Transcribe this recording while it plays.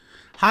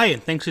Hi,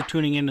 and thanks for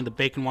tuning in to the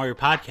Bacon Warrior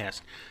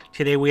podcast.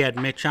 Today we had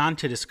Mitch on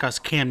to discuss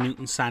Cam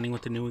Newton signing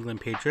with the New England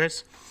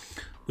Patriots.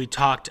 We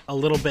talked a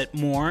little bit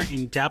more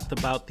in depth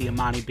about the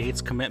Emoni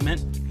Bates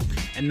commitment,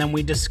 and then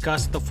we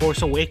discussed The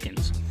Force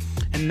Awakens.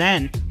 And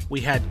then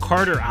we had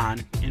Carter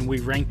on, and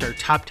we ranked our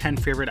top 10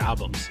 favorite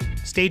albums.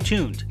 Stay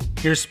tuned.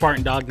 Here's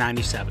Spartan Dog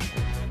 97.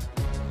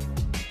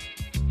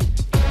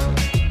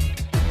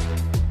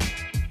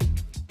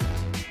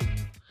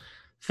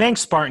 Thanks,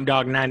 Spartan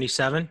Dog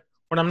 97.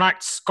 When I'm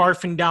not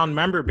scarfing down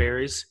member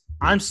berries,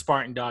 I'm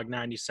Spartan Dog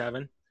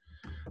 97.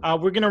 We're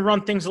going to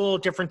run things a little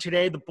different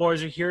today. The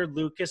boys are here,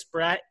 Lucas,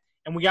 Brett,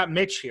 and we got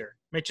Mitch here.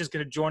 Mitch is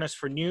going to join us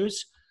for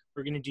news.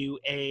 We're going to do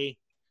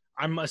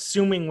I'm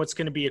assuming what's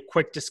going to be a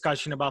quick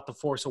discussion about The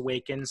Force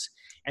Awakens.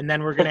 And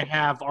then we're going to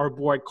have our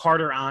boy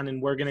Carter on,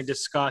 and we're going to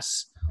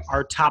discuss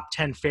our top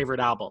 10 favorite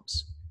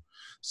albums.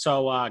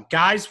 So,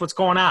 guys, what's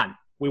going on?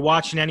 We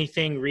watching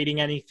anything,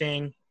 reading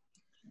anything,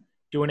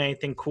 doing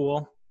anything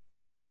cool?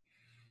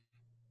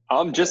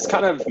 Just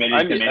kind of.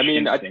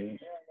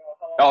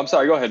 I'm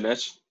sorry. Go ahead,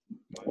 Mitch.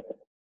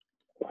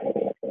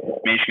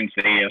 Michigan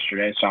State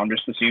yesterday, so I'm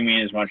just assuming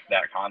as much of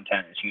that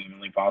content as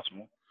humanly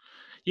possible.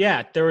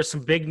 Yeah, there was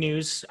some big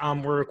news.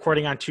 We're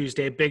recording on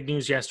Tuesday. Big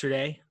news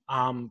yesterday.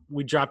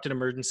 We dropped an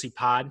emergency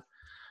pod.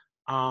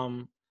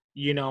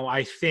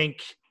 I think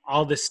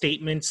all the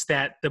statements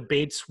that the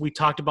Bates, we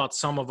talked about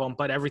some of them,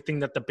 but everything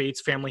that the Bates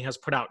family has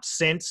put out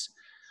since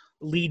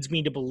leads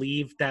me to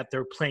believe that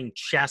they're playing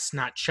chess,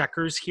 not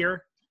checkers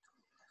here.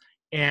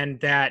 And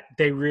that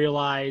they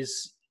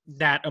realize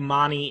that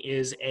Emoni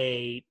is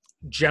a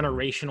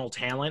generational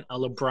talent, a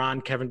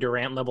LeBron, Kevin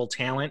Durant level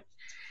talent,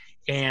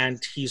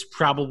 and he's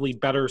probably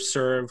better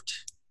served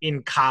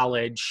in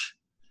college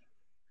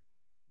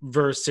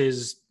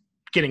versus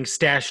getting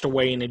stashed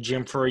away in a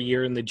gym for a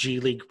year in the G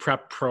League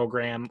prep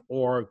program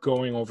or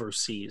going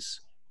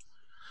overseas.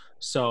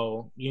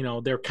 So,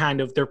 they're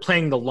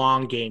playing the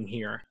long game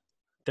here.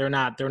 They're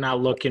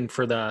not looking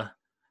for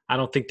I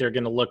don't think they're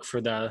going to look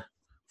for the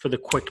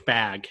quick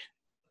bag.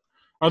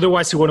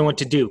 Otherwise, he would have went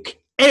to Duke.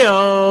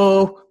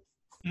 Ayo!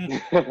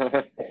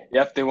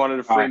 Yep, they wanted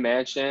a free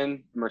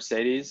mansion,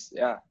 Mercedes.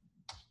 Yeah.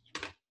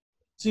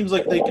 Seems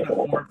like they can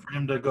afford for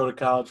him to go to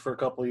college for a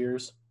couple of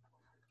years.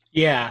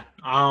 Yeah.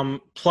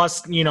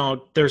 Plus,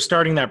 they're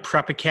starting that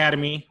prep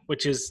academy,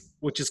 which is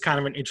kind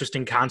of an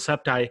interesting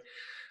concept.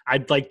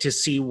 I'd like to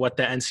see what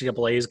the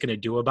NCAA is going to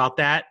do about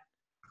that.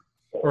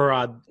 Or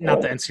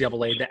not the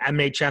NCAA, the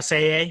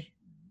MHSAA.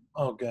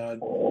 Oh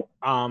God.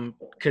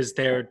 Because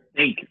they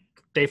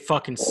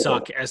fucking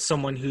suck. As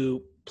someone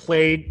who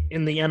played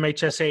in the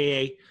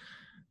MHSAA,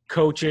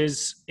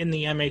 coaches in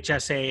the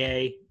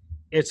MHSAA,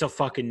 it's a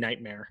fucking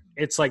nightmare.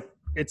 It's like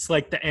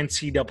the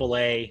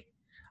NCAA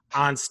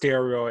on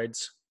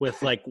steroids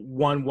with like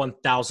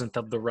 1/1000th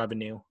of the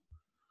revenue.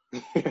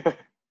 It's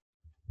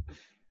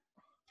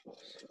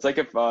like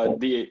if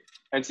the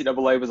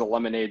NCAA was a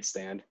lemonade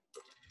stand.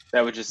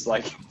 That would just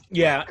if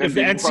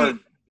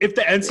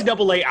the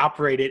NCAA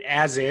operated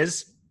as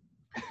is,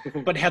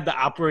 but had the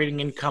operating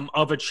income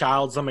of a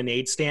child's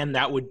lemonade stand,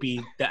 that would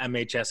be the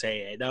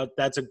MHSAA.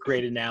 That's a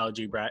great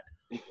analogy, Brett.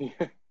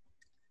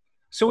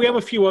 So we have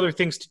a few other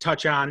things to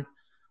touch on.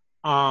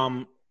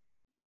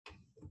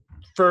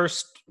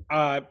 First,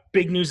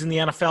 big news in the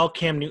NFL.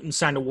 Cam Newton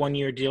signed a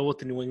 1-year deal with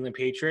the New England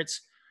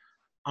Patriots.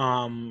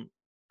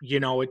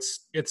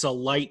 It's a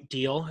light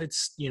deal.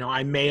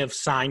 I may have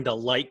signed a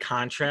light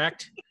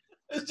contract.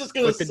 It's just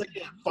gonna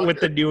with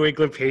the New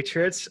England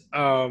Patriots.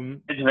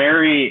 It's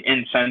very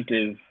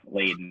incentive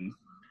laden.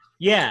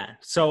 Yeah.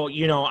 So,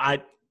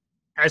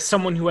 as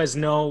someone who has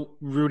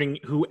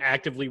who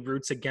actively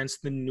roots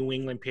against the New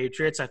England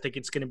Patriots, I think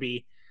it's going to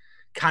be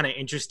kind of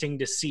interesting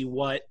to see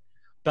what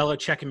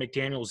Belichick and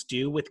McDaniels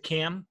do with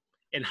Cam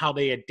and how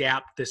they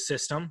adapt the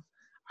system.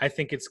 I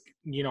think it's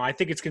going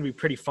to be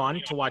pretty fun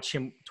to watch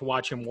him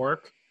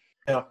work.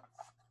 Yeah.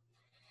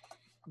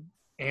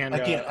 And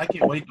I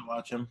can't wait to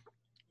watch him.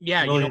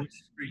 Yeah,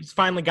 he's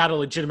finally got a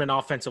legitimate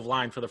offensive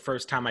line for the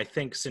first time, I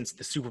think, since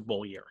the Super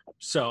Bowl year.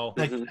 So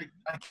I kind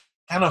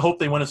of hope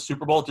they win a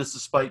Super Bowl just to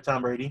spite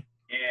Tom Brady.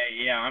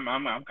 Yeah, I'm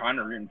kind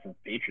of rooting for the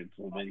Patriots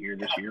a little bit here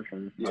this year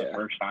for the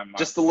first time.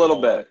 Just a little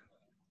bit.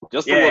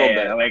 Just a little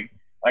bit.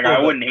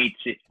 I wouldn't hate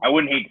to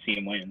see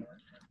him win.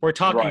 We're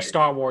talking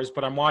Star Wars,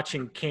 but I'm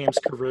watching Cam's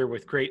career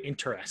with great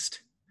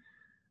interest.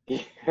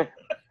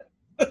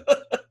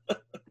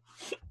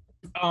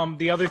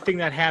 The other thing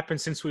that happened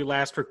since we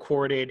last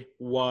recorded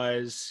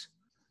was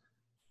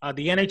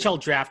the NHL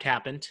draft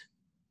happened.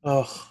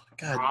 Oh,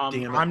 God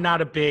damn it. I'm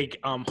not a big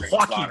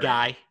hockey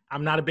guy.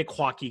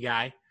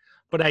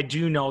 But I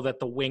do know that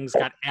the Wings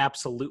got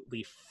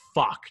absolutely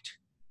fucked.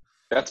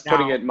 That's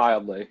putting it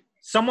mildly.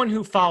 Someone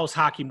who follows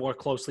hockey more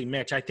closely,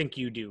 Mitch, I think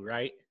you do,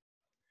 right?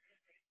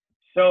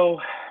 So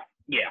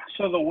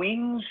the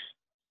Wings,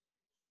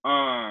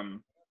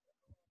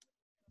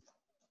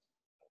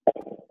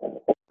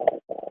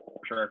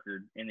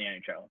 record in the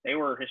NHL. They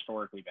were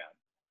historically bad.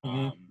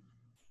 Mm-hmm.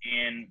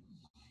 And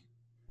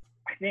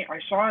I think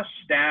I saw a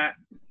stat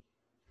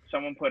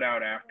someone put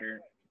out after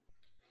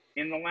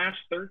in the last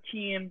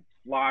 13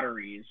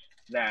 lotteries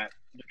that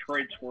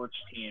Detroit sports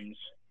teams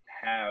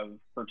have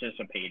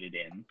participated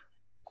in.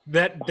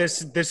 That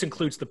this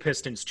includes the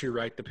Pistons too,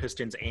 right? The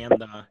Pistons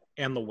and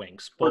the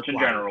Wings. Sports in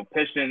general,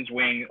 Pistons,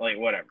 Wing, like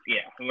whatever.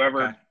 Yeah,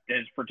 whoever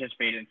has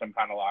participated in some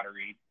kind of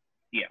lottery.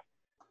 Yeah.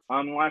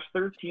 The last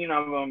 13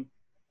 of them,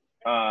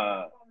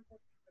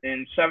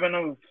 in 7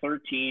 of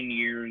 13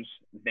 years,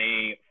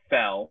 they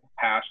fell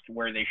past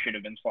where they should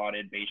have been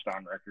slotted based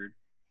on record.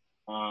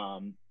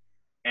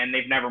 And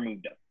they've never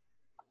moved up.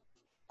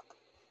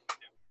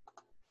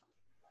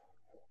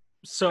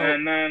 So,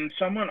 and then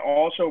someone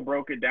also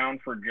broke it down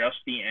for just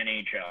the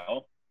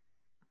NHL.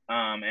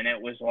 And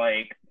it was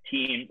like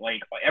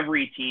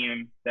every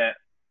team that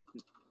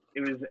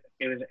it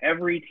was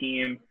every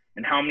team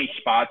and how many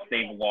spots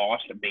they've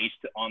lost based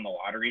on the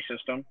lottery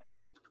system.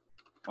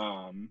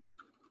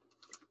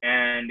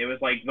 And it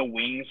was like the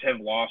Wings have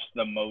lost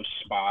the most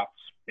spots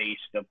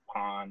based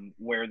upon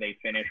where they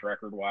finished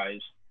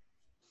record-wise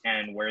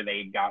and where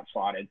they got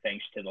slotted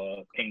thanks to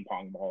the ping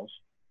pong balls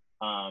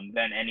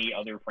than any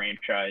other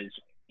franchise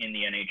in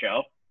the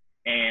NHL.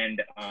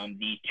 And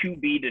the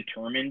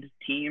to-be-determined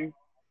team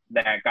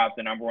that got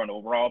the number 1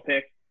 overall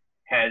pick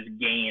has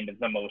gained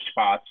the most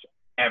spots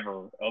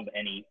ever of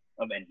any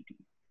team.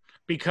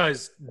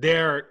 Because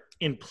they're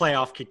in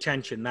playoff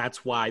contention,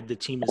 that's why the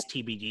team is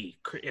TBD.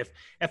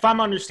 If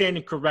I'm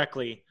understanding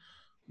correctly,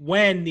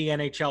 when the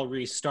NHL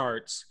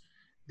restarts,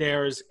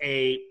 there's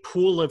a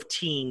pool of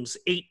teams,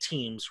 8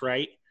 teams,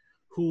 right,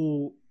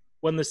 who,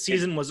 when the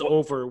season was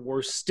over,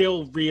 were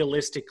still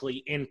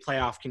realistically in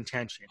playoff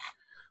contention.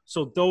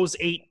 So those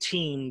 8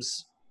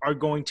 teams are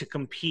going to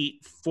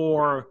compete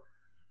for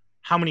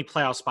how many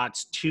playoff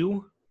spots?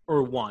 2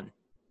 or 1?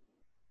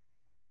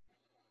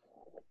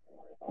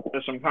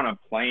 There's some kind of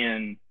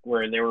plan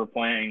where they were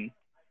playing,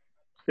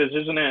 because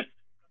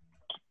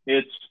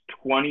it's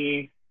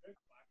 20.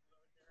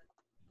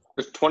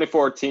 There's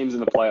 24 teams in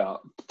the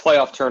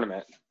playoff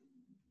tournament.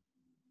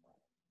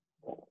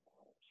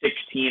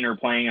 16 are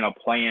playing in a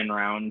play-in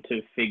round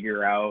to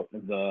figure out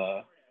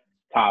the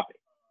top.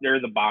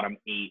 They're the bottom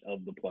 8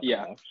 of the playoffs.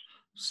 Yeah.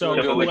 So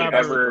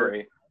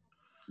whoever.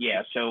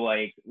 Yeah. So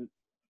like,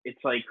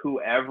 it's like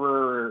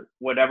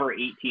whatever 8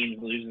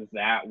 teams loses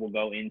that will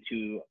go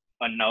into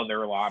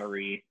another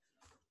lottery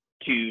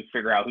to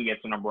figure out who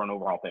gets the number 1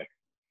 overall pick.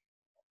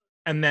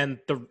 And then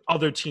the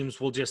other teams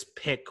will just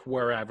pick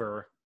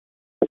wherever.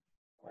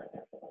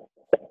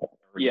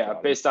 Yeah,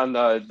 based on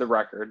the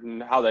record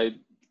and how they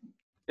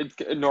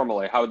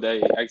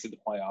exit the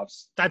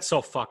playoffs. That's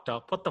so fucked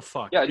up. What the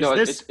fuck? Yeah,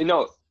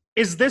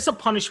 Is this a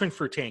punishment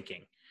for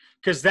tanking?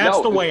 Because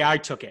that's the way I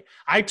took it.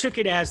 I took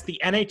it as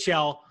the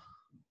NHL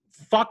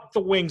fucked the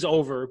Wings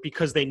over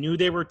because they knew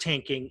they were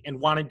tanking and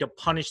wanted to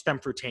punish them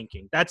for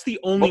tanking. That's the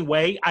only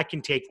way I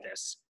can take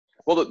this.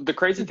 Well, the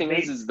crazy thing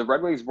is the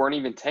Red Wings weren't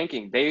even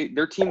tanking.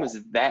 Their team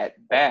was that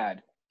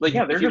bad. Like,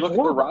 if you look at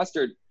the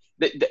roster,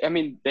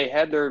 they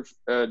had their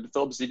Philip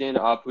Zadina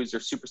up, who's their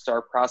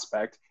superstar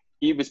prospect.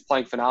 He was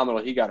playing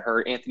phenomenal. He got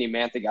hurt. Anthony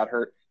Mantha got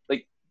hurt.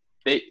 Like,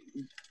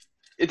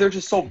 they're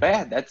just so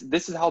bad.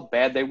 This is how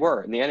bad they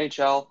were. In the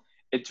NHL,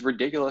 it's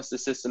ridiculous, the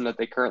system that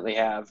they currently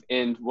have.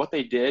 And what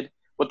they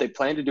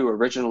planned to do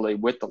originally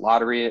with the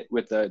lottery,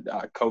 with the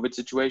COVID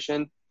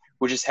situation,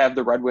 would just have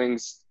the Red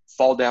Wings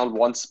fall down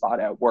 1 spot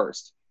at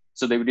worst.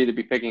 So they would either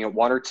be picking at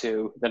 1 or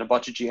 2, then a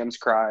bunch of GMs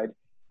cried,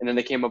 and then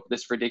they came up with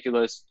this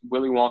ridiculous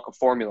Willy Wonka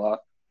formula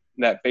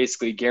that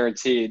basically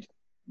guaranteed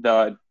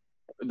the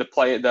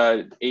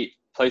 8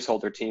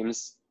 placeholder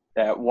teams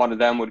that one of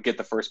them would get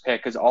the first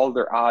pick, because all of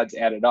their odds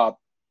added up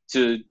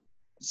to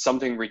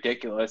something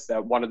ridiculous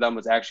that one of them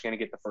was actually going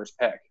to get the first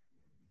pick.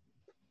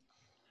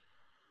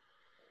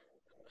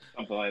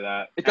 Something like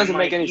that. It doesn't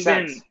make any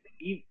sense.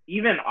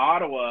 Even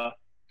Ottawa,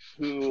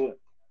 who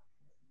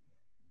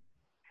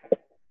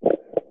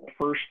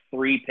first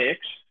 3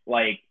 picks,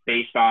 like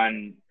based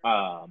on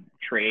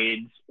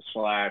trades /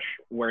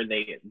 where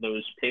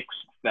those picks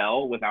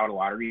fell without a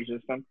lottery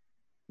system,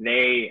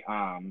 they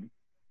got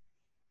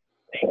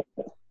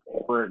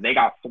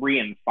 3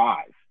 and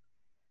 5.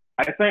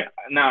 I think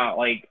now,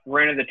 like,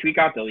 granted, the tweet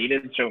got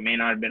deleted, so it may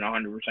not have been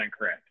 100%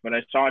 correct, but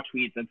I saw a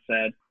tweet that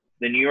said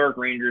the New York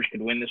Rangers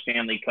could win the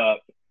Stanley Cup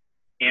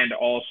and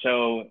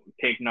also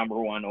pick number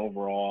 1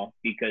 overall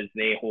because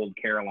they hold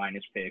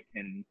Carolina's pick,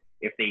 and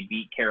if they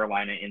beat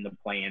Carolina in the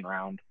play-in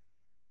round,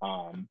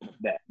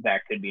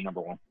 that could be number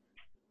 1.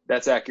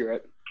 That's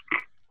accurate.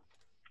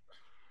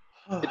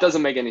 It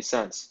doesn't make any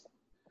sense.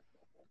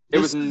 It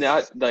was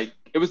not like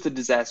it was the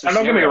disaster.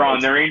 Don't get me wrong,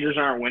 the Rangers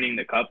aren't winning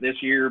the cup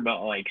this year,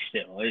 but like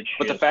still,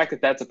 But the fact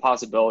that that's a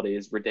possibility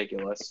is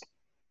ridiculous.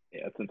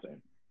 Yeah, it's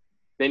insane.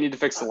 They need to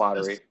fix the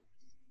lottery.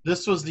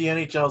 This was the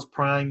NHL's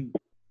prime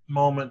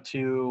moment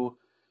to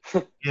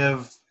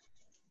give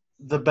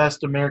the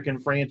best American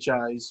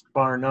franchise,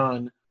 bar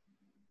none,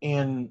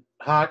 in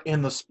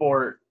the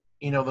sport,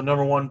 the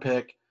number 1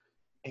 pick,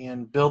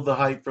 and build the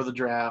hype for the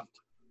draft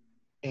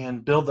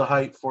and build the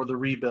hype for the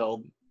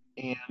rebuild.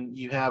 And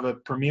you have a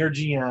premier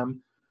GM,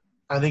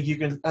 I think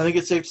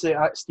it's safe to say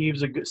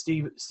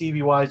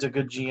Stevie Y is a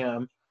good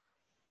GM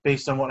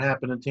based on what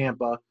happened in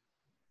Tampa.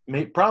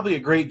 Probably a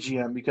great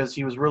GM because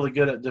he was really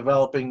good at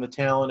developing the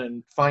talent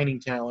and finding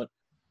talent.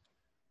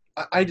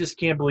 I just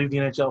can't believe the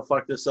NHL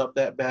fucked this up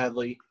that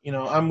badly. You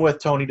know, I'm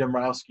with Tony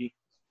Dombrowski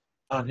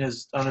on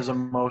his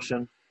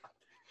emotion.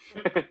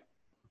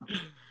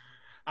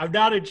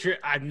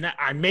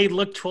 I may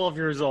look 12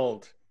 years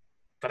old,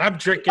 but I'm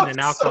drinking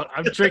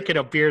I'm drinking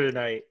a beer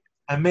tonight.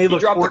 I may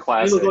look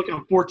like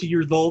I'm 14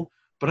 years old,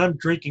 but I'm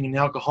drinking an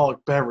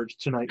alcoholic beverage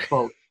tonight,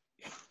 folks.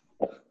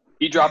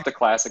 He dropped the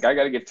classic. I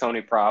got to give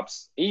Tony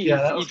props. He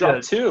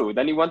dropped 2.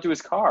 Then he went to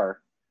his car.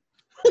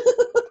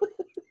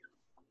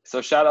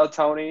 So shout out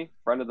Tony,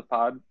 friend of the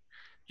pod.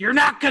 You're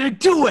not going to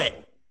do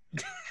it.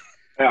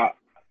 Yeah.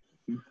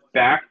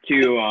 Back to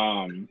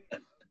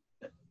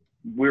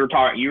you were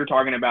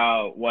talking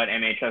about what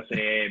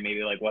MHSAA,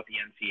 maybe like what the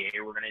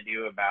NCAA were going to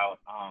do about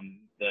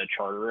the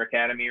charter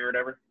academy or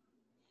whatever.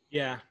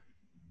 Yeah.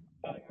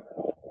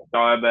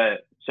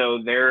 So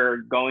they're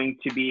going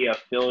to be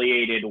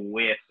affiliated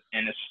with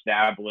an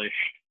established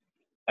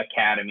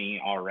academy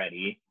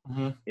already.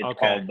 Mm-hmm.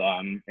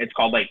 It's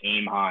called like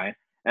Aim High,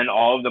 and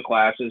all of the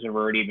classes have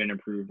already been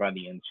approved by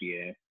the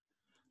NCAA.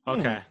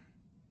 Okay.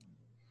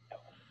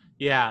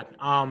 Yeah.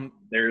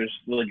 They're as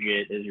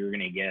legit as you're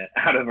gonna get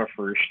out of a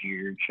first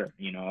year,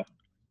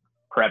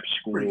 prep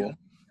school.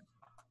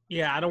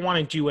 Yeah, I don't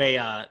want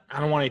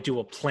to do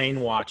a plane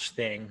watch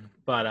thing,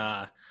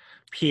 but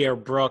Pierre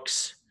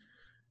Brooks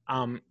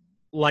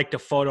liked a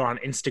photo on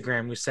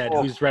Instagram who said,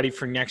 "Who's ready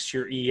for next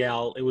year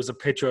EL?" It was a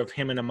picture of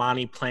him and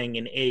Amani playing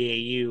in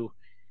AAU,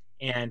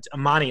 and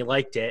Amani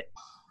liked it.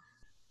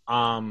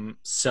 So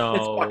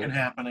it's fucking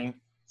happening.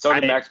 So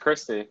did Max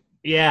Christie.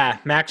 Yeah,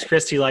 Max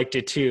Christie liked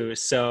it too.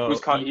 So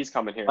he's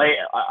coming here. Like,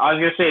 I was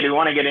gonna say, do you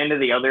want to get into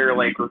the other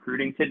like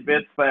recruiting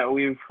tidbits that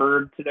we've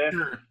heard today?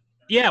 Sure.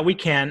 Yeah, we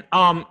can.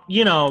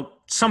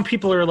 Some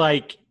people are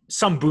like,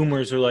 some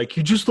boomers are like,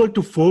 "You just like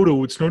the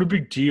photo. It's not a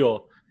big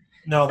deal."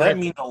 No, that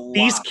means a lot.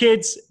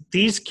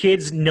 These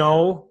kids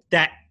know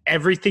that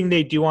everything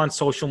they do on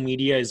social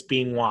media is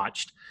being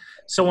watched.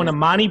 So when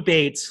Amani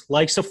Bates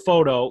likes a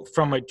photo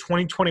from a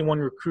 2021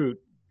 recruit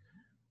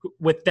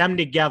with them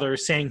together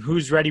saying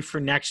who's ready for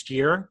next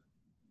year,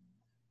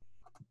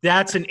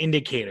 that's an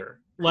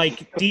indicator.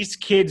 Like, these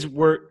kids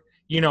were,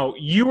 you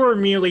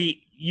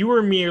merely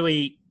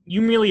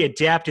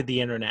adapted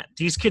the internet.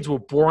 These kids were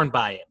born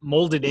by it,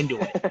 molded into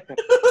it.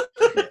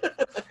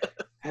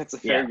 That's a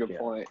very good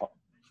point.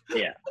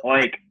 Yeah,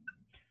 like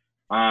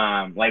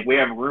we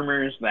have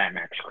rumors that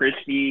Max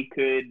Christie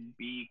could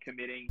be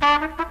committing.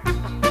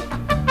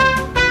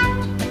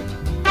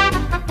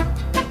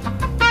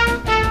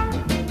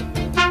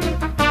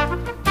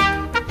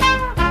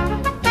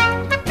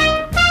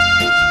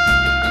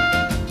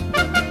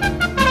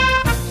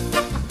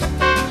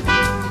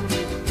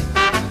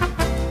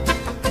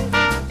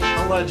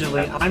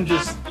 Allegedly, I'm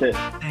just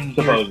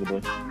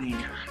supposedly.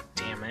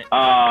 Damn it.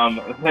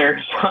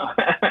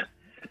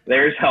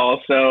 There's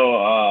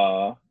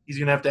also he's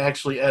gonna have to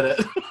actually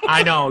edit.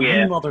 I know,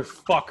 yeah. You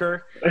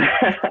motherfucker.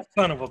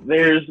 Son of a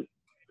there's bitch.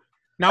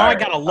 Now I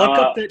gotta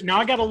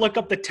look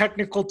up the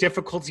technical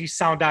difficulties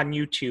sound on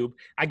YouTube.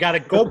 I gotta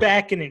go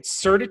back and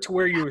insert it to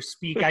where you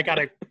speak. I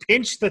gotta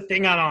pinch the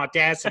thing on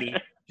Audacity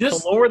to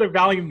lower the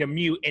volume to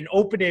mute and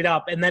open it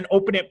up, and then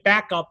open it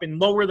back up and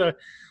lower the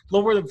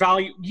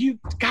volume. You,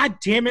 God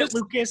damn it,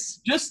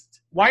 Lucas!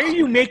 Why are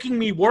you making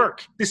me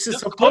work? This is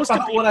supposed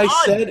to be what fun.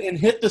 I said and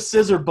hit the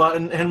scissor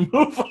button and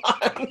move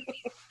on.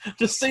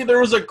 Just say there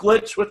was a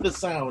glitch with the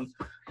sound.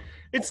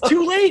 It's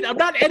too late. I'm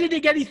not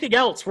editing anything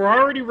else. We're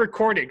already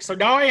recording. So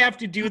now I have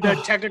to do the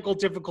technical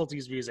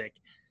difficulties music.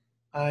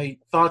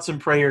 Thoughts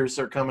and prayers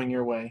are coming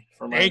your way.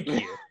 Thank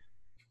you.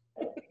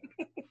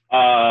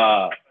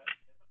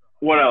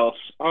 What else?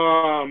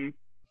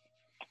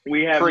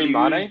 We have Kareem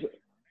Mane?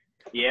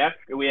 Yeah,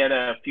 we had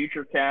a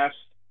future cast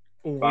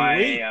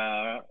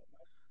by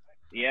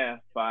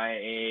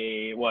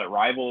a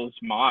Rivals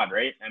mod,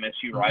 right?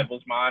 MSU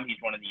Rivals mod. He's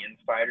one of the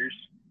insiders.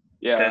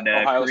 Yeah,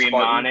 Ohio Kareem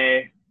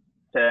Mane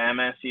to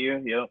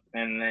MSU. Yep.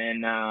 And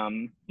then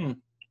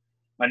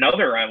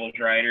another Rivals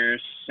writer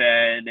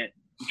said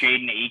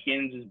Jaden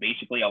Akins is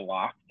basically a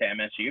lock to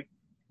MSU.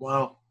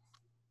 Wow.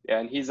 Yeah,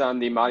 and he's on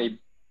the Monty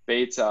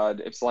Bates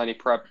Ypsilanti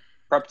prep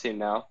team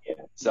now. Yeah.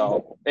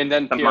 So, and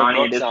then Pierre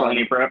Brooks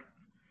prep.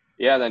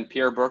 Yeah, then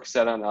Pierre Brooks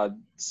said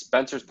on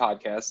Spencer's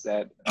podcast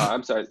that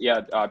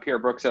Pierre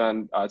Brooks said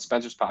on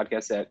Spencer's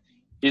podcast that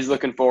he's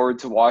looking forward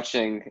to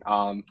watching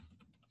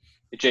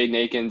Jaden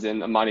Akins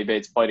and Amani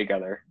Bates play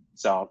together.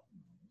 So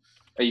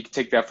you can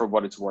take that for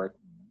what it's worth.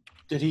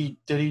 Did he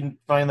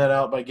find that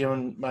out by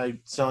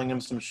selling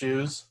him some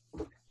shoes?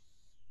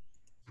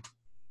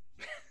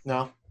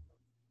 No.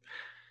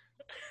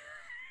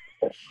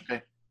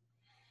 Okay.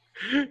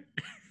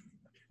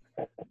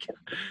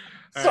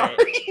 Sorry.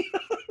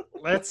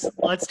 Right.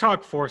 Let's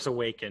talk Force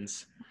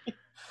Awakens.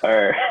 All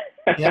right.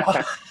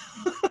 Yeah.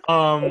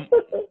 That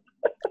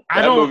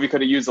movie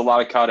could have used a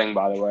lot of cutting,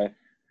 by the way.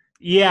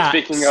 Yeah.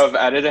 Speaking of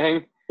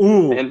editing.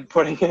 Ooh. And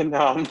putting in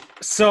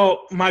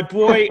So my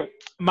boy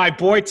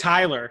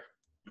Tyler,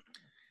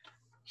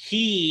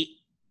 he's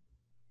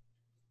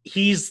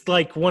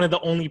like one of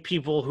the only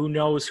people who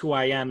knows who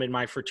I am in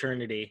my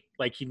fraternity.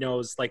 Like he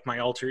knows like my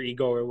alter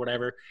ego or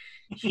whatever.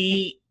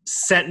 He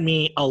sent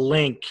me a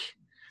link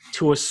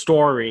to a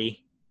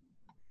story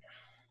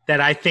that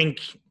I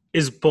think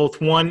is both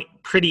one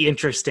pretty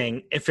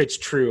interesting if it's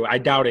true. I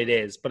doubt it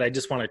is, but I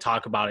just want to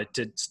talk about it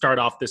to start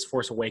off this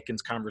Force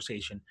Awakens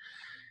conversation.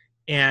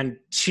 And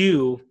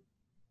two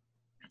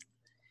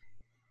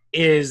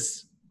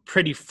is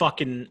pretty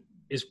fucking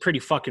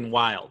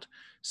wild.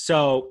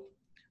 So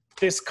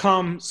this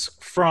comes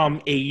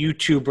from a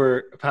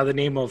YouTuber by the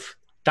name of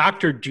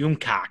Dr.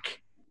 Doomcock.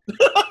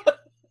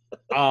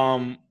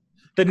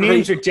 The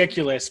name's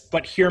ridiculous,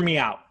 but hear me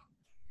out.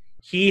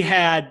 He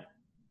had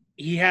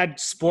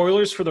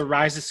spoilers for The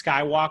Rise of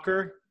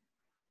Skywalker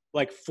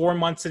like 4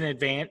 months in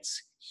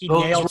advance.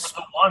 Those were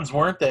the ones,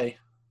 weren't they?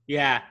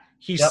 Yeah.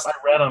 Yep, I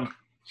read them.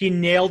 He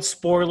nailed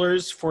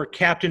spoilers for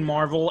Captain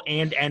Marvel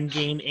and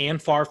Endgame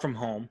and Far From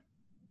Home.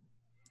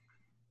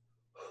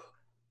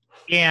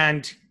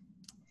 And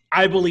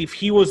I believe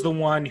he was the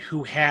one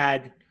who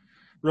had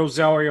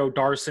Rosario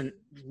Dawson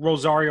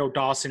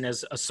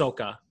as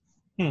Ahsoka.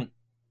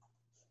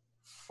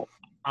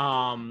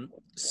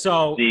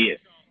 So the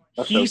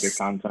Ahsoka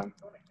content.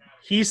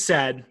 He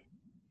said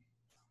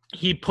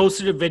he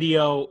posted a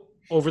video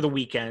over the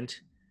weekend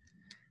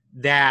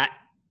that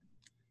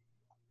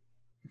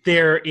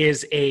where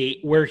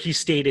he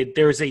stated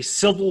there's a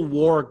civil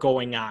war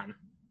going on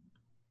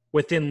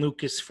within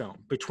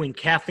Lucasfilm between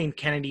Kathleen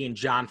Kennedy and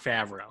Jon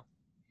Favreau.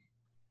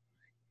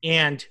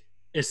 And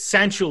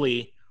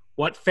essentially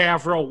what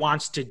Favreau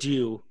wants to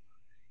do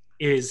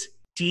is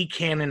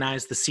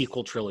decanonize the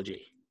sequel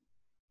trilogy.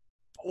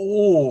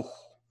 Oh.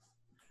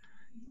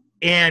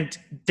 And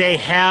they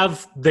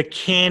have the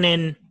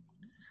canon.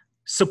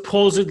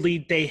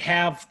 Supposedly they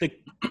have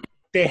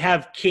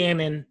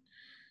canon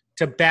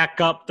to back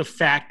up the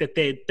fact that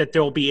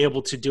they'll be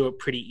able to do it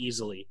pretty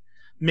easily.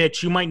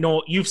 Mitch, you might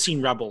know, you've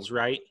seen Rebels,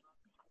 right?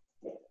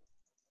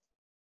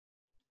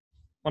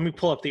 Let me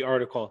pull up the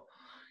article.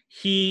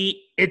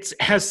 It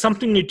has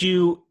something to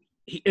do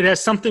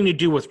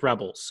with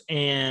Rebels.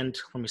 And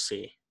let me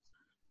see.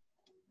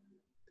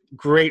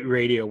 Great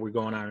radio we're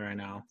going on right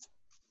now.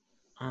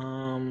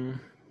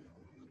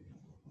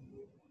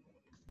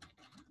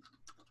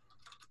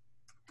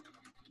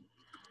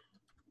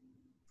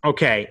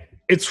 Okay.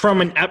 It's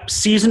from an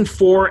season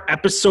 4,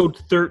 episode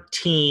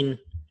 13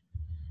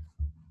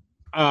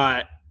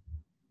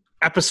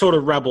 episode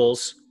of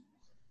Rebels.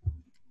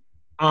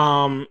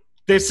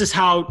 This is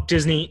how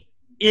Disney,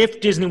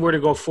 if Disney were to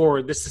go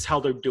forward, this is how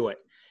they'd do it.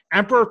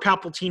 Emperor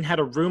Palpatine had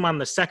a room on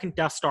the second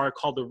Death Star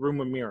called the Room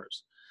of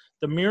Mirrors.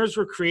 The mirrors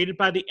were created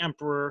by the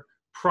Emperor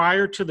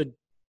prior to the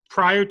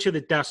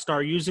Death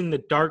Star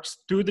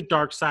through the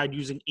dark side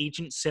using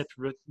ancient Sith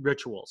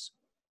rituals.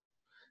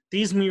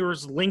 These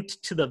mirrors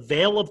linked to the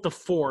Veil of the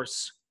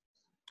Force.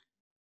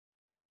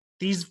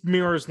 Served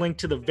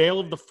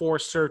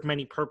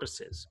many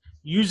purposes.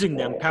 Using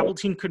them,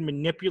 Palpatine could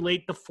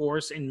manipulate the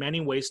Force in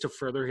many ways to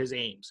further his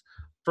aims.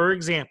 For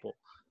example,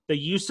 the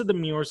use of the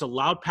mirrors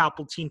allowed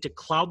Palpatine to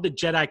cloud the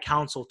Jedi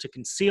Council to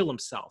conceal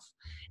himself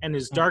and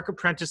his dark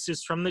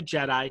apprentices from the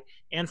Jedi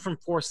and from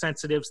Force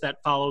sensitives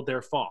that followed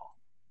their fall.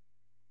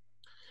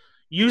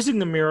 Using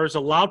the mirrors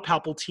allowed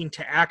Palpatine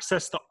to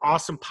access the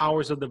awesome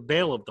powers of the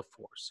Veil of the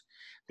Force.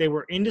 They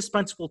were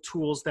indispensable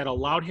tools that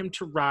allowed him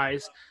to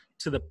rise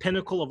to the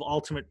pinnacle of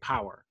ultimate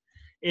power.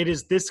 It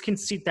is this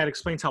conceit that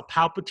explains how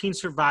Palpatine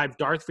survived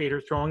Darth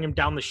Vader throwing him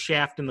down the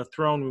shaft in the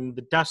throne room of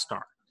the Death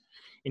Star.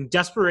 In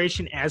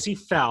desperation, as he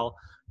fell,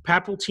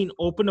 Palpatine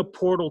opened a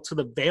portal to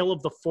the Veil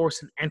of the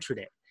Force and entered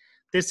it.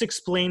 This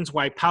explains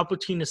why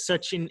Palpatine is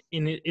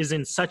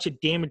in such a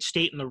damaged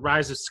state in The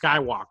Rise of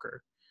Skywalker,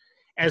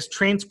 as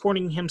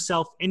transporting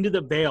himself into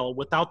the Veil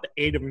without the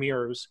aid of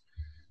mirrors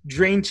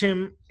drained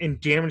him and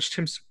damaged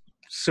him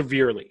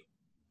severely.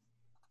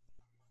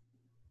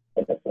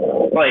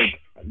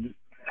 Like,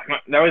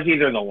 that was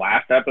either the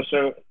last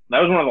episode. That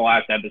was one of the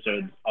last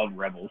episodes of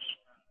Rebels.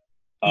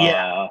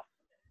 Yeah.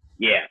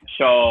 Yeah.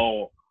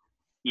 So,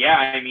 yeah,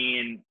 I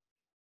mean,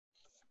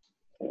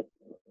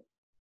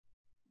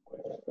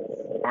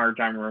 hard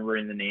time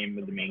remembering the name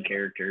of the main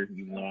character,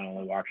 even though I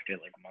only watched it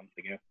like a month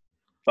ago.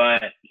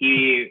 But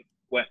he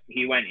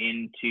went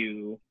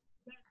into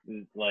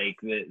like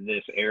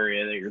this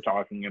area that you're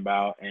talking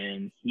about,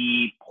 and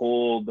he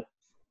pulled,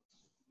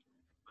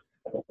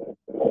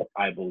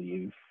 I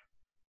believe,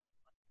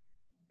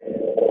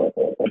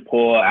 to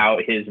pull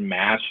out his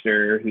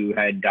master who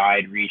had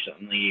died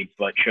recently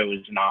but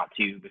chose not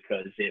to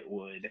because it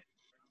would,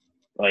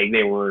 like,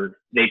 they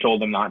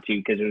told him not to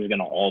because it was going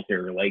to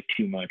alter like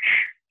too much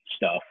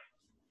stuff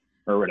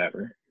or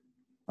whatever.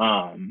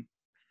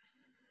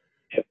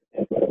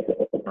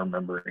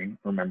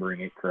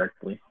 Remembering it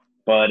correctly.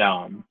 But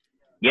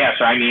yeah,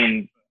 so I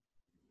mean,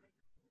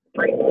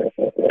 to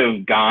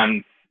have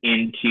gone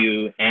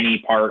into any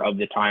part of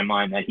the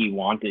timeline that he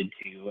wanted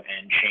to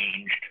and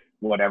changed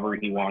whatever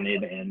he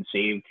wanted and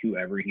saved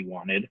whoever he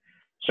wanted.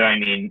 So, I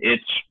mean,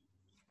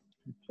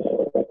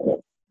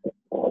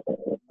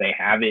 they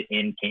have it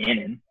in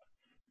canon.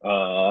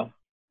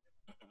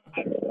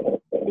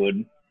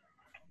 Would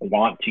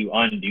want to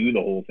undo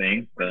the whole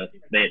thing, but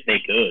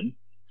they could.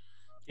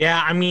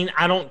 Yeah, I mean,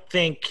 I don't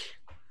think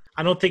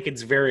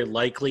it's very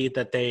likely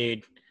that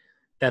they'd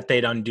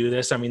undo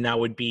this. I mean, that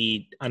would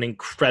be an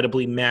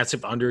incredibly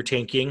massive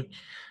undertaking.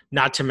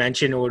 Not to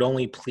mention, it would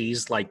only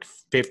please like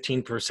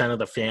 15% of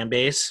the fan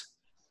base,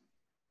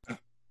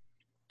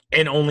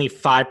 and only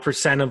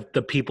 5% of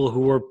the people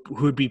who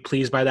would be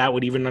pleased by that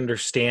would even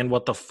understand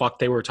what the fuck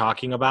they were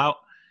talking about.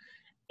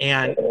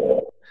 And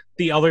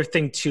the other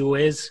thing too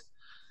is,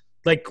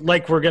 like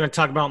we're gonna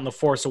talk about in The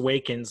Force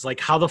Awakens, like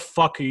how the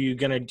fuck are you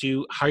gonna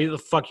do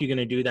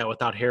that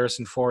without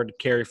Harrison Ford,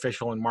 Carrie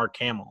Fisher, and Mark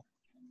Hamill?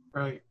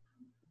 Right.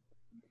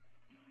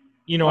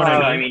 You know what I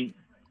mean? I mean,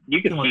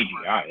 you could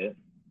CGI it.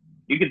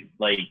 You could,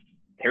 like,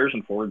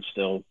 Harrison Ford's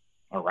still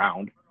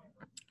around.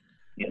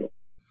 You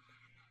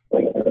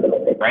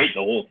know, right?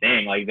 The whole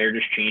thing, like, they're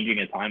just changing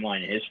a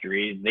timeline in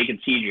history. They could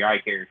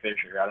CGI Carrie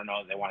Fisher. I don't know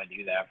if they want to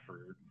do that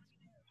for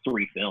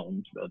 3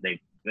 films, but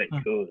they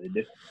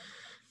could.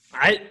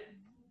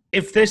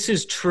 If this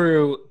is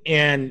true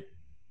and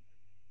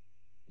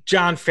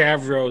Jon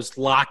Favreau's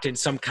locked in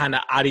some kind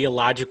of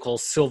ideological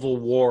civil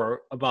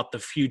war about the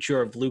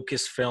future of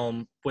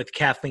Lucasfilm with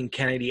Kathleen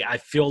Kennedy, I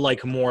feel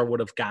like more would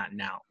have gotten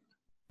out.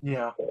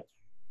 Yeah.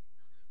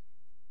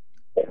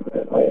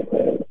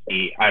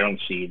 I don't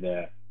see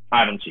that.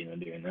 I don't see them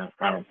doing that.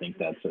 I don't think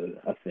that's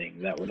a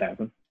thing that would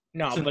happen.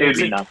 No, but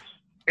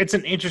it's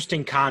an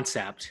interesting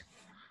concept.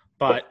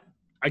 But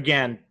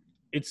again,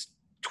 it's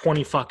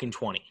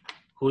 2020.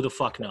 Who the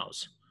fuck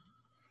knows?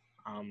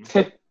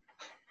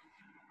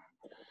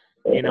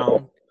 You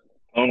know?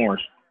 Clone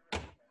Wars.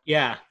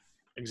 Yeah,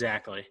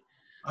 exactly.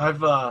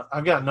 I've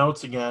got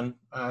notes again.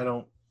 I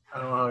don't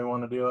know how you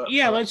want to do it.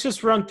 Yeah, let's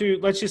just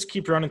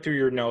keep running through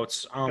your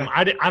notes.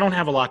 Okay. I don't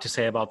have a lot to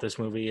say about this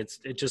movie.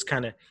 It just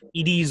kind of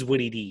it is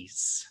what it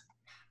is.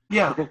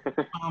 Yeah.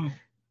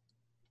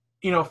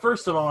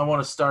 First of all, I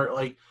want to start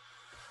like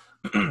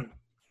I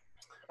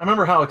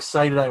remember how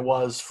excited I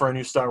was for a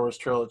new Star Wars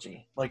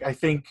trilogy. Like, I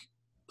think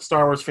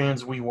Star Wars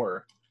fans we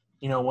were.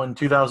 When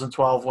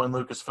 2012, when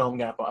Lucasfilm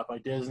got bought by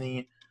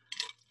Disney,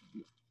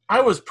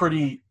 I was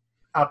pretty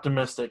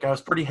optimistic. I was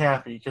pretty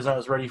happy because I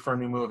was ready for a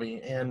new movie.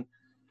 And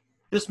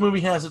this movie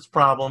has its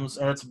problems,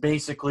 and it's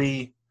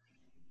basically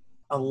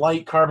a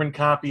light carbon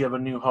copy of A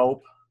New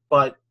Hope,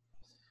 but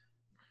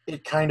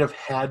it kind of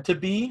had to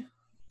be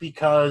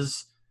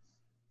because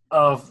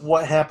of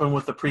what happened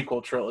with the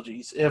prequel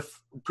trilogies. If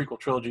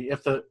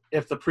the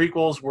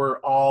prequels were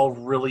all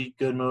really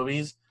good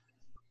movies,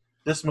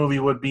 this movie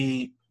would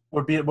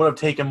have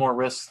taken more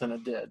risks than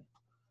it did.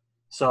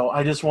 So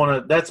I just want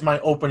to. That's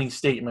my opening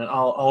statement.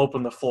 I'll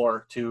open the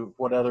floor to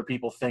what other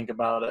people think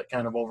about it,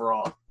 kind of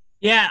overall.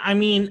 Yeah, I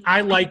mean,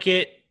 I like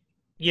it.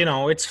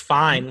 It's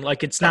fine.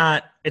 Like, it's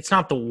not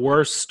the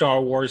worst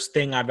Star Wars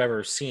thing I've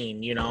ever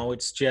seen.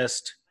 It's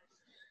just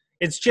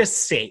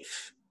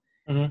safe.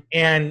 Mm-hmm.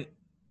 And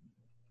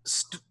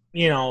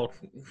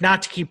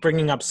not to keep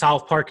bringing up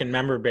South Park and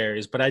Member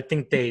Berries, but I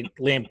think they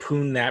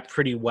lampoon that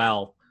pretty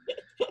well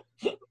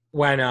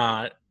when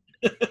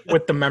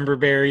with the Member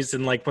Berries,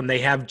 and like when they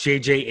have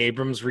J.J.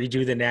 Abrams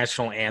redo the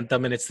national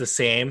anthem and it's the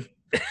same.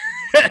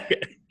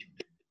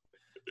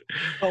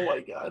 Oh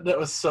my God, that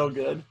was so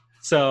good.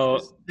 So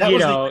that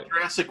was like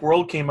Jurassic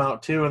World came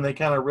out too, and they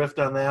kind of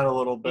riffed on that a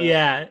little bit.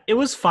 Yeah, it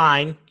was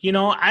fine.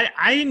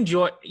 I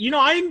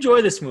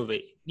enjoy this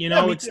movie.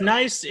 It's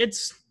nice.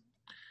 It's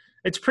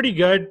pretty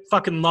good.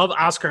 Fucking love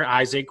Oscar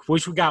Isaac.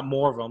 Wish we got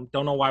more of them.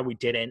 Don't know why we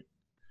didn't.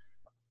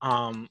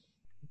 John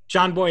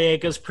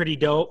Boyega's pretty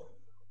dope.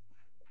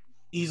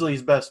 Easily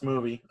his best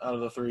movie out of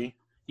the 3.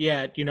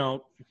 Yeah,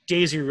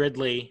 Daisy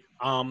Ridley.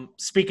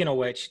 Speaking of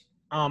which,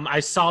 I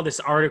saw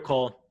this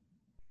article.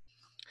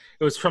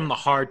 It was from the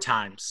Hard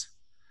Times,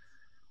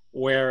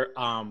 where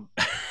you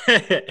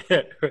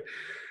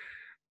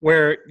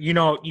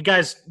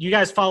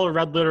guys follow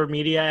Red Letter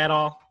Media at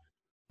all?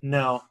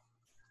 No.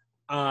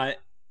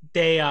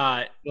 Did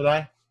I?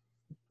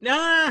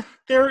 Nah,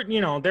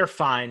 they're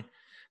fine.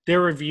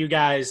 Their review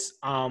guys,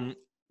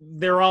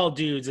 they're all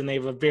dudes, and they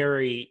have a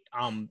very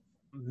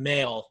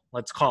male,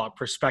 let's call it,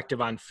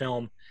 perspective on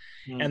film.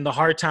 And the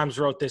Hard Times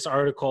wrote this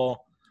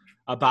article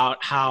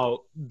about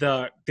how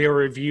their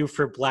review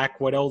for Black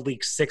Widow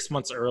leaked 6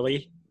 months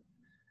early.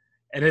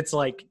 And it's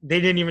like, they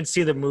didn't even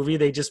see the movie.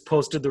 They just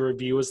posted the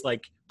review as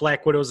like,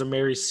 Black Widow's a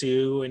Mary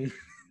Sue. And,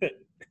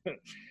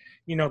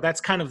 that's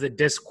kind of the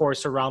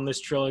discourse around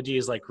this trilogy,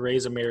 is like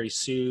Rey's a Mary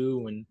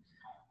Sue. And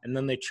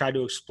then they try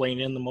to explain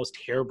it in the most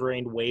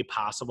harebrained way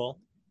possible.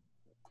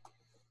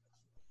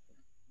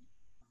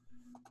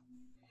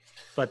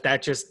 But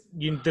that just,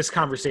 this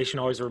conversation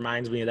always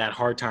reminds me of that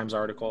Hard Times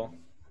article.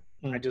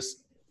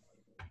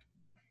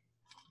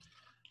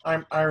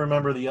 I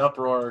remember the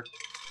uproar,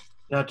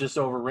 not just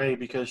over Rey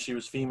because she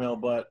was female,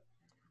 but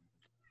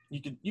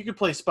you could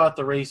play Spot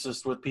the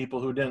Racist with people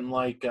who didn't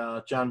like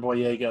John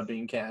Boyega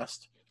being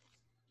cast.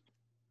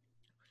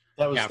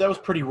 That was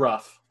pretty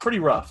rough. Pretty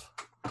rough.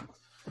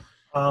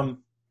 One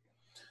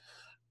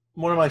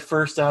of my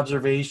first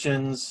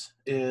observations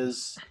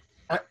is,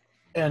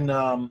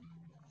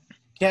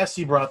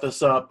 Cassie brought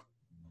this up.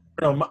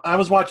 I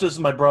was watching this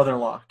with my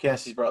brother-in-law,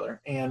 Cassie's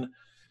brother, and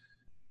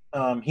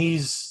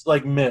he's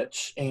like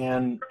Mitch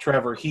and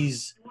Trevor.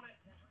 He's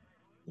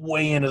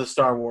way into the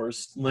Star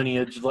Wars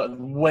lineage,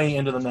 way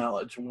into the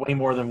knowledge, way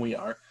more than we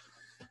are.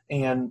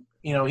 And,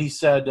 he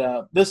said,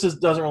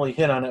 doesn't really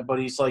hit on it, but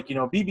he's like,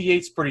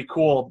 BB-8's pretty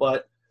cool,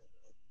 but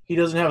he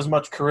doesn't have as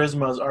much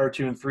charisma as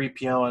R2 and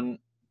 3PO. And,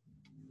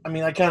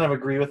 I kind of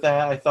agree with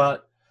that. I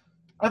thought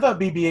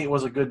BB-8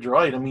 was a good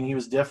droid. He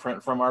was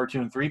different from R2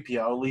 and 3PO.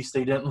 At least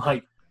they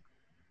didn't,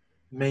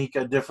 make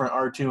a different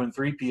R2 and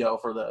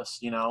 3PO for this,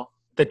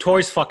 The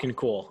toy's fucking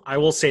cool. I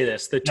will say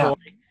this. The toy,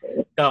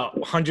 the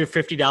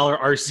 $150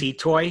 RC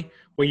toy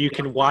where you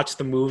can watch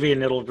the movie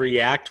and it'll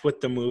react with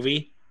the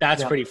movie,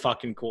 that's pretty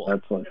fucking cool.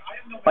 That's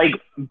like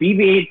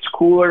BB-8's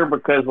cooler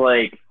because,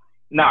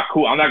 not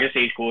cool. I'm not going to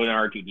say it's cooler than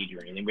R2-D2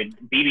 or anything, but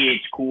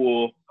BB-8's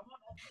cool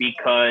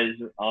because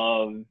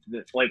of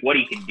what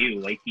he can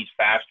do. He's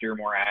faster,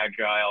 more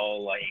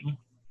agile.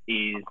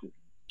 He's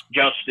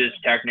just as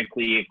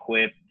technically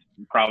equipped,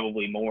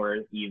 probably more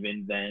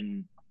even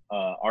than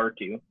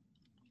R2.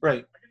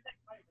 Right.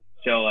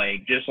 So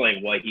just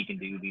what he can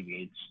do,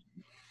 BB-8's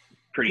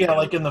pretty. Yeah,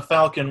 cool. In the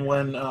Falcon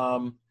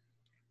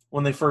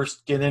when they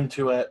first get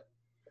into it,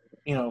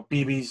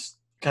 BB's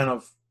kind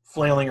of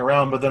flailing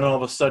around, but then all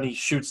of a sudden he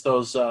shoots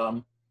those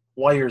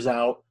wires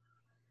out.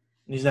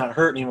 He's not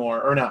hurt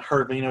anymore, or not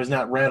hurt, but he's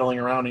not rattling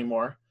around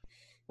anymore.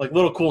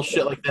 Little cool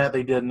shit like that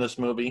they did in this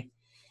movie.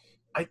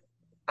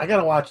 I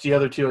gotta watch the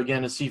other two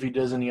again to see if he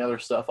does any other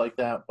stuff like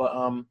that.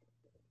 But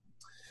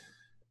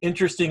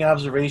interesting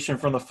observation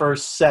from the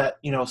first set,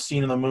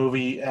 scene in the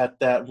movie at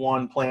that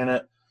one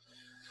planet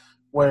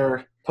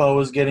where Poe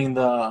is getting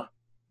the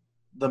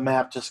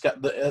map to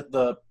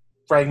the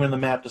fragment of the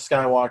map to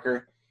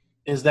Skywalker,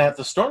 is that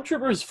the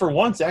stormtroopers for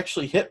once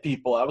actually hit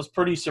people. I was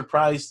pretty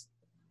surprised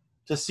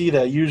to see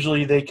that.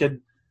 Usually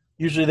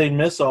they'd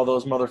miss all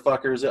those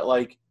motherfuckers at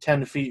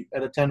 10 feet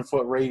at a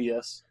 10-foot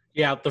radius.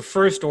 Yeah, the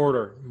First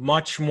Order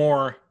much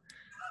more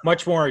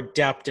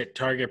adept at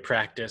target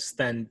practice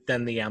than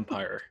the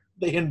Empire.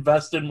 They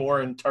invested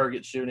more in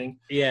target shooting.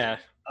 Yeah.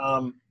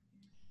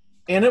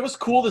 And it was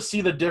cool to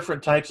see the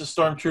different types of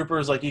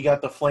stormtroopers. You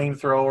got the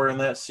flamethrower in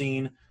that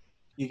scene.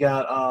 You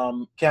got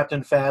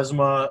Captain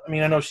Phasma.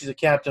 I know she's a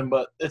captain,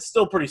 but it's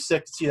still pretty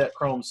sick to see that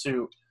chrome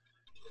suit.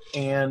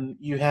 And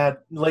you had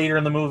later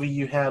in the movie,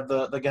 you had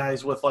the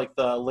guys with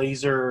the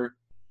laser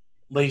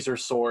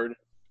sword,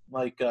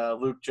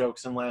 Luke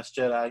jokes in Last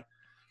Jedi.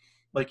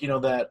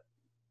 That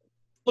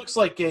looks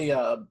like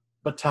a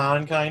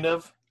baton kind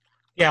of.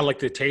 Yeah, like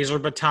the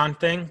taser baton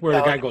thing where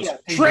the guy goes,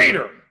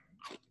 "Traitor!"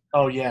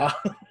 Oh yeah,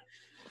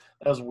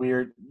 that was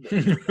weird.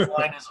 The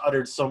line is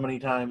uttered so many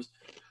times,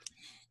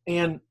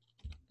 and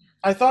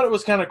I thought it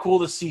was kind of cool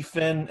to see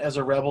Finn as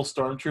a rebel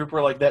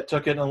stormtrooper. That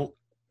took it.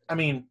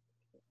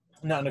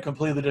 Not in a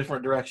completely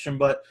different direction,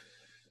 but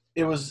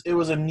it was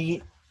a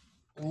neat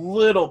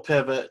little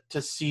pivot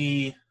to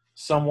see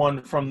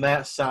someone from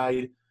that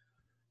side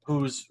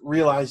who's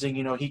realizing,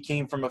 he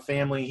came from a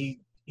family.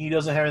 He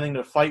doesn't have anything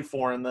to fight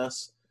for in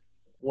this.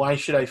 Why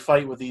should I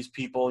fight with these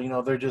people?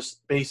 They're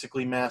just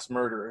basically mass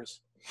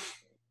murderers.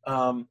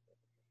 And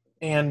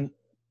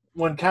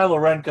when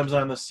Kylo Ren comes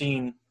on the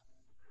scene,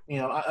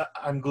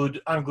 I'm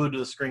glued to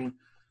the screen.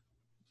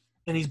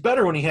 And he's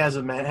better when he has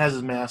his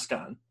mask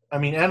on.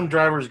 Adam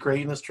Driver is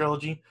great in this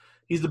trilogy.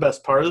 He's the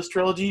best part of this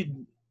trilogy,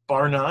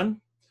 bar none.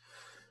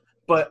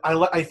 But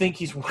I think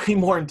he's way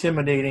more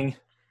intimidating,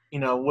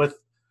 with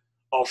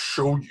 "I'll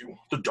show you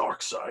the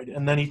dark side,"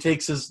 and then he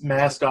takes his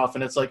mask off,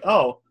 and it's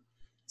oh,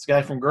 this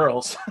guy from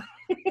Girls.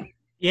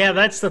 Yeah,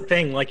 that's the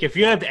thing. If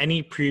you have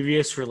any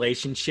previous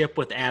relationship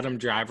with Adam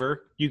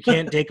Driver, you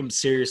can't take him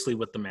seriously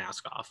with the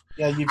mask off.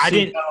 Yeah, you've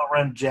seen Kylo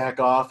Ren jack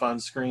off on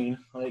screen.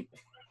 I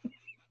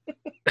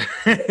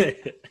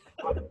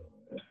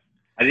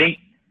think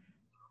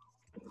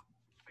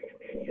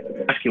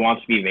he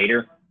wants to be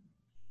Vader.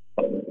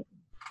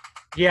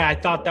 Yeah, I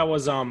thought that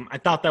was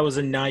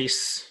a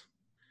nice.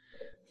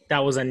 That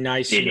was a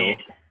nice.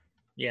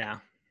 Yeah.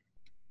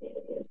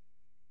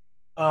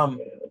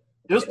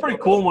 It was pretty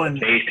cool when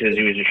because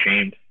he was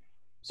ashamed.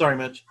 Sorry,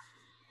 Mitch.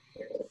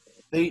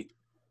 They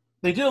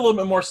did a little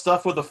bit more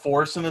stuff with the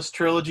Force in this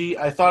trilogy.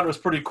 I thought it was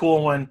pretty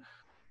cool when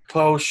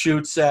Poe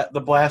shoots at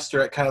the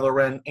blaster at Kylo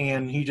Ren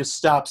and he just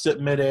stops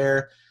it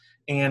midair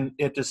and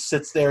it just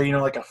sits there,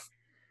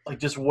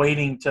 just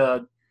waiting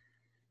to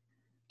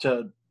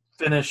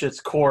finish its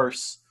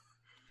course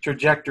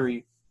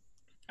trajectory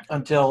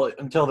until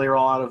they were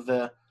all out of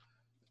the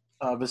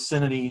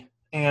vicinity.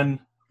 And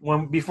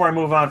before I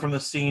move on from the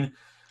scene,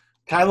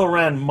 Kylo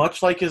Ren,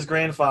 much like his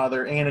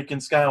grandfather, Anakin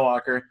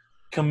Skywalker,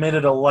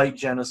 committed a light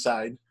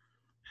genocide.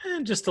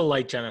 Just a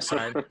light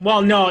genocide.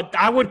 Well, no,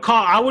 I would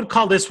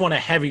call this one a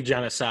heavy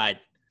genocide.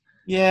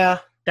 Yeah.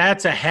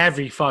 That's a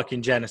heavy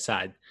fucking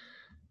genocide.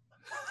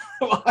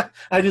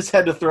 I just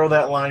had to throw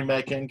that line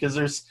back in because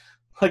there's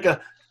like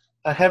a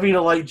heavy to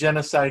light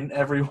genocide in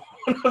every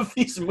one of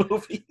these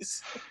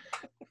movies.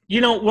 You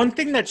know, one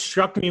thing that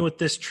struck me with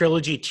this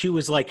trilogy too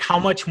is like how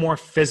much more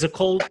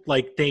physical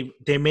like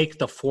they make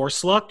the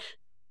Force look.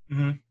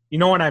 Mm-hmm. You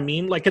know what I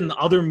mean? Like in the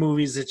other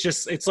movies,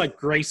 it's like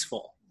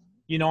graceful.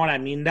 You know what I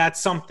mean? That's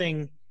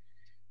something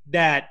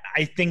that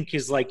I think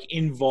is like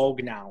in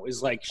vogue now,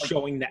 is like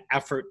showing the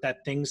effort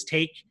that things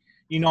take.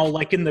 You know,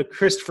 like in the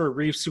Christopher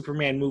Reeve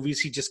Superman movies,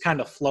 he just kind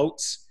of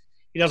floats.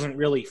 He doesn't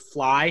really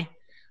fly.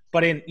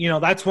 But in, you know,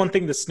 that's one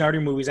thing the Snyder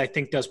movies I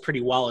think does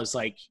pretty well is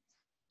like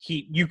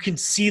you can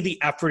see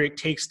the effort it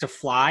takes to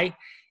fly,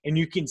 and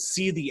you can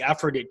see the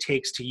effort it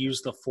takes to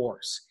use the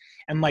Force,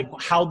 and like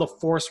how the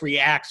Force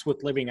reacts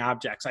with living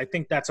objects. I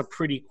think that's a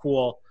pretty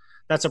cool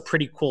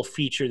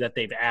feature that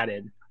they've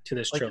added to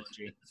this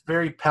trilogy. It's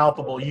very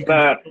palpable. You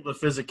can feel the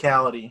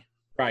physicality.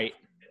 Right.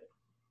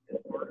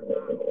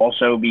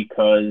 Also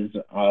because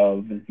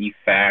of the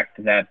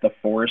fact that the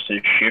Force has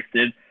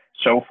shifted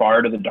so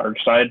far to the dark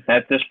side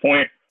at this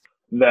point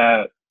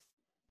that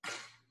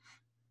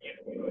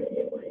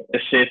the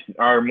Sith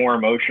are more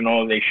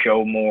emotional. They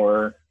show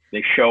more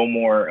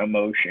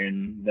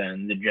emotion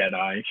than the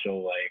Jedi. So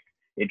like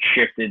it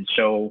shifted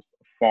so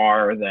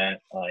far that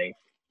like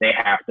they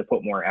have to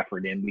put more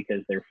effort in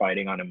because they're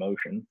fighting on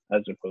emotion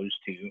as opposed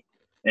to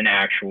an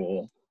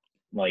actual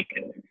like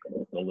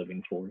the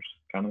living Force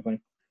kind of thing.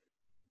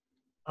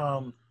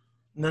 And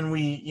then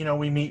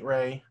we meet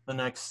Rey the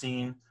next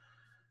scene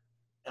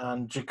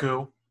on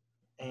Jakku,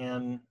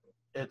 and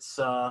it's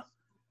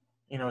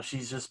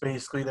she's just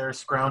basically there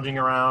scrounging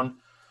around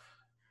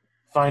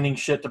finding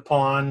shit to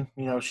pawn.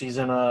 She's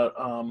in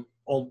a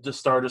old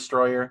Star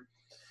Destroyer,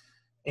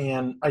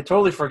 and I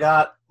totally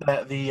forgot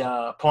that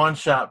the pawn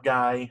shop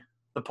guy,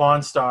 the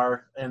pawn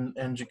star in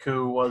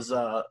Jakku was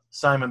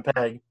Simon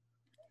Pegg.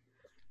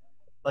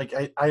 Like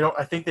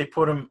I think they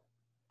put him.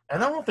 I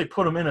don't know if they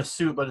put him in a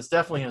suit, but it's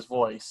definitely his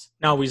voice.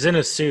 No, he's in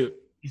a suit.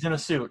 He's in a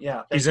suit,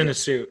 yeah. He's in a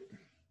suit.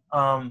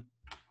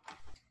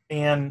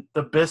 And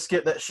the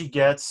biscuit that she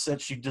gets,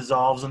 that she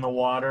dissolves in the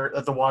water,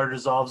 that the water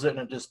dissolves it and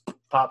it just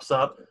pops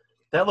up,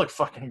 that looked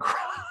fucking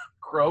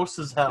gross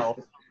as hell.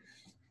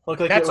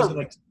 Looked like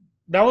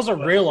that was a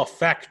real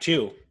effect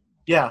too.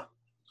 Yeah.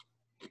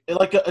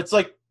 It's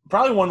like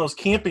probably one of those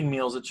camping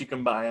meals that you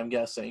can buy, I'm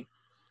guessing.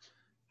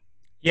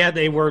 Yeah,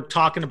 they were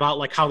talking about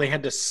like how they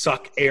had to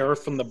suck air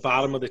from the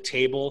bottom of the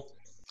table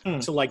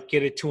to like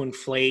get it to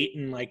inflate,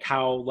 and like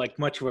how like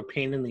much of a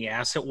pain in the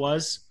ass it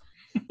was.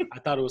 I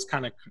thought it was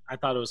kind of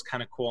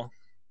cool.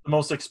 The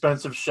most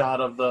expensive shot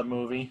of the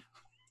movie.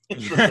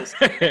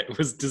 It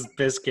was just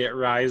biscuit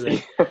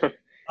rising.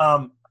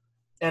 And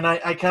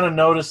I kind of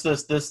noticed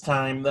this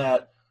time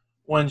that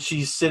when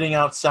she's sitting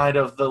outside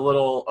of the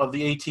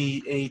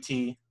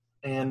AT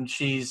and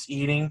she's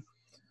eating.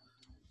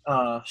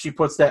 She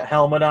puts that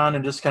helmet on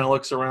and just kind of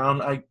looks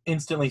around. I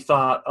instantly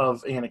thought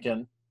of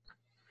Anakin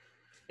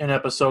in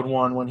episode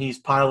 1 when he's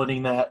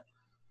piloting that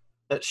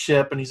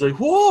ship and he's like,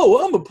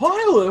 "Whoa, I'm a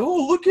pilot!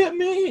 Oh, look at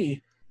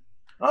me!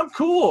 I'm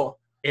cool."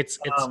 It's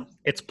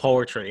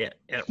poetry.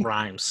 It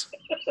rhymes.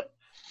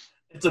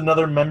 It's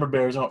another Member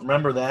Bears. Don't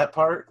remember that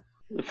part.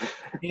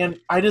 And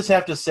I just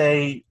have to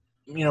say,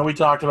 we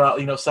talked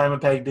about Simon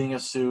Pegg being a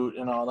suit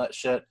and all that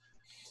shit.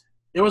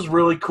 It was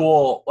really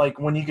cool, like,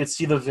 when you could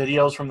see the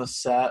videos from the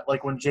set,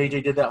 like when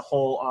JJ did that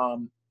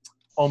whole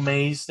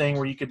Omaze thing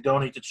where you could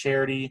donate to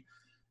charity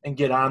and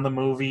get on the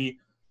movie.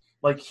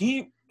 Like,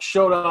 he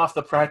showed off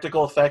the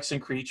practical effects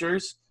and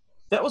creatures.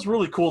 That was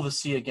really cool to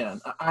see again.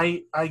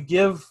 I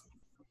give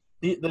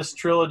this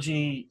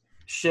trilogy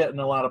shit in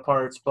a lot of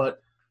parts,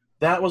 but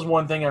that was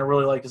one thing I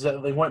really liked, is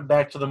that they went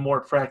back to the more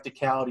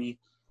practicality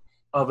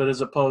of it as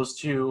opposed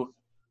to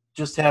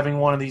just having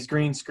one of these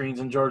green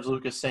screens and George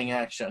Lucas saying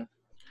action.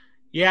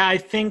 Yeah, I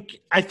think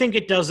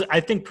it does.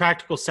 I think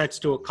practical sets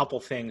do a couple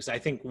things. I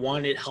think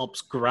one, it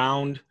helps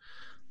ground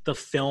the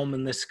film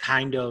in this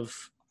kind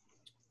of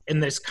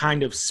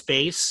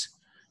space.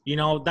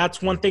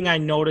 That's one thing I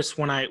noticed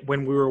when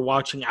we were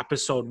watching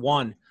episode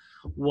 1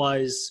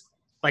 was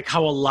like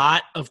how a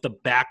lot of the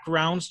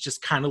backgrounds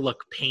just kind of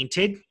look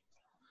painted.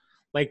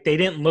 Like they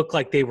didn't look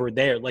like they were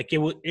there. Like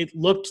it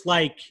looked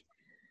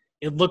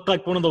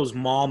like one of those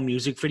mall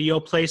music video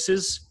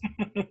places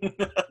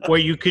where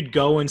you could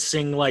go and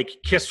sing like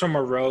 "Kiss from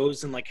a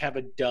Rose" and like have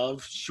a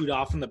dove shoot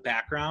off in the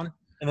background.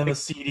 And then the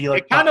CD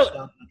like pops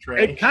down the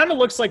tray. It kind of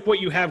looks like what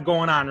you have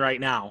going on right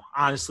now,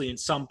 honestly, in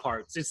some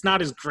parts. It's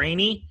not as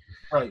grainy,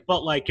 right?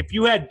 But like if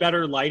you had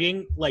better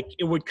lighting, like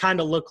it would kind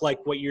of look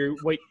like what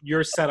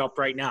you're set up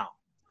right now.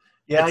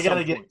 Yeah, I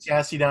gotta get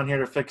Cassie down here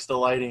to fix the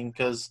lighting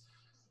because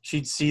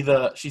she'd see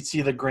the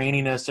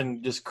graininess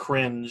and just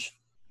cringe.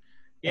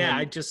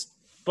 Yeah,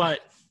 but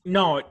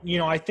no,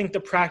 I think the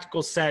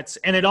practical sets,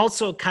 and it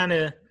also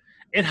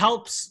it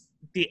helps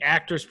the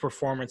actors'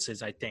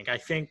 performances, I think.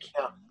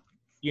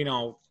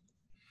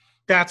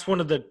 That's one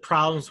of the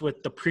problems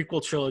with the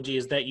prequel trilogy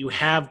is that you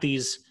have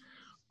these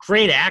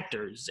great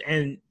actors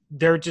and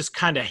they're just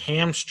kind of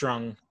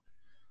hamstrung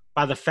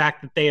by the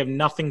fact that they have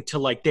nothing to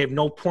like. They have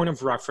no point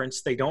of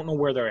reference. They don't know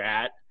where they're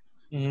at.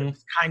 Mm-hmm.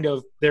 It's kind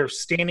of they're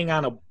standing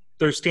on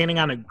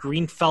a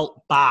green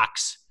felt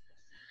box,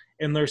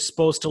 and they're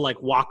supposed to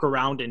like walk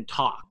around and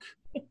talk.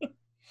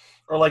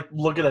 Or like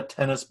look at a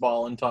tennis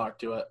ball and talk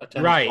to it.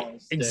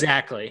 Right,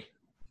 exactly.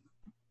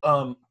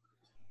 And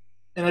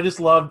I just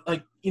love,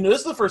 like, this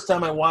is the first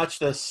time I watched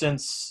this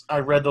since I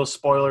read those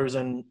spoilers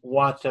and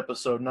watched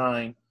episode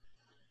 9.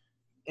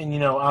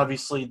 And,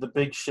 obviously the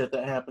big shit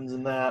that happens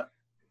in that,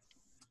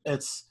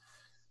 it's,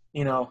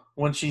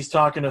 when she's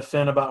talking to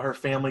Finn about her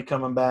family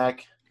coming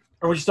back,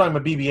 or when she's talking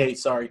about BB-8,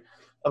 sorry,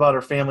 about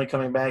her family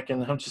coming back,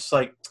 and I'm just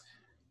like,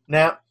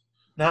 nah,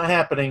 not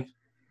happening.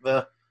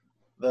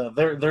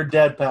 They're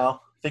dead,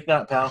 pal. Think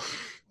not, pal.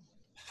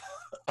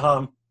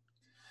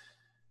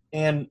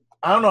 And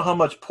I don't know how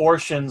much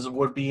portions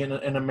would be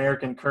in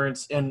American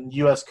currency, in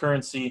U.S.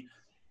 currency,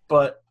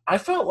 but I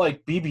felt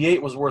like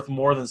BB-8 was worth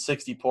more than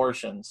 60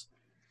 portions,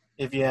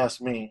 if you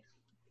ask me.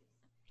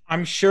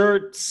 I'm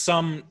sure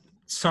some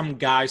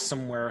guy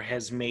somewhere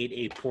has made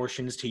a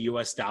portions to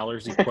U.S.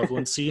 dollars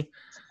equivalency,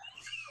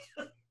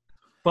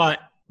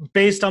 but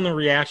based on the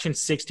reaction,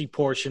 60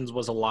 portions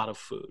was a lot of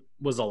food.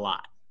 Was a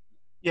lot.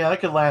 Yeah,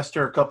 that could last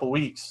her a couple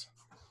weeks.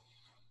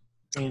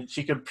 I mean,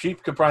 she could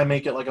probably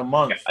make it like a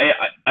month. I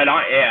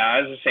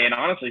was just saying, it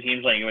honestly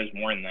seems like it was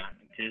more than that.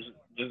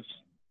 Just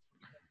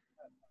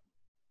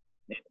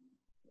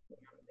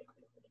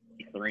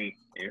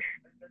 3-ish.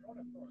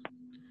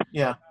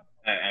 Yeah.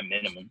 At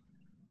minimum.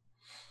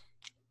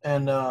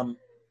 And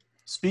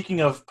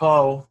speaking of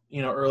Poe,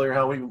 earlier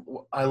how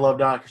I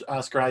loved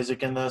Oscar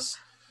Isaac in this.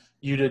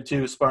 You did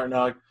too, Spartan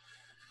Dog.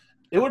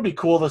 It would be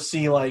cool to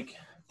see, like,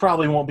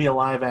 probably won't be a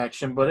live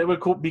action, but it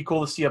would be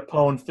cool to see a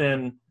Poe and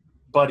Finn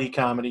buddy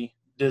comedy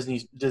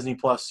Disney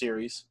Plus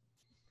series.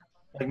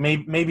 Like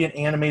maybe an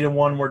animated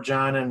one where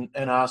John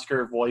and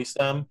Oscar voice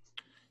them.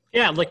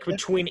 Yeah, like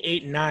between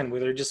 8 and 9 where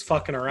they're just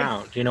fucking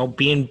around,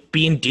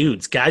 being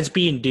dudes, guys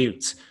being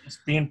dudes.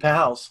 Just being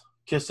pals,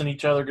 kissing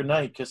each other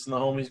goodnight, kissing the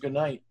homies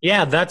goodnight.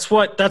 Yeah, that's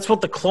what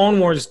the Clone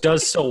Wars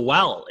does so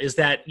well, is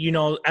that,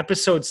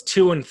 episodes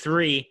 2 and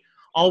 3,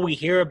 all we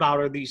hear about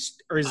are is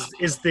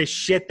this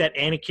shit that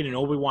Anakin and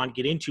Obi-Wan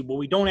get into, but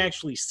we don't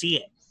actually see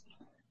it.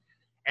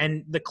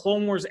 And the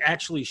Clone Wars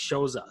actually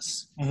shows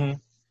us. Mm-hmm.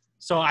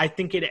 So I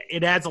think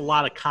it adds a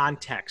lot of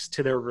context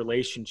to their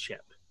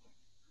relationship,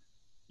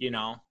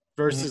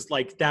 versus Mm-hmm.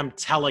 like them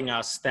telling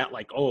us that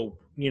like, oh,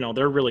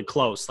 they're really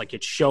close. Like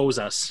it shows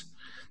us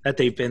that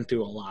they've been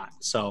through a lot.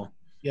 So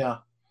yeah,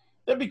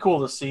 that'd be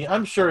cool to see.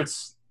 I'm sure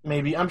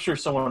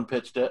someone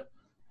pitched it.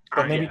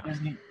 But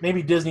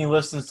maybe Disney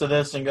listens to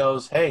this and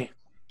goes, hey,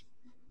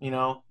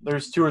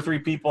 there's 2 or 3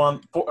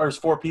 people there's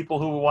 4 people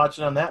who were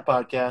watching on that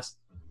podcast.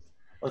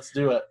 Let's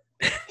do it.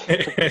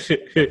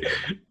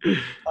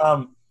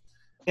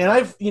 And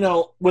I've,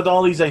 with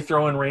all these, I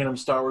throw in random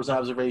Star Wars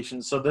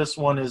observations. So this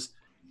one is,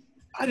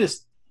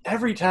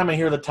 every time I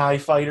hear the TIE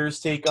fighters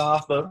take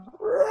off,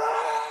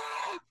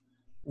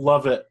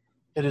 love it.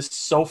 It is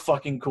so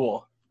fucking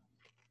cool.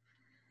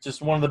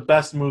 Just one of the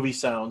best movie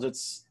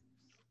sounds.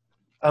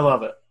 I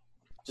love it.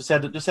 Just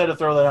had to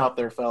throw that out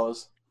there,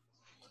 fellas.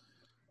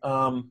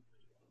 I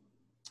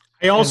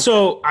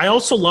also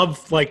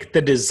love like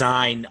the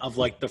design of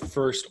like the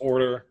first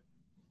order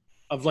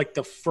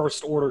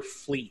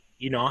fleet.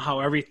 How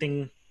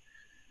everything.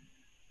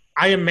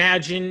 I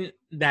imagine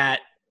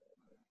that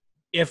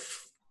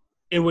if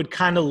it would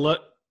kind of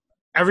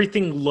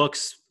everything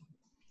looks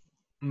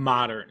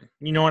modern.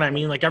 You know what I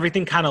mean? Like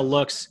everything kind of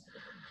looks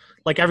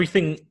like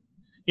everything.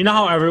 You know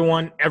how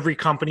every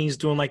company's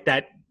doing like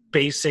that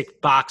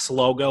basic box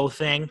logo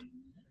thing?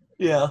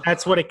 Yeah.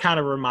 That's what it kind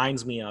of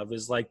reminds me of,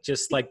 is like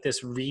just like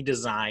this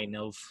redesign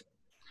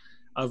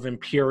of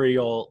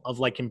Imperial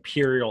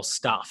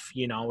stuff.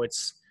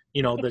 It's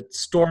the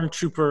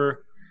Stormtrooper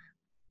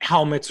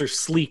helmets are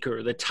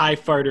sleeker. The TIE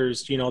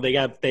fighters,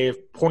 they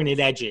have pointed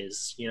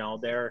edges.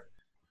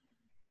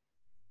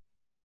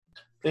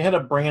 They had a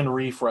brand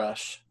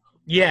refresh.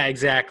 Yeah,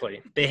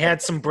 exactly. They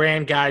had some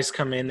brand guys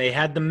come in. They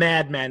had the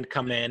Madmen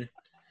come in.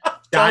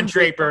 Don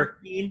Draper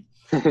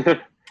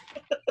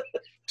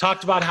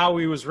talked about how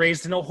he was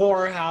raised in a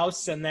horror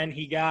house, and then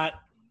he got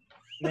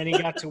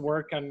to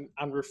work on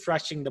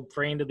refreshing the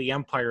brand of the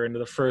Empire into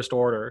the First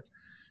Order.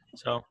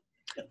 So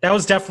that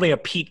was definitely a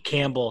Pete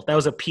Campbell. That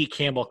was a Pete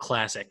Campbell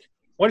classic.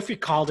 What if you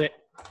called it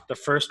the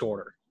First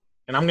Order?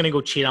 And I'm gonna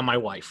go cheat on my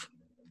wife.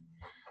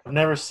 I've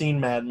never seen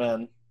Mad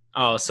Men.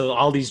 Oh, so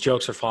all these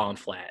jokes are falling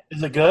flat.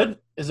 Is it good?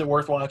 Is it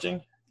worth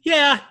watching?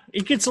 Yeah,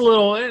 it gets a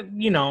little,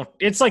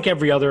 it's like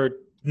every other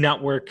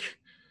network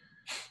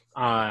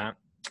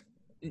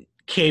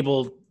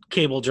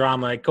cable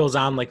drama. It goes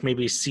on like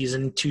maybe 2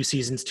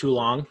 seasons too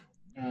long.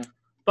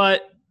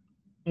 But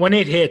when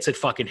it hits, it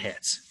fucking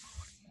hits.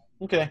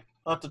 Okay.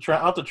 I'll have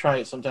to try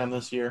it sometime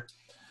this year.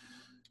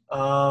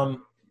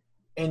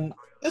 And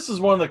this is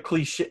one of the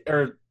cliche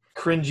or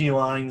cringy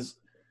lines.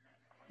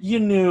 You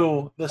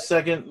knew the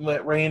second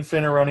that Rey and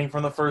Finn are running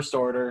from the First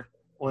Order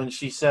when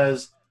she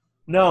says,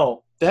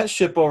 "No, that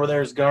ship over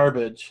there is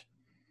garbage,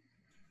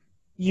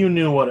 you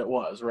knew what it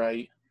was,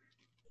 right?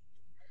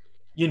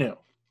 You knew.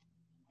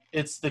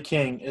 It's the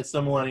King. It's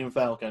the Millennium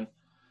Falcon.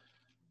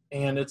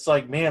 And it's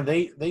like, man,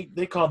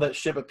 they called that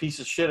ship a piece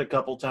of shit a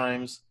couple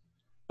times.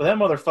 But that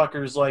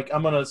motherfucker's like,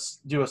 I'm going to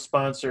do a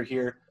sponsor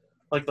here.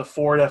 Like the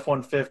Ford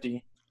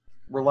F-150.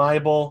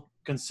 Reliable,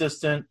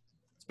 consistent.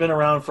 It's been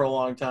around for a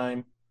long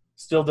time.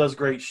 Still does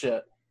great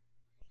shit.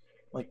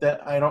 Like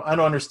that, I don't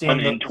understand.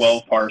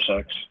 112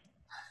 parsecs.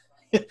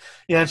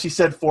 Yeah, and she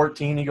said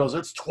 14. He goes,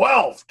 it's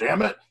 12,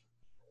 damn it.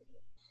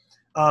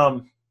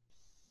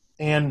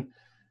 And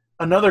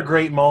another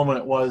great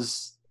moment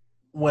was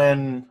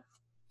when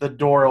the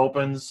door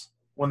opens,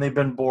 when they've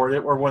been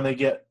boarded, or when they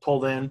get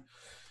pulled in,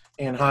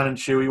 and Han and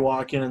Chewie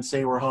walk in and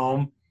say we're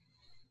home.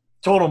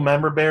 Total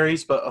member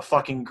berries, but a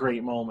fucking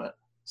great moment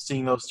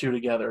seeing those two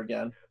together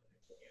again.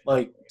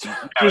 Like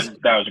that was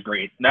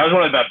great. That was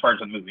one of the best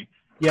parts of the movie.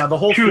 Yeah, the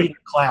whole feet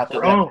clap,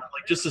 like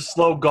just a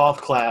slow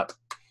golf clap.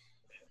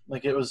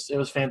 Like it was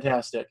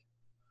fantastic.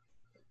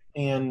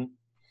 And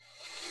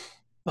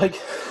like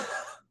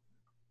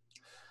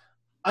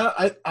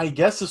I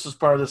guess this was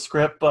part of the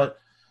script, but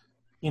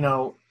you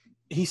know,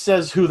 he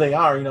says who they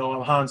are, you know,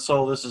 I'm Han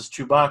Solo, this is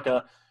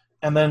Chewbacca,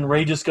 and then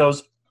Rey just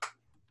goes,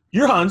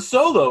 "You're Han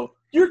Solo,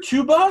 you're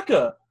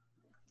Chewbacca.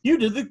 You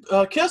did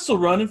the Kessel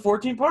Run in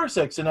 14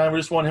 parsecs." And I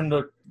just want him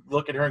to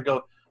look at her and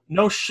go,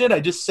 "No shit, I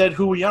just said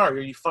who we are. Are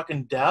you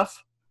fucking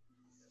deaf?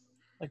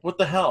 Like, what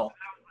the hell?"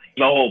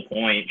 The whole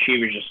point, she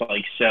was just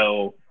like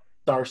so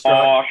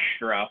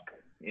awestruck.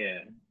 Yeah.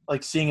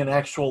 Like seeing an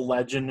actual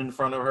legend in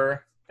front of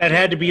her. That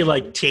had to be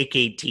like take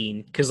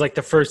 18, because like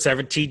the first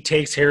 17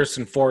 takes,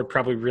 Harrison Ford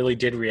probably really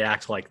did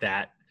react like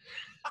that.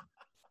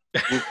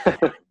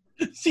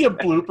 See a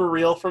blooper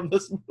reel from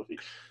this movie.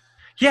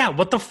 Yeah,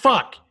 what the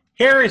fuck?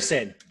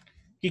 Harrison,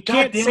 you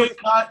can't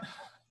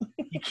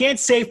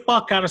say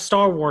fuck on a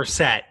Star Wars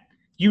set.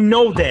 You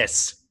know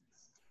this.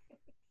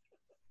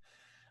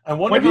 I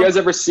wonder. Have you guys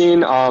ever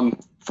seen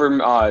from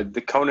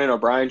the Conan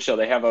O'Brien show?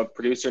 They have a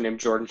producer named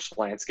Jordan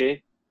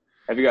Schlansky.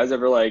 Have you guys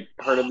ever like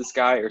heard of this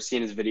guy or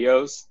seen his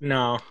videos?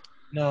 No.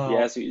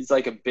 Yeah, so he's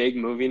like a big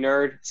movie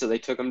nerd. So they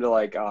took him to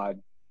like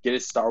get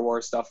his Star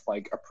Wars stuff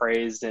like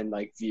appraised and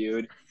like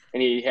viewed.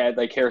 And he had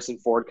like Harrison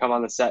Ford come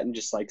on the set and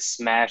just like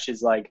smash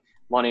his like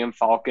Millennium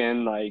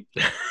Falcon like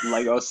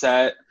Lego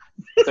set.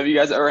 So if you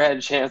guys ever had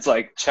a chance,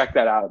 like check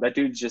that out. That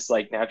dude's just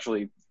like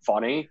naturally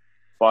funny,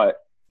 but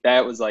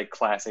that was like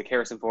classic.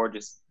 Harrison Ford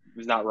just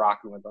was not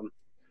rocking with them.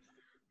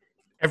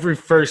 Every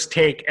first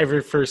take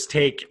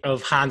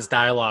of Han's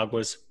dialogue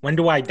was, "When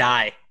do I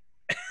die?"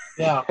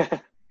 Yeah.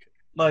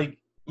 Like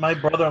my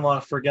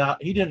brother-in-law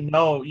forgot. He didn't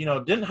know, you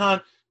know, didn't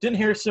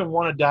Harrison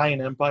want to die in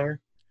Empire?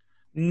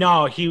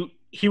 No,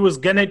 he was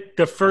gonna,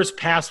 the first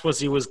pass was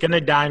he was gonna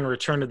die in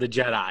Return of the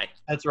Jedi.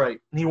 That's right.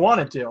 And he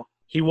wanted to.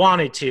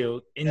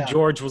 And yeah.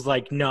 George was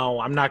like, "No,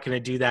 I'm not gonna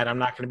do that. I'm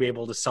not gonna be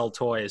able to sell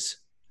toys."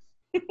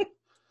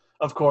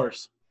 Of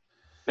course.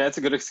 That's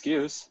a good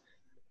excuse.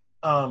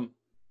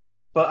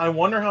 But I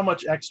wonder how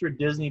much extra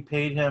Disney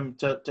paid him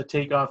to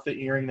take off the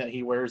earring that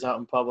he wears out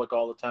in public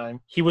all the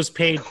time. He was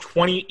paid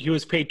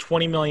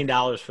 $20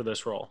 million for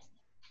this role.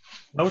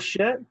 No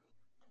shit?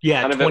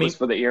 Yeah, none of it was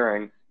for the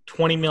earring.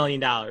 $20 million.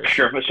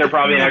 Sure, so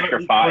probably an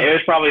extra 5. It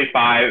was probably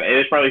 5. It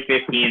was probably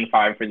 15,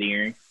 5 for the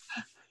earring.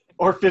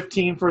 Or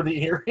 15 for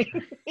the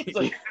earring. He's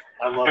like,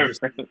 "I love this.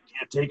 You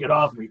can't take it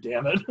off me,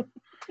 damn it."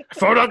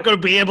 If I'm not going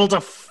to be able to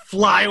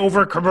fly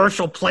over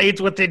commercial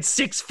planes within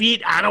 6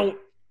 feet,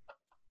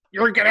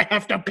 you're going to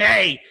have to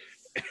pay.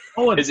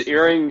 His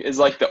earring is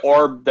like the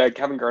orb that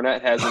Kevin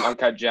Garnett has in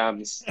Uncut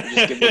Gems.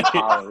 Just give him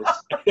powers.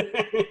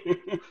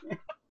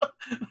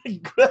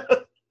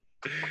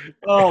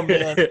 Oh,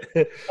 man.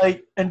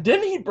 Like, and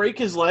didn't he break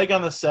his leg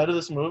on the set of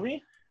this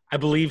movie? I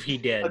believe he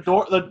did.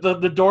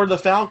 The door of the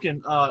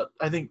Falcon,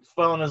 I think,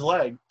 fell on his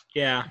leg.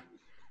 Yeah.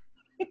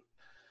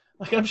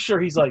 Like, I'm sure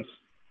he's like,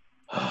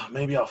 "Oh,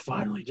 maybe I'll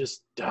finally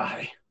just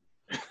die."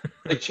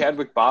 Like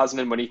Chadwick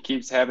Boseman when he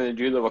keeps having to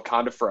do the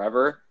Wakanda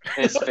Forever,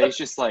 and his face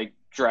just like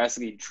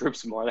drastically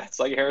droops more. That's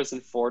like Harrison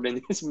Ford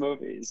in these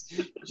movies.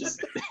 You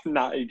just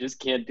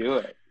can't do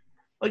it.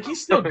 Like,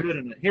 he's still good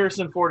in it.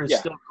 Harrison Ford is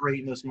still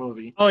great in this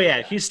movie. Oh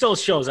yeah, he still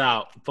shows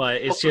out,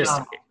 but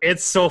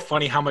it's so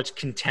funny how much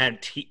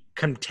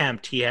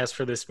contempt he has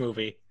for this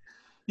movie.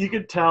 You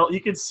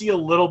could see a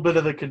little bit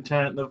of the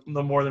contempt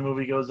the more the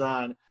movie goes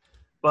on.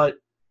 But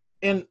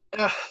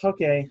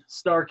okay,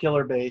 Star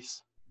Killer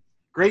Base.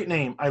 Great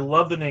name. I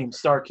love the name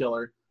Star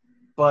Killer.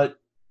 But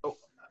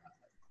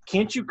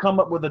can't you come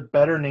up with a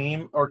better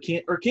name, or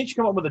can't you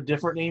come up with a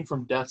different name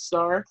from Death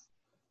Star?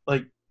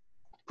 Like,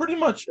 pretty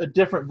much a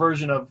different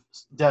version of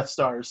Death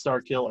Star,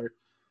 Star Killer.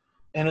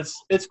 And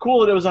it's cool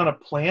that it was on a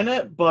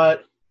planet,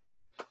 but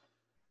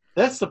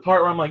that's the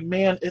part where I'm like,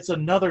 man, it's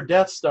another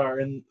Death Star,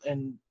 and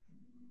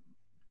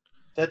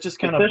that just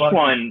kind of. This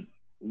one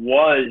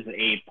was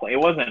it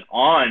wasn't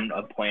on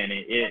a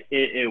planet.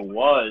 It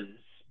was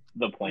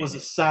the planet. It was the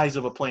size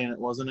of a planet,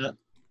 wasn't it?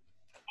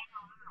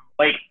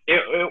 Like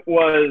it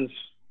was.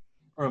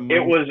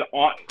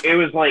 It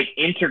was like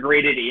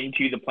integrated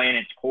into the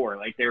planet's core.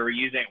 Like they were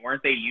using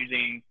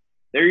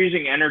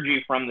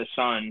energy from the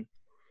sun,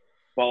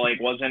 but like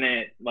wasn't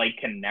it like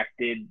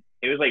connected?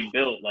 It was like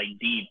built like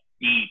deep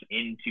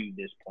into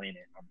this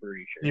planet. I'm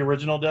pretty sure. The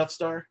original Death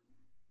Star.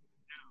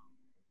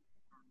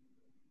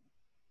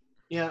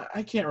 Yeah,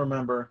 I can't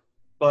remember,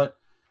 but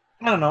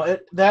I don't know.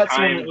 That's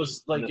when it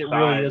was like it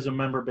really is a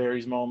Member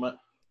Berries moment.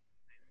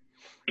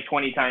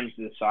 20 times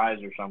the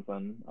size or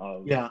something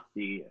of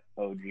the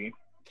OG.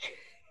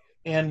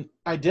 And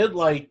I did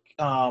like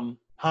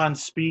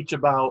Han's speech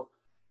about,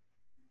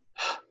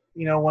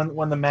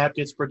 when the map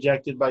gets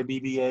projected by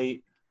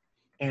BB-8,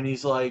 and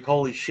he's like,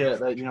 "Holy shit,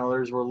 that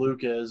there's where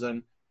Luke is,"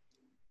 and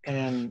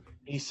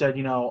he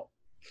said,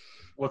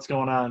 "What's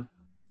going on?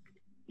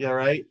 Yeah,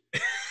 right."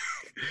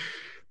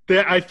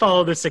 I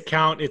follow this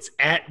account. It's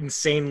at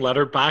Insane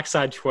Letterbox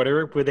on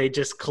Twitter, where they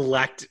just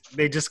collect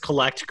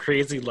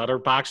crazy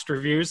Letterboxd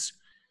reviews.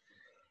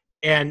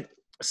 And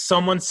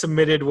someone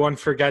submitted one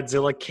for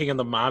Godzilla King of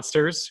the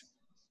Monsters.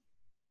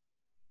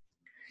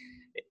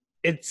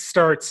 It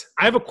starts,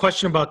 "I have a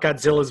question about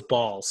Godzilla's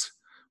balls.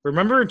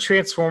 Remember in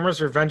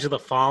Transformers Revenge of the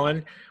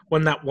Fallen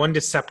when that one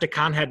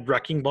Decepticon had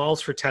wrecking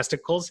balls for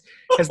testicles?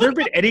 Has there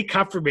been any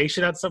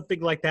confirmation on something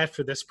like that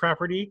for this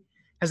property?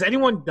 Has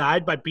anyone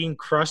died by being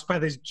crushed by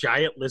this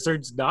giant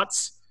lizard's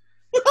nuts?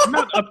 I'm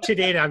not up to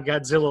date on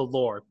Godzilla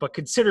lore, but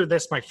consider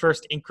this my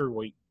first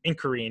inquiry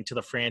into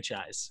the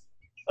franchise."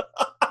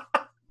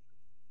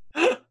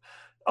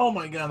 Oh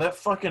my god, that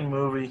fucking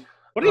movie!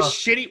 What a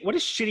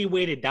shitty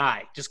way to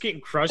die! Just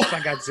getting crushed by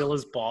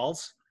Godzilla's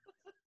balls.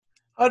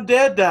 How'd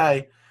Dad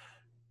die?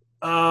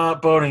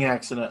 Boating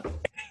accident.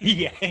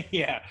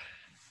 Yeah.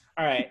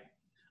 All right.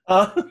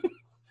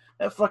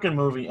 That fucking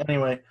movie.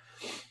 Anyway,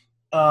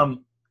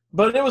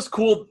 but it was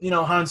cool,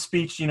 Han's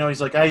speech,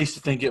 he's like, "I used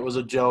to think it was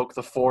a joke,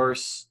 the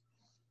Force,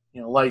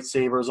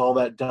 lightsabers, all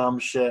that dumb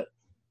shit.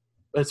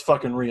 It's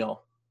fucking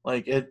real.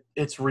 Like,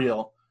 it's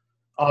real.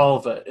 All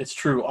of it. It's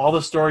true. All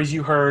the stories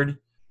you heard,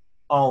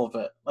 all of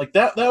it." Like,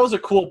 that was a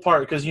cool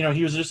part because, he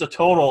was just a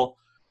total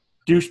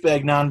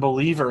douchebag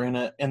non-believer in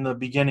it in the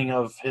beginning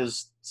of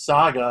his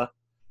saga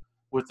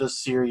with this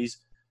series.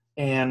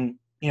 And,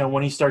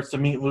 when he starts to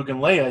meet Luke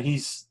and Leia,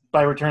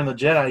 by Return of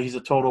the Jedi, he's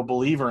a total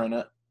believer in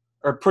it.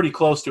 Or pretty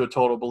close to a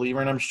total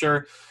believer. And I'm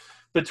sure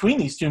between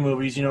these two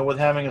movies, with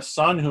having a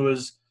son who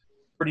is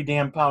pretty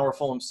damn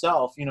powerful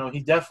himself,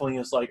 he definitely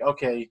is like,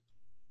 okay,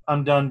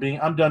 I'm done being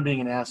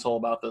an asshole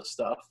about this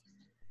stuff.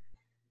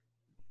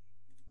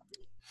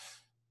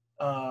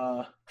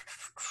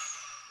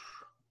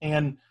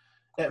 And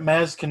at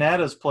Maz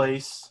Kanata's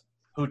place,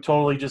 who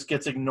totally just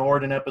gets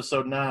ignored in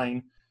episode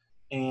 9,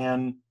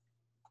 and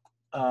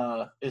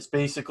it's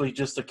basically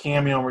just a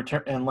cameo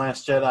in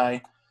Last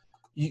Jedi.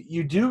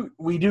 We do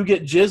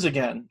get Jizz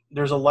again.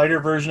 There's a lighter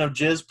version of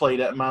Jizz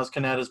played at Maz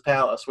Kanata's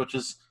palace, which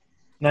is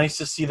nice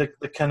to see the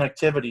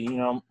connectivity.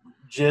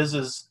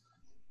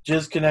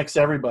 Jizz connects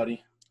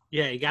everybody.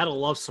 Yeah, you gotta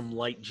love some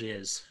light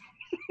Jizz.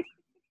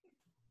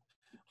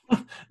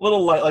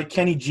 Little light, like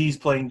Kenny G's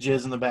playing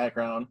Jizz in the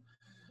background.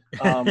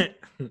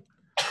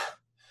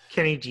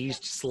 Kenny G's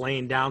just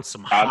laying down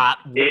some hot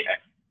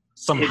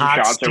sticky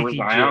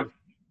Jizz.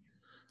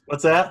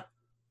 What's that?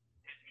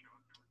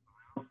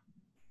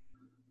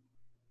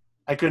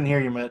 I couldn't hear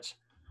you, Mitch.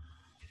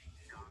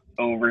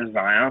 Over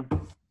Zion.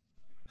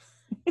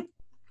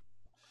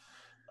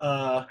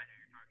 A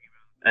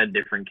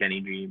different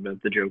Kenny G,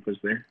 but the joke was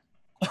there.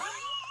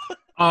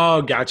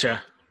 Oh,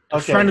 gotcha.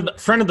 Okay.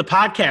 Friend of the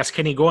podcast,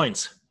 Kenny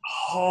Goins.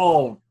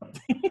 Oh,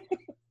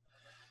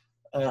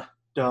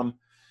 dumb.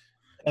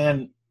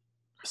 And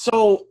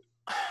so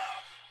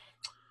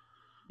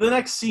the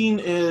next scene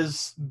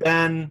is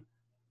Ben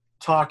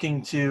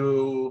talking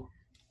to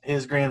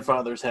his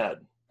grandfather's head,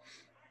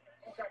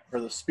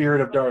 or the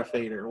spirit of Darth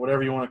Vader,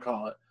 whatever you want to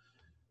call it.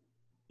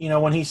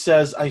 When he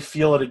says, "I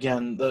feel it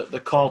again,"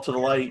 the call to the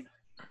light.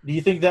 Do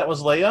you think that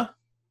was Leia?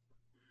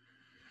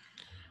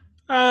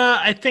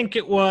 I think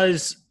it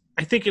was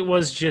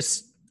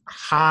just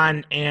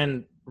Han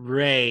and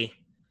Rey,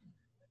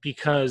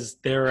 because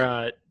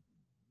they're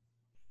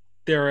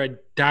a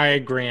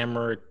diagram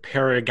or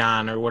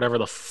paragon or whatever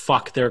the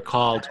fuck they're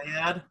called.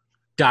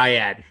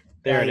 Dyad.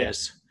 There it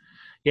is.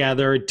 Yeah,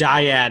 they're a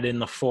dyad in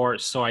the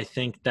Force, so I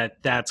think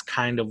that's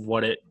kind of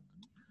what it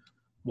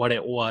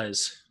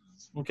was.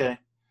 Okay.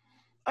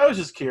 I was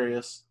just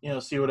curious,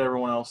 see what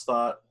everyone else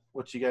thought,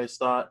 what you guys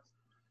thought.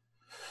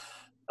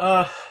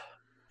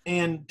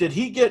 And did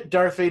he get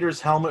Darth Vader's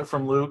helmet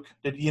from Luke?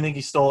 Did you think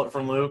he stole it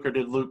from Luke, or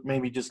did Luke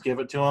maybe just give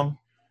it to him?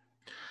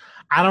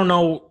 I don't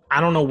know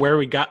where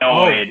we got.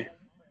 Annoyed.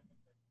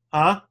 Huh?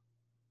 I don't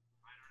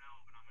know,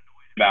 but I'm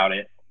annoyed about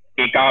it.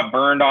 It got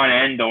burned on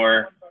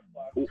Endor.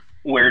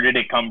 Where did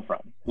it come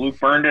from? Luke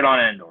burned it on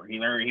Endor.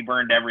 He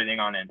burned everything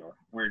on Endor.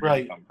 Where did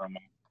it come from?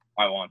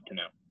 I want to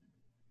know.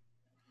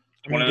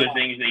 One of the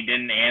things they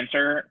didn't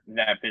answer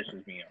that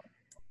pisses me off.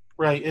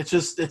 Right.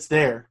 It's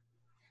there.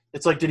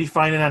 It's like, did he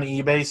find it on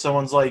eBay?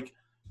 Someone's like,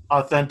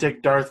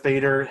 authentic Darth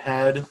Vader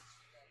head,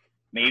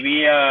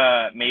 Maybe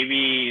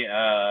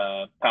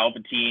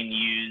Palpatine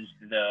used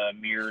the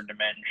mirror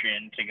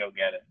dimension to go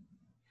get it.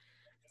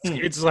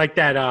 It's like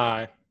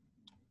that.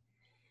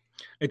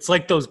 It's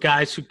like those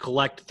guys who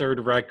collect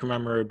Third Reich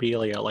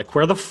memorabilia. Like,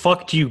 where the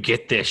fuck do you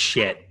get this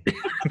shit?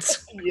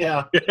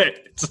 Yeah.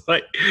 It's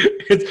like,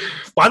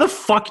 why the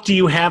fuck do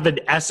you have an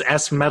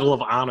SS Medal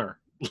of Honor?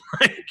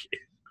 Like,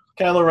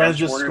 Kylo Ren's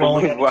just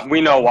scrolling.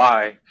 We know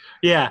why.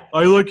 Yeah,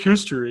 I like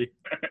history.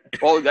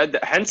 Well,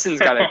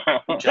 Henson's got a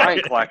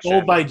giant collection.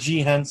 Sold by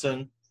G.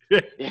 Henson.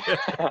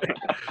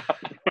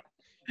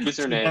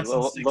 Username,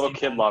 little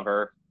kid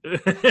lover.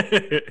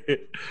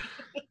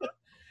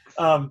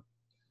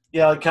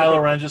 Yeah,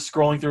 Kylo Ren just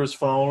scrolling through his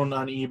phone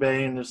on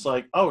eBay and just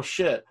like, oh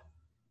shit,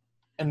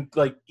 and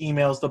like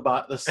emails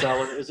the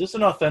seller, is this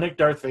an authentic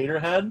Darth Vader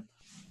head?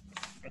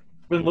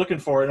 Been looking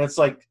for it, and it's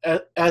like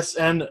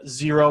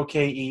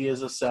SN0KE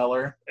is a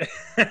seller.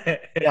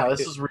 Yeah,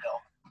 this is real.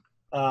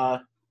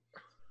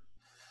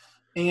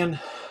 And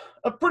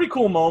a pretty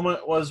cool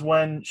moment was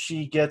when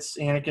she gets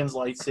Anakin's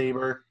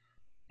lightsaber,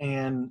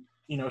 and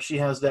she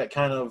has that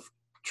kind of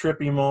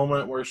trippy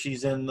moment where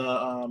she's in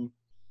the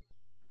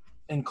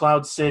in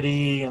Cloud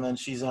City, and then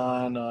she's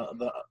on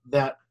the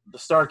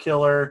Star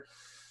Killer,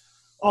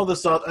 all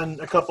this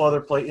and a couple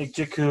other places,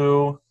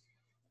 Jakku,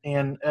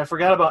 and I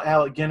forgot about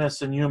Alec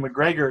Guinness and Ewan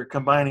McGregor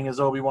combining as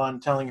Obi-Wan,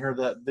 telling her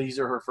that these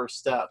are her first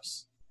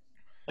steps.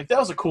 Like, that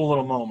was a cool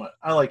little moment.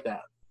 I like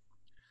that.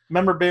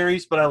 Member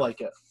berries, but I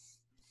like it.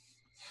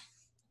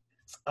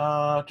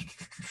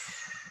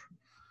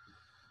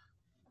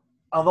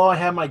 Although I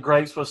had my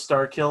gripes with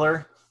Star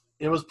Killer,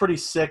 it was pretty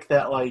sick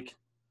that like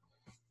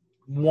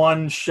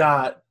one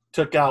shot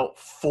took out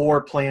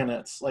 4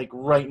 planets like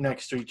right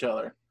next to each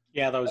other.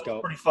 Yeah, that was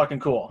dope. Pretty fucking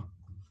cool.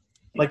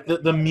 Like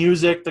the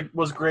music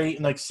was great,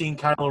 and like seeing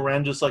Kylo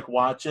Ren just like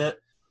watch it,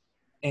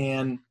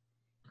 and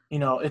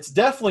it's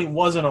definitely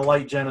wasn't a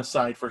light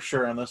genocide for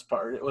sure on this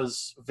part. It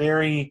was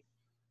very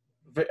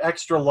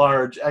extra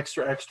large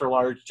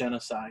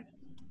genocide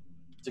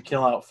to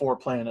kill out 4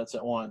 planets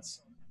at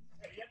once.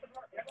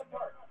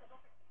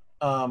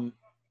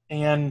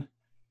 And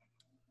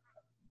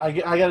I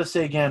gotta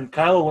say again,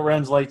 Kylo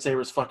Ren's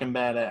lightsaber is fucking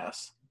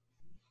badass.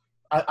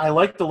 I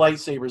like the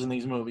lightsabers in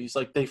these movies.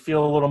 Like, they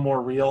feel a little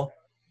more real.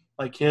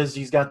 Like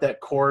he's got that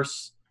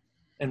coarse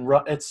and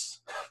rough. It's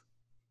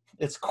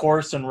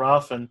coarse and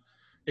rough, and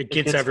it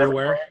gets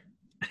everywhere.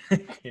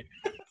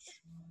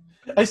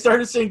 I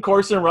started saying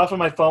coarse and rough on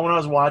my phone when I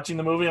was watching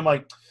the movie. I'm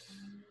like,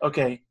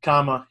 okay,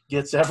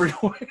 gets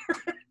everywhere.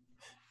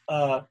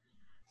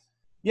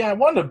 Yeah, I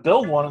wanted to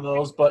build one of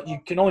those, but you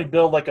can only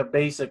build like a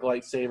basic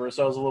lightsaber,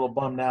 so I was a little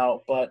bummed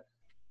out. But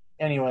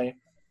anyway,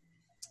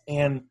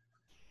 and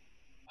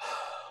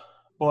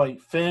boy,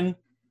 Finn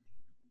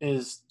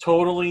is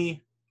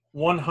totally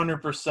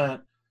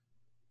 100%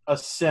 a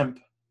simp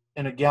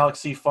in a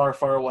galaxy far,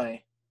 far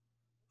away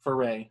for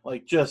Rey.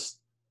 Like, just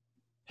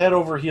head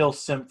over heels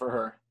simp for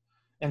her.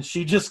 And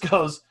she just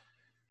goes,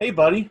 hey,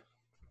 buddy.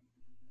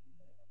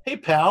 Hey,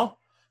 pal.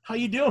 How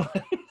you doing?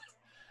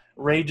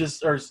 Rey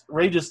just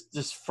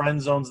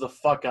friend zones the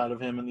fuck out of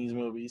him in these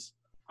movies.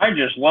 I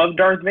just love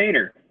Darth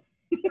Vader.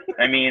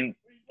 I mean,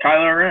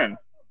 Kylo Ren.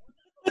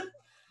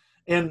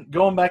 And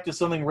going back to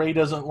something Rey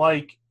doesn't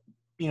like,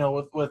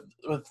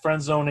 with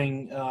friend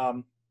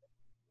zoning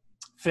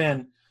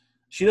Finn,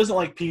 she doesn't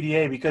like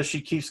PDA because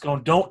she keeps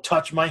going, don't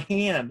touch my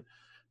hand.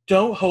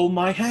 Don't hold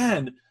my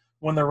hand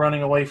when they're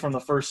running away from the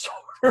First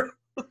Order.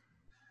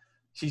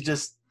 She's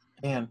just,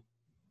 man,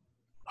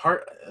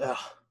 heart.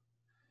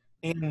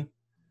 And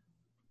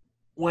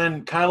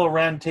when Kylo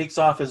Ren takes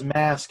off his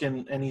mask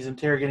and he's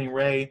interrogating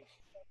Rey,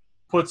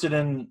 puts it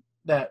in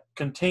that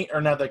container,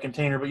 or not that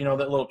container, but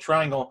that little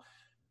triangle.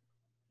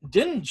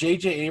 Didn't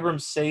J.J.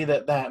 Abrams say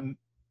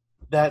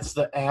that's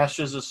the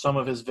ashes of some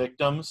of his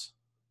victims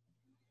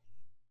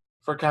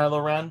for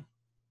Kylo Ren?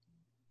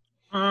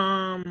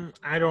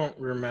 I don't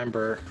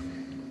remember.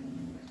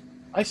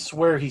 I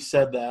swear he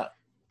said that.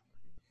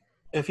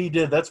 If he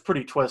did, that's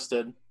pretty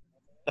twisted.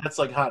 That's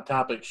like Hot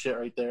Topic shit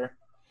right there.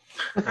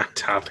 Hot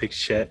Topic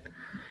shit.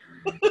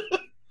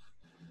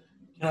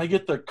 Can I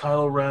get the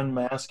Kylo Ren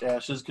mask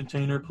ashes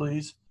container,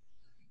 please?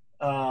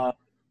 Anything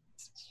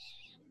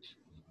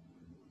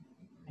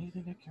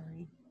I can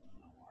read?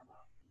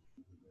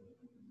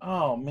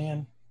 Oh,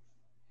 man.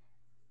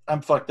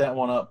 I'm fucked that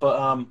one up.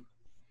 But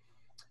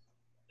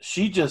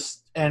she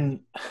just, and,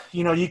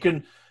 you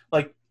can,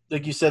 like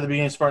you said at the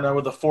beginning of Spartan,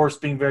 with the Force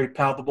being very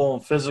palpable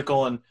and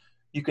physical, and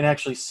you can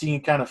actually see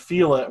and kind of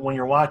feel it when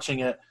you're watching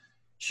it.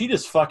 She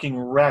just fucking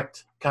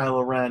wrecked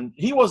Kylo Ren.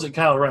 He wasn't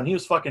Kylo Ren. He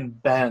was fucking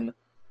Ben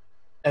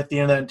at the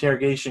end of that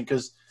interrogation,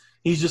 because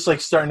he's just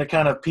like starting to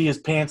kind of pee his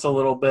pants a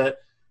little bit,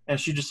 and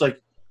she just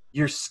like,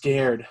 you're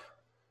scared.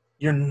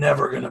 You're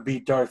never going to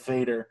beat Darth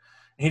Vader.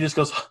 And he just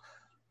goes,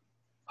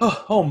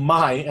 oh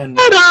my. And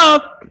shut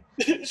up!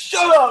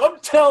 Shut up, I'm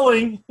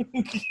telling.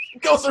 He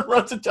goes and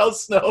runs and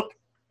tells Snoke.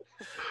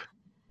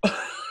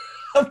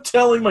 I'm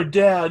telling my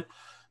dad.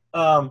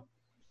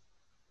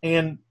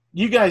 And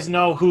You guys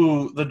know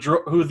who the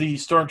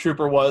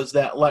stormtrooper was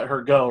that let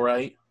her go,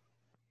 right?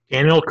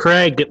 Daniel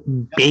Craig,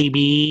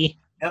 baby.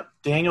 Yep,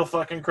 Daniel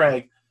fucking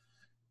Craig.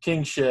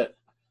 King shit.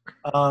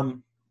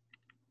 And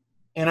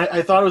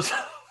I thought it was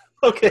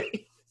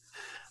okay.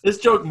 This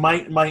joke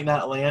might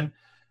not land,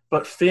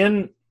 but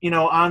Finn,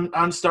 on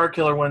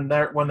Starkiller when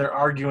they're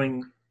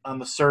arguing on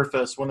the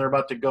surface, when they're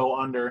about to go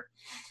under,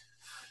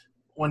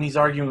 when he's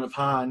arguing with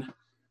Han,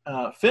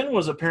 Finn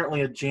was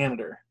apparently a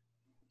janitor.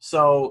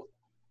 So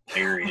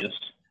Hilarious.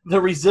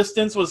 The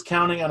Resistance was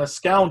counting on a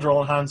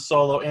scoundrel in Han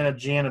Solo and a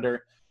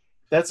janitor.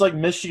 That's like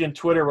Michigan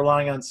Twitter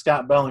relying on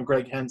Scott Bell and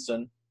Greg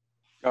Henson.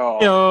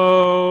 Oh.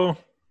 Yo.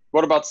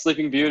 What about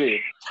Sleeping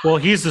Beauty? Well,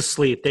 he's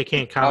asleep. They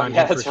can't count on him.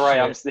 Yeah, that's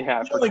right. Shit.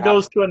 He only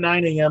goes to a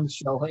 9 a.m.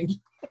 showing.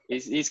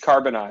 He's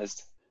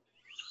carbonized.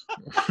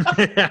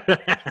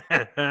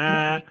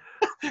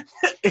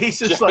 He's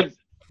just like,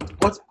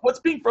 what's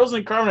being frozen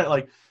in carbonite?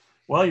 Like,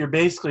 well, you're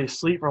basically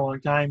asleep for a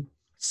long time.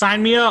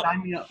 Sign me up.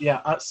 Sign me up.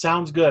 Yeah,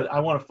 sounds good. I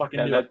want to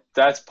fucking do it.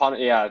 That's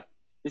yeah.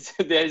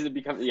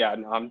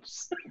 I'm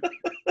just.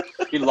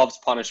 He loves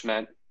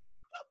punishment.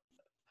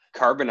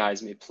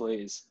 Carbonize me,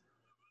 please.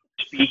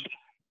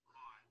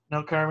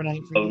 No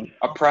carbonite for you.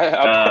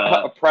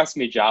 Oppress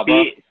me,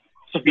 Jabba.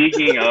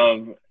 Speaking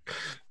of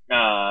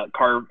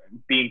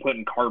being put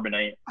in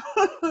carbonite,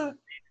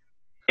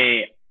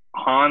 a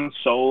Han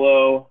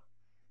Solo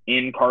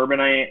in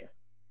carbonite.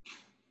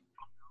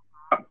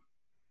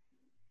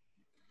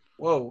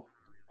 Whoa.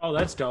 Oh,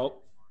 that's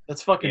dope.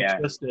 That's fucking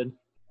twisted.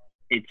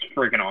 It's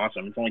freaking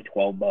awesome. It's only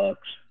 $12.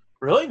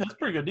 Really? That's a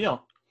pretty good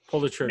deal.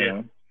 Pull the trigger.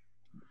 Yeah.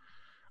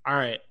 All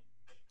right.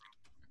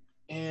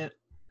 And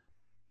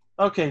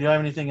okay, do I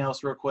have anything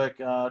else real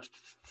quick? I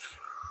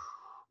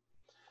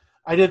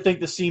did think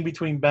the scene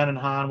between Ben and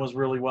Han was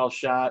really well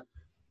shot.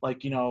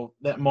 Like,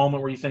 that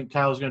moment where you think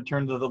Kylo's going to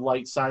turn to the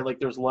light side, like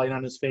there's light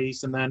on his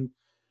face, and then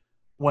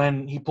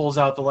when he pulls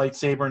out the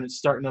lightsaber and it's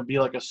starting to be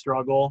like a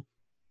struggle,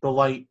 the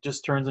light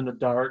just turns into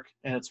dark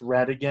and it's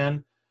red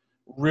again.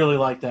 Really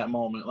like that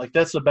moment. Like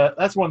that's one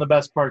of the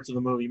best parts of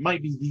the movie.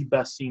 Might be the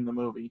best scene in the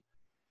movie.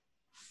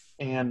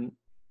 And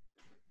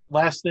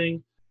last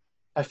thing,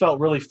 I felt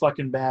really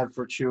fucking bad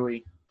for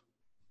Chewie.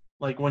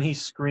 Like when he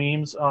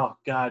screams, oh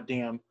god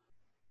damn.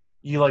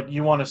 You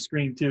want to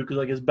scream too because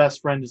like his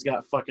best friend just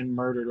got fucking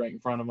murdered right in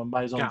front of him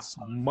by his own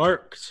son.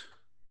 Marked.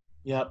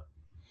 Yep.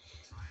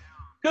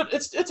 Good.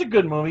 It's a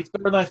good movie. It's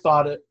better than I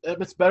thought it.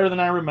 It's better than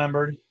I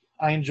remembered.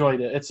 I enjoyed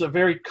it. It's a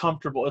very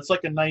comfortable. It's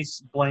like a nice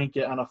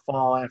blanket on a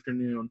fall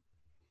afternoon.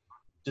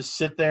 Just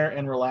sit there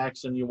and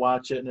relax, and you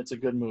watch it, and it's a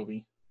good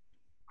movie.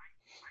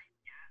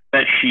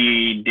 That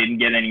she didn't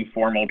get any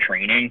formal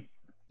training.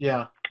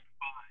 Yeah.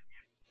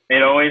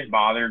 It always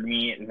bothered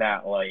me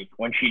that, like,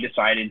 when she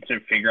decided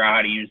to figure out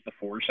how to use the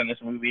Force in this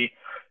movie,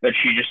 that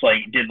she just,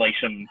 like, did, like,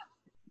 some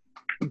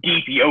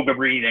deep yoga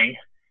breathing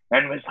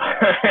and was,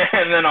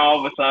 and then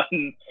all of a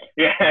sudden,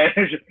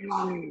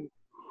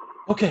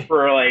 okay.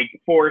 For, like,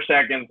 4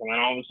 seconds, and then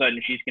all of a sudden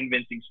she's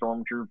convincing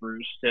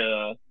stormtroopers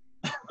to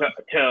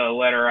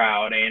let her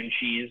out, and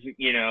she's,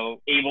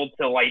 able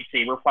to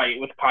lightsaber fight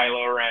with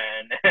Kylo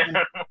Ren.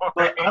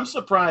 But I'm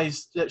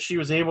surprised that she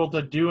was able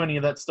to do any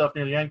of that stuff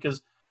near the end,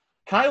 because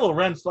Kylo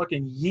Ren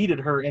fucking yeeted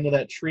her into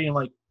that tree and,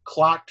 like,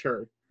 clocked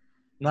her.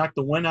 Knocked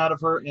the wind out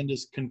of her and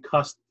just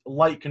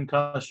light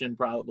concussion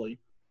probably.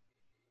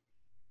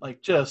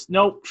 Like, just,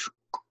 nope,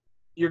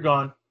 you're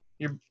gone.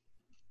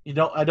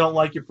 I don't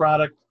like your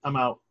product. I'm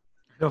out.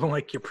 I don't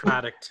like your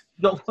product.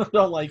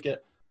 don't like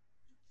it.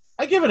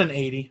 I give it an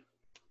 80.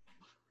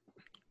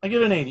 I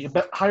give it an 80. A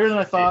bit higher than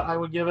I thought I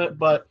would give it,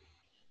 but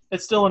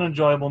it's still an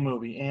enjoyable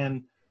movie.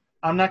 And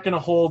I'm not going to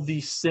hold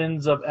the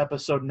sins of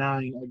Episode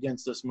 9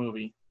 against this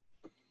movie.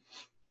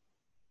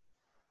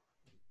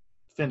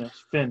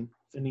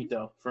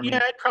 Finito for me.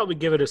 Yeah, I'd probably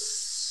give it a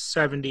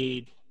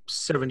 70,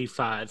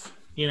 75.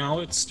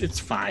 It's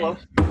fine. Well,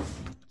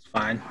 it's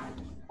fine.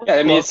 Yeah,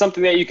 I mean, it's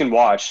something that you can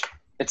watch.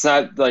 It's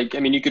not like, I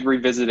mean, you could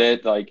revisit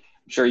it. Like,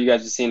 I'm sure you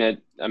guys have seen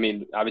it. I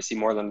mean, obviously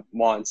more than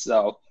once.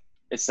 So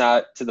it's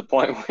not to the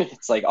point where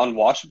it's like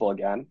unwatchable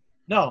again.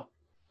 No.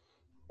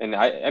 And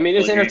I mean,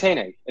 it's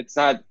entertaining. It's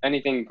not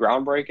anything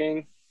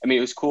groundbreaking. I mean,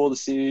 it was cool to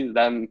see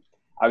them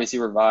obviously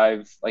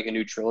revive like a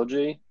new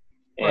trilogy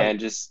and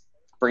just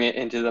bring it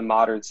into the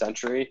modern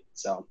century.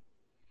 So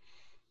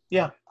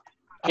yeah,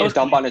 can't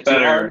dump on it too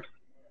hard.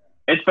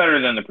 It's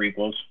better than the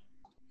prequels.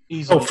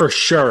 Easily. Oh, for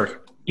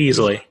sure.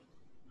 Easily.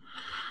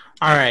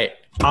 All right.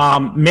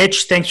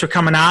 Mitch, thanks for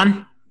coming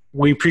on.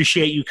 We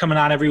appreciate you coming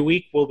on every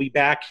week. We'll be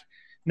back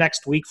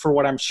next week for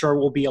what I'm sure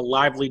will be a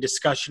lively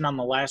discussion on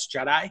The Last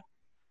Jedi.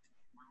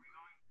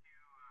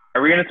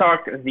 Are we going to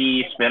talk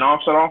the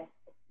spin-offs at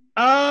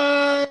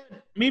all?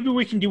 Maybe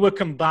we can do a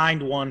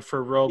combined one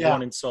for Rogue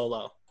One and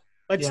Solo.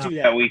 Let's do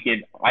that.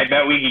 I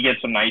bet we could get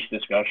some nice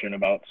discussion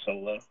about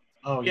Solo.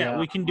 Oh, yeah.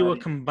 We can do a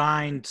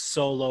combined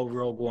Solo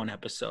Rogue One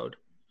episode.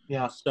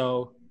 Yeah.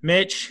 So,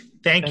 Mitch,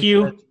 thank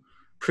you. Mitch.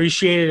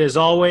 Appreciate it as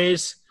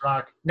always.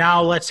 Rock.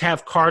 Now let's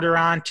have Carter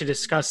on to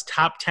discuss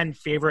top 10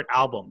 favorite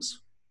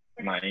albums.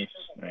 Nice.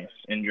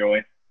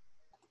 Enjoy.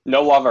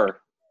 No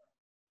Lover.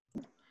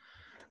 All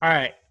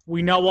right.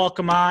 We now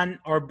welcome on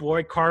our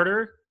boy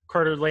Carter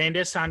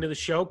Landis onto the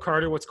show.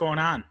 Carter, what's going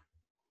on?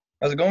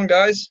 How's it going,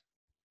 guys?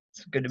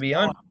 It's good to be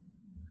on.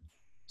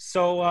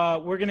 So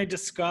we're going to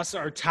discuss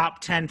our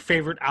top 10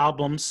 favorite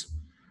albums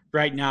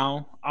right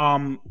now.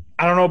 I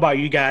don't know about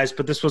you guys,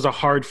 but this was a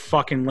hard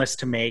fucking list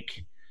to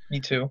make. Me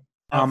too.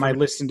 I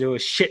listened to a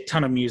shit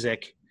ton of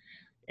music,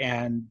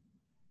 and,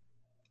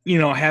 you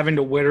know, having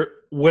to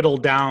whittle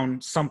down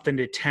something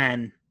to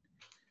 10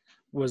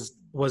 was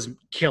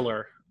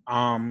killer.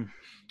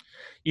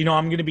 You know,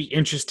 I'm going to be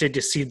interested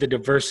to see the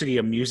diversity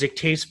of music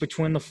taste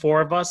between the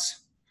four of us.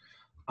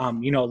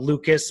 You know,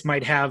 Lucas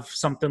might have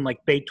something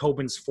like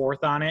Beethoven's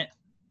Fourth on it.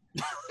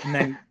 And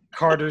then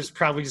Carter's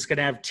probably just going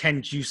to have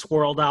 10 Juice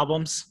WRLD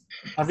albums.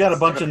 I've got a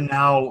bunch of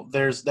now.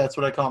 That's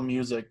what I call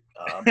music.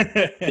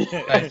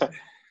 Nice.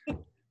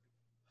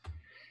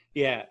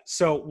 Yeah.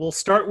 So we'll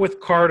start with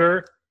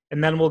Carter,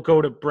 and then we'll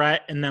go to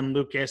Brett, and then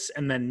Lucas,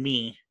 and then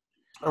me.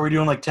 Are we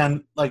doing like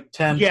 10,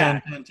 Yeah.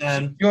 10,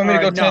 10? You want me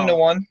to go 10 to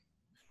 1?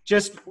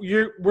 Just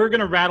we're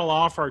gonna rattle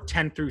off our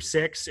 10 through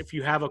 6. If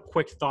you have a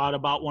quick thought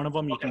about one of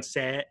them, you can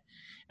say it,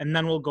 and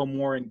then we'll go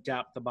more in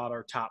depth about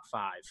our top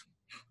 5.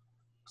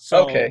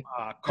 So, Okay.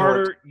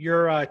 Carter,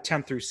 you're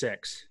 10 through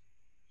 6.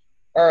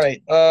 All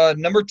right.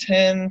 Number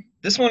 10.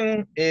 This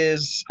one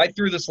is, I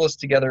threw this list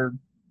together,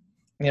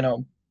 you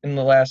know, in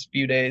the last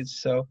few days.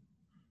 So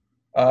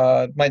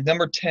my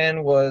number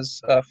 10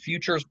 was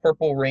Future's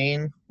Purple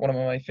Rain, one of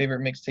my favorite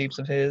mixtapes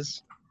of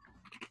his.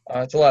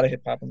 It's a lot of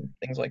hip hop and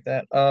things like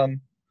that.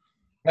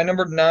 My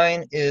number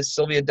 9 is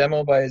Sylvia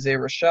Demo by Isaiah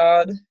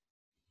Rashad.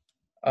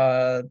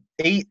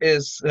 8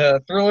 is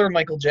Thriller,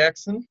 Michael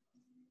Jackson.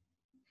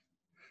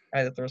 I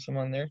had to throw some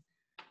on there.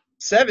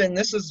 7,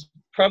 this is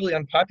probably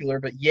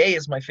unpopular, but Ye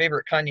is my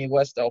favorite Kanye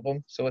West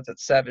album, so it's at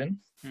 7.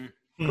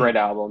 Great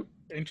album.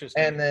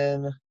 Interesting. And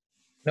then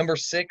number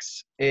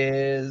 6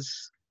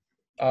 is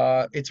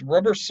it's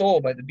Rubber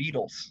Soul by the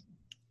Beatles.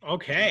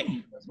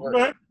 Okay.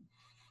 All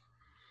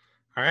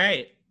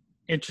right.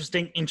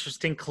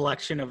 Interesting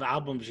collection of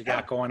albums you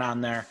got going on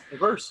there.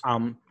 Diverse.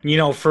 You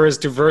know, for as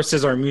diverse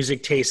as our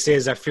music taste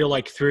is, I feel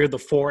like 3 of the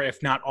 4,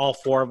 if not all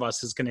 4 of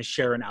us, is going to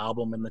share an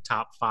album in the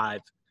top 5.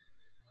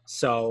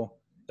 So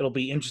it'll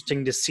be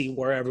interesting to see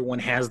where everyone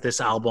has this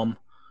album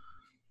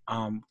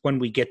when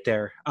we get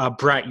there.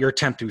 Brett, you're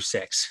 10 through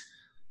 6.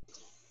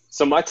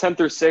 So my 10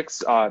 through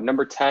 6,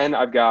 number 10,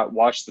 I've got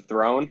Watch the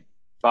Throne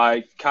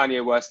by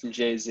Kanye West and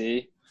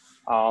Jay-Z.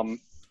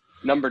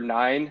 Number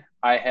 9,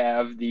 I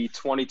have the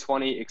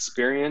 2020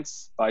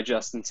 Experience by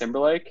Justin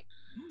Timberlake.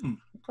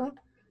 Okay.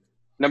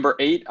 Number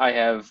 8, I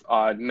have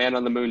Man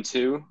on the Moon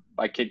 2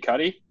 by Kid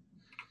Cudi.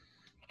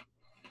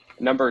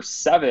 Number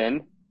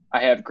 7, I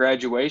have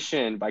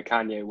Graduation by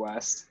Kanye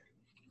West.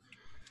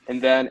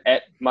 And then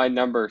at my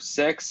number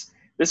 6,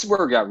 this is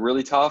where it got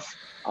really tough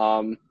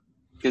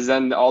because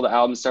then all the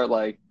albums start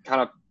like kind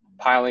of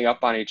piling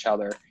up on each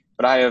other.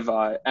 But I have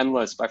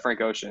Endless by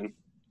Frank Ocean.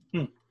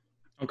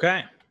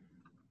 Okay.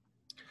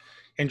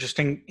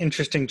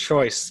 Interesting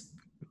choice.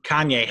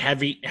 Kanye,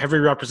 heavy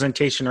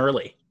representation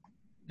early.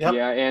 Yep.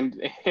 Yeah,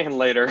 and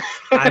later.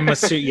 I'm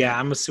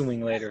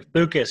assuming later.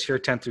 Lucas, you're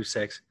 10 through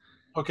 6.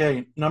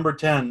 Okay, number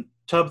 10,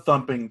 Tub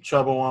Thumping,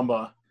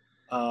 Chubbawamba.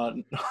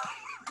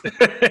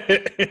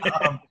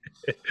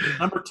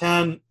 Number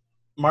 10,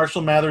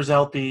 Marshall Mathers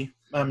LP,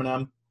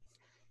 Eminem.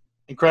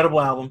 Incredible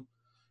album.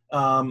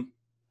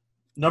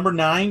 Number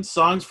 9,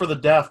 Songs for the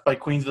Deaf by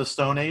Queens of the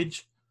Stone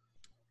Age.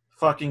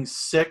 Fucking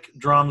sick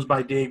drums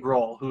by Dave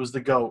Grohl, who is the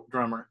GOAT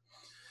drummer.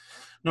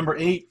 Number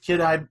 8, Kid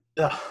A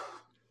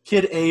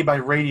by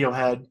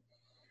Radiohead.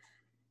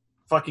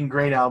 Fucking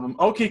great album.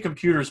 OK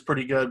Computer's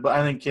pretty good, but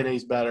I think Kid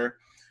A's better.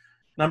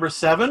 Number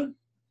 7,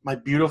 My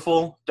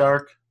Beautiful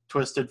Dark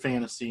Twisted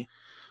Fantasy.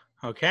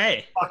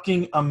 Okay.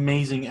 Fucking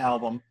amazing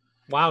album.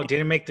 Wow,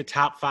 didn't make the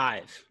top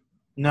 5.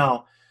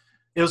 No,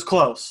 it was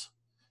close.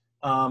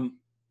 And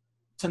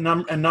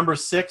number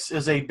 6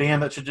 is a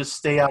band that should just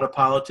stay out of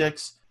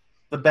politics.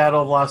 The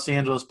Battle of Los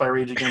Angeles by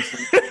Rage Against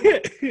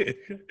the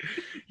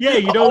Yeah,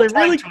 you know,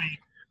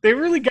 they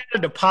really got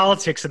into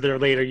politics in their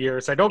later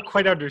years. I don't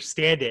quite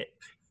understand it.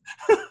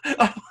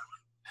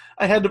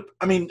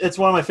 It's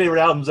one of my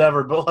favorite albums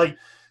ever, but like,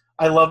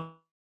 I love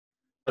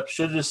it.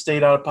 Should have just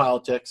stayed out of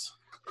politics.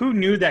 Who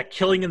knew that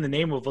Killing in the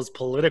Name of was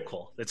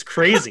political? That's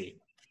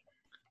crazy.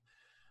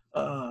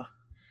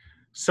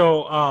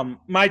 So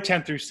my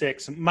 10 through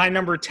 6, my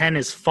number 10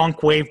 is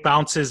Funk Wave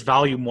Bounces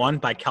Volume 1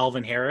 by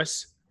Calvin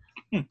Harris.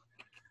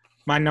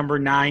 My number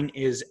 9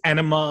 is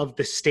Enema of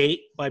the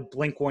State by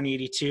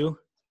Blink-182.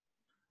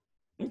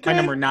 Okay. My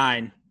number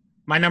 9.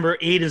 My number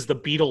 8 is the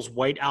Beatles'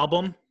 White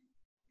Album.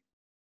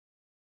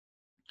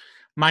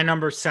 My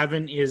number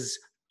 7 is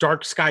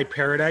Dark Sky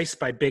Paradise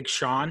by Big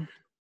Sean.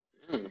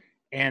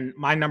 And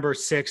my number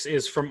 6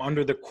 is From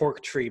Under the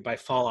Cork Tree by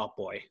Fall Out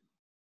Boy.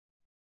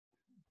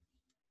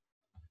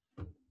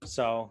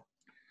 So,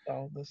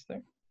 All this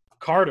thing.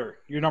 Carter,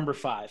 you're number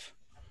 5.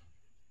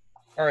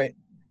 All right.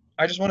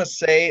 I just want to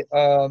say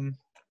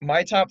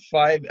my top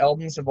 5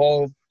 albums have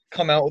all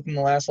come out within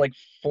the last like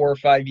 4 or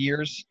 5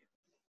 years.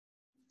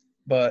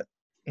 But,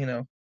 you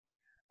know.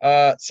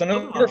 So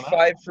number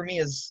 5 for me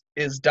is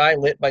Die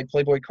Lit by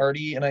Playboi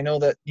Carti, and I know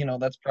that, you know,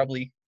 that's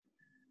probably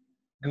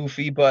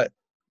goofy, but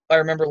I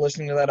remember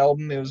listening to that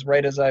album. It was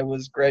right as I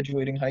was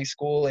graduating high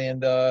school,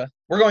 and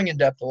we're going in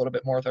depth a little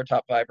bit more with our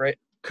top 5, right?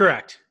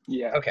 Correct.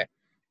 Yeah. Okay.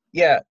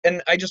 Yeah,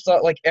 and I just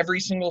thought like every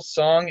single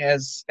song,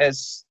 as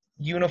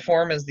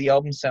uniform as the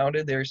album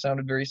sounded, they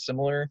sounded very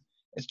similar.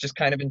 It's just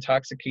kind of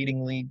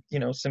intoxicatingly, you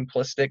know,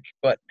 simplistic,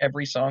 but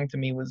every song to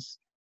me was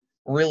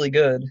really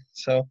good.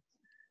 So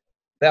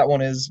that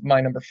one is my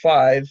number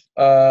 5.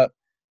 My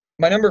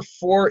number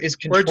 4 is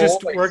Control.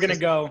 We're gonna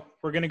go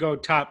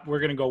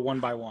one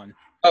by one.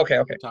 Okay.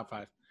 Top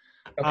 5.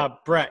 Okay.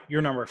 Brett,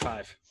 your number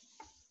 5.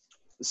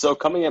 So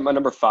coming at my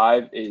number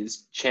 5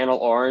 is Channel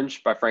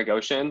Orange by Frank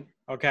Ocean.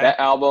 Okay. That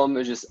album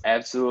is just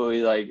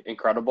absolutely like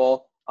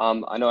incredible.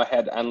 I know I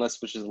had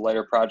Endless, which is a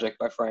later project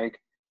by Frank,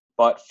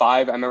 but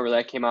 5, I remember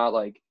that came out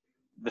like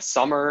the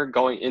summer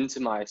going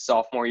into my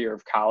sophomore year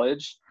of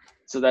college.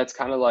 So that's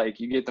kind of like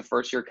you get the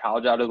first year of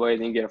college out of the way,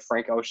 then you get a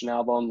Frank Ocean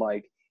album.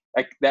 Like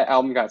that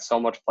album got so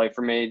much play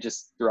for me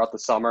just throughout the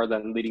summer,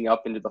 then leading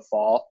up into the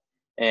fall.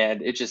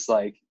 And it's just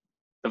like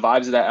the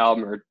vibes of that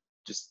album are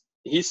just,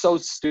 he's so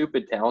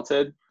stupid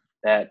talented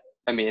that,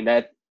 I mean,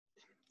 that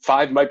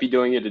 5 might be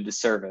doing it a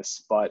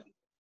disservice, but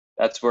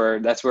that's where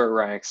it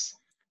ranks.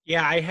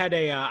 Yeah, I had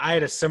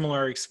a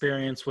similar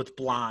experience with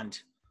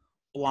Blonde.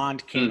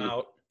 Blonde came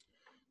out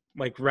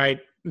like right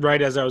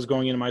as I was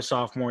going into my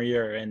sophomore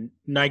year, and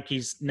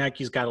Nike's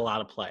got a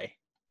lot of play.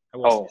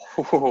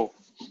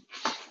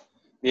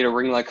 Need a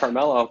ring like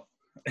Carmelo.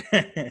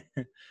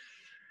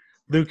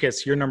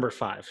 Lucas, you're number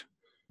 5.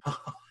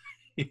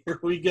 Here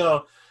we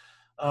go.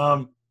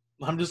 I'm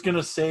just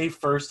gonna say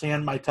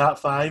firsthand my top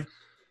 5.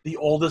 The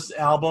oldest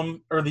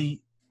album, or the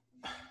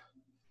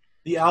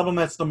album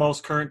that's the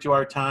most current to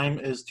our time,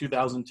 is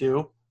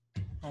 2002.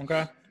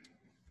 Okay.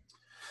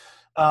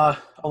 A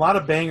lot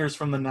of bangers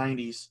from the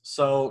 90s.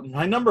 So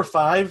my number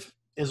 5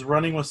 is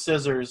Running with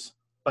Scissors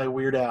by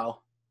Weird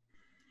Al.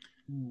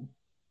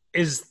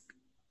 Is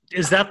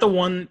that the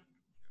one?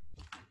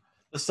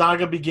 The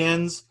saga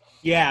begins.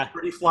 Yeah.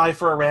 Pretty Fly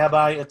for a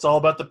Rabbi. It's all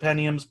about the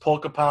Pentiums,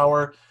 Polka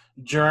Power,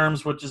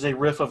 Germs, which is a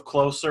riff of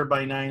Closer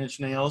by Nine Inch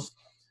Nails.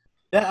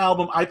 That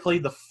album I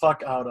played the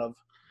fuck out of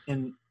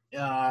in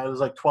I was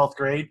like 12th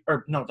grade.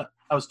 Or no,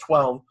 I was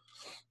 12.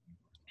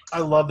 I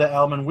love that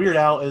album. And Weird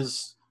Al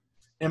is,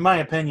 in my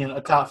opinion,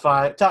 a top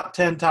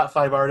 10, top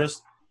 5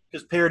 artist,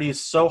 because parody is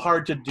so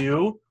hard to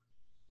do,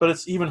 but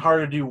it's even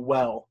harder to do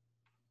well.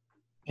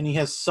 And he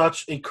has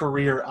such a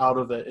career out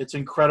of it. It's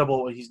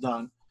incredible what he's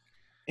done.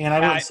 And I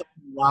went and saw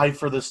him live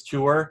for this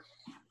tour.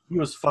 He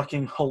was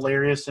fucking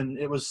hilarious, and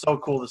it was so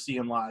cool to see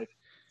him live.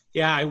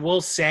 Yeah, I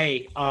will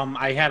say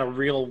I had a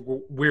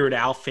real Weird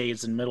Al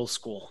phase in middle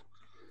school.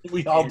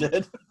 We all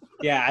did.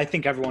 Yeah, I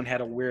think everyone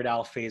had a Weird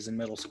Al phase in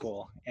middle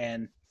school.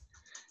 And,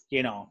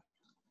 you know,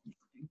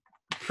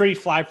 Pretty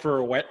Fly for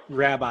a Wet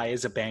Rabbi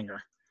is a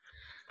banger.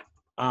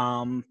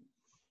 My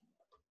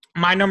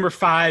number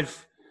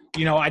 5,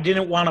 you know, I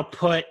didn't want to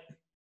put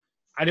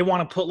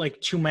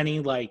like too many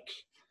like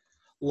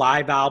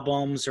live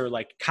albums or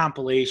like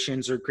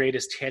compilations or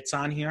greatest hits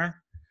on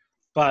here,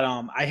 but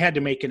I had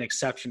to make an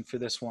exception for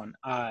this one.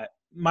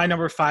 My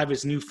number 5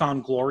 is New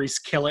Found Glory's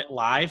Kill It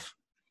Live.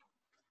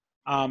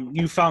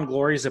 New Found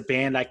Glory is a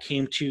band I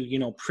came to, you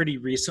know, pretty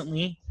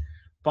recently,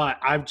 but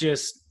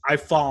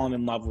I've fallen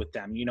in love with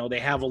them. You know, they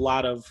have a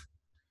lot of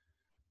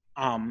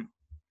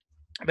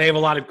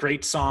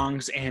great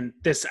songs, and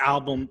this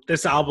album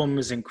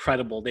is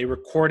incredible. They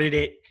recorded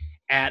it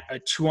at a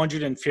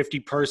 250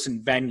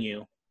 person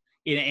venue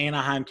in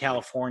Anaheim,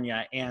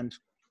 California, and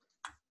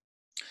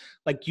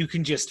like you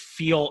can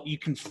feel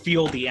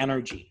the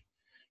energy.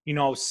 You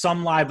know,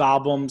 some live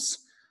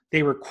albums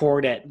they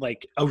record at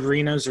like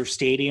arenas or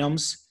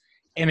stadiums,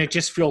 and it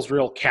just feels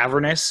real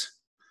cavernous.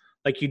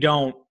 Like you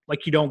don't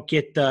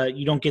get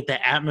the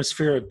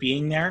atmosphere of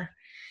being there,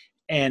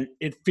 and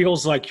it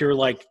feels like you're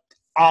like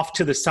off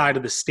to the side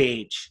of the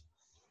stage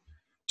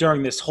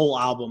during this whole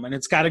album. And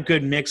it's got a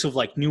good mix of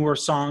like newer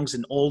songs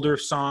and older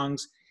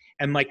songs,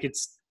 and like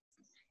it's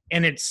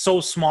so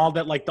small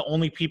that like the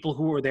only people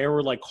who were there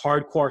were like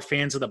hardcore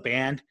fans of the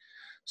band.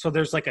 So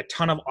there's like a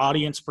ton of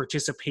audience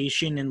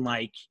participation, and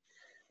like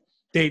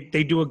they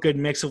do a good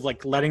mix of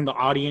like letting the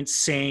audience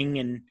sing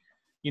and,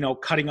 you know,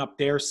 cutting up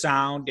their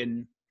sound,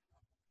 and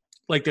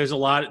like there's a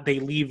lot they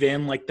leave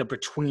in like the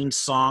between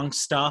song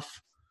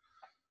stuff,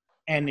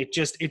 and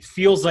it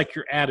feels like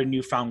you're at a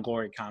New Found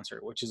Glory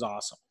concert, which is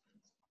awesome,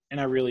 and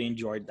I really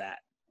enjoyed that.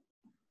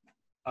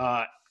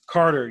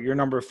 Carter, you're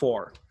number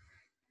 4.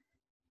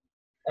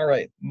 All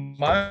right,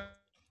 my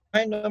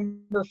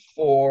number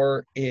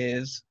 4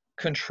 is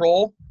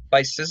Control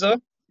by SZA.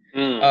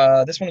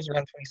 This one was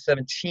around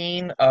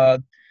 2017.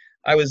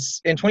 I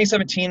was in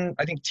 2017.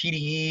 I think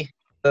TDE,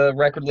 the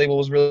record label,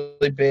 was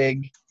really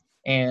big,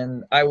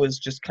 and I was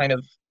just kind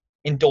of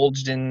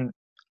indulged in,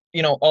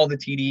 you know, all the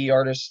TDE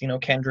artists. You know,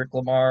 Kendrick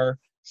Lamar,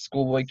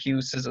 Schoolboy Q.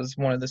 SZA's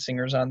one of the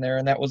singers on there,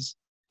 and that was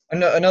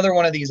another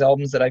one of these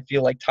albums that I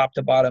feel like top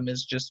to bottom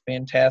is just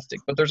fantastic.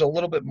 But there's a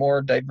little bit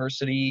more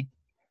diversity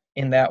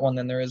in that one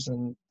than there is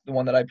in the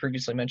one that I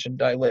previously mentioned,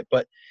 Die Lit.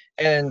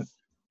 And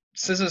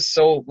SZA's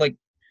so, like,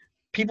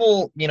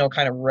 people,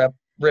 kind of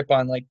rip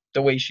on, like,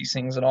 the way she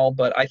sings and all,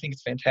 but I think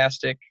it's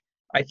fantastic.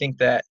 I think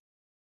that,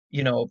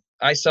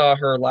 I saw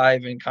her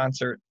live in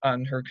concert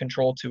on her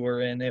Control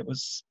tour, and it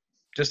was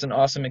just an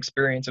awesome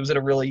experience. It was at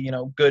a really,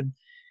 good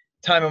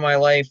time of my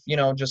life,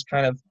 just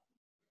kind of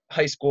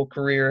high school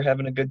career,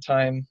 having a good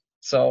time.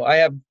 So I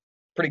have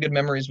pretty good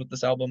memories with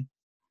this album.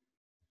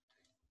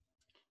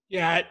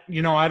 Yeah,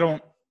 I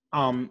don't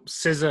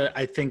SZA,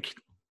 I think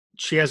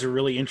she has a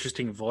really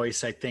interesting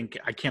voice. I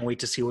can't wait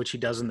to see what she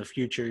does in the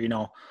future.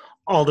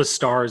 All the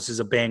Stars is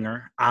a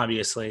banger,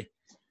 obviously.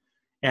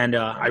 And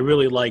I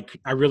really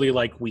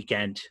like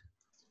Weekend.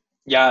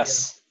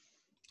 Yes.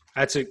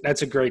 Yeah.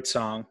 That's a great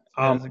song.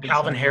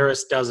 Calvin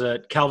Harris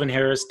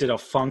did a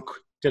funk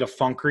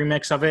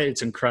remix of it.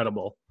 It's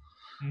incredible.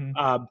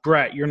 Mm-hmm.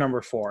 Brett, you're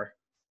number 4.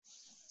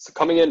 So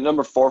coming in at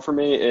number 4 for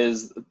me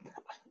is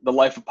The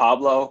Life of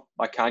Pablo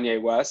by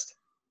Kanye West.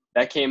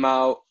 That came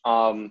out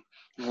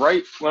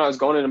right when I was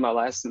going into my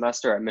last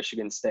semester at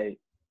Michigan State.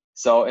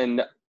 So,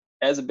 and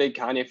as a big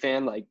Kanye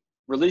fan, like,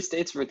 release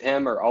dates with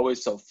him are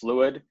always so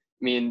fluid.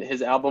 I mean,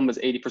 his album was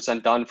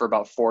 80% done for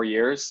about 4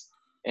 years.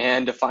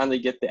 And to finally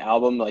get the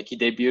album, like, he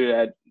debuted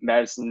at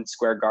Madison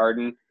Square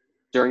Garden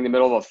during the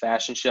middle of a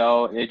fashion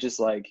show. And it just,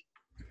 like,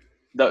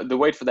 the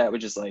wait for that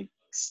was just, like,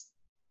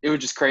 it was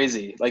just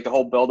crazy. Like, the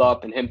whole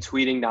build-up and him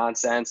tweeting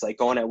nonsense, like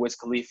going at Wiz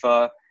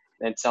Khalifa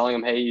and telling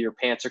him, hey, your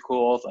pants are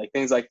cool, like,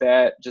 things like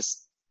that.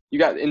 Just,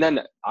 and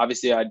then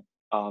obviously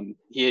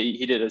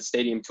he did a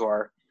stadium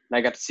tour, and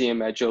I got to see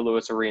him at Joe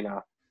Louis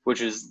Arena,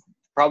 which is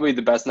probably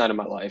the best night of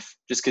my life,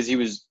 just because he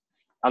was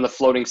on the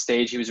floating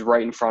stage. He was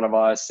right in front of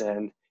us,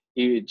 and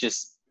he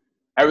just,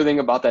 everything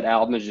about that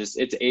album is just,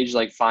 it's aged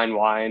like fine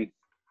wine.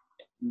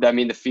 I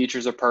mean, the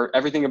features are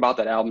everything about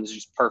that album is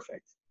just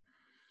perfect.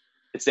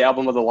 It's the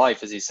album of the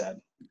life, as he said.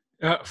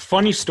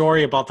 Funny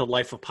story about The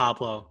Life of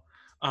Pablo.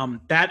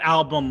 That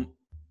album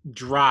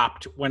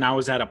dropped when I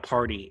was at a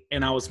party,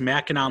 and I was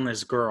macking on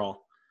this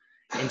girl,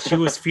 and she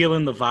was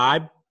feeling the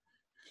vibe,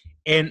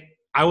 and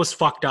I was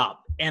fucked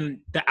up. And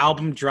the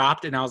album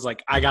dropped, and I was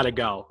like, I gotta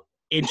go.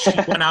 And she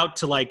went out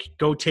to, like,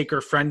 go take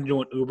her friend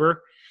into an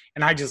Uber,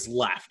 and I just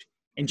left.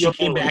 And she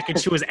came back, and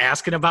she was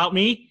asking about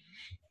me,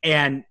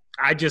 and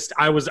I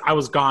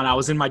was gone. I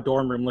was in my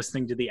dorm room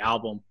listening to the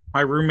album.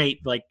 My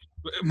roommate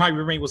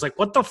was like,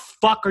 what the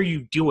fuck are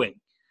you doing?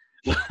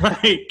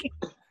 Like,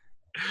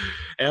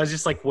 and I was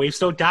just like, waves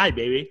don't die,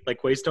 baby.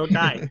 Like, waves don't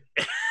die.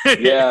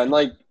 Yeah,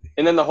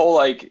 and then the whole,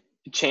 like,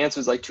 Chance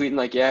was, like, tweeting,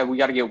 like, yeah, we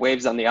got to get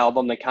Waves on the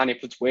album. Like, Kanye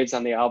puts Waves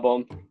on the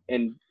album.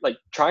 And, like,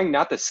 trying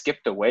not to skip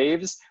the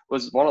Waves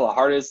was one of the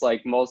hardest,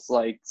 like, most,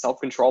 like,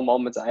 self-control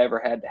moments I ever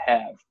had to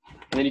have.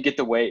 And then you get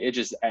the Wave, it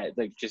just,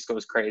 like, just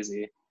goes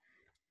crazy.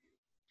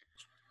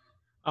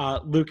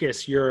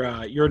 Lucas,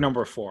 you're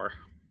number 4.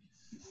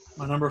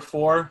 My number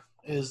 4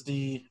 is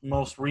the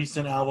most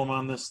recent album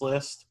on this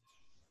list.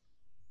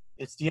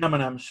 It's the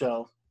Eminem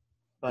Show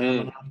by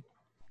Eminem.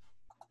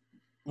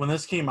 When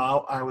this came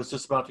out, I was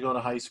just about to go to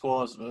high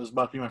school. It was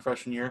about to be my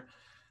freshman year.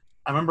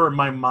 I remember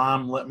my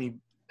mom let me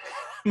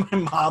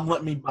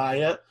buy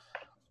it.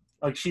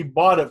 Like, she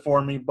bought it for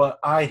me, but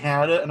I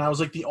had it, and I was,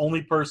 like, the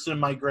only person in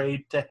my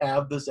grade to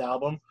have this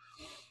album.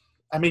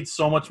 I made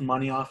so much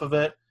money off of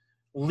it.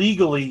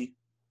 Legally,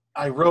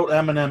 I wrote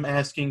Eminem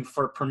asking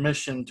for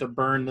permission to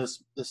burn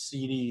this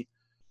CD,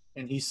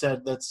 and he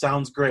said, that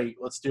sounds great.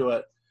 Let's do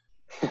it.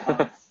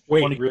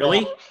 Wait,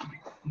 really?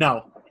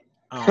 No.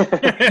 Oh.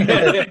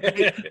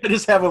 I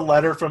just have a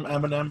letter from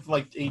Eminem from,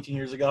 like, 18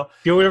 years ago.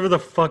 Do whatever the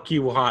fuck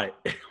you want,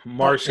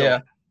 Marshall. Yeah.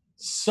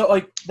 So,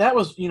 like, that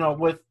was,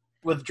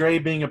 with Dre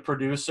being a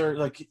producer,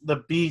 like,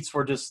 the beats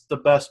were just the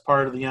best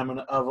part of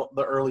of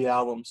the early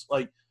albums.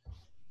 Like,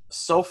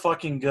 so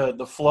fucking good.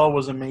 The flow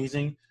was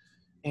amazing.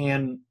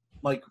 And,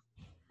 like,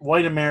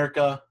 White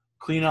America,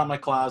 Clean Out My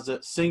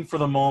Closet, Sing for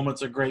the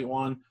Moment's a great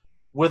one.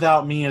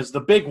 Without Me is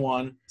the big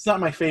one. It's not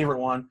my favorite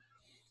one.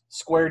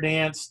 Square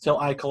Dance, Till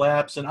I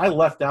Collapse, and I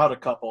left out a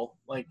couple.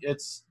 Like,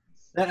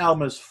 that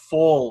album is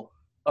full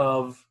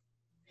of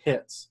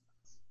hits.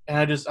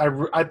 And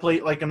I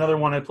played, like, another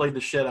one I played the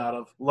shit out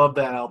of. Love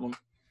that album.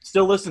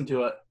 Still listen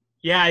to it.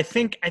 Yeah, I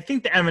think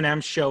the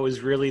Eminem Show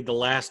is really the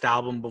last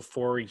album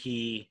before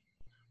he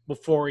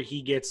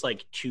gets,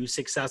 like, too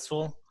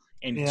successful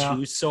and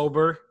too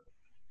sober.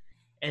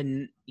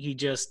 And he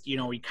just,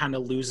 he kind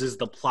of loses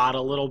the plot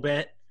a little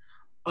bit.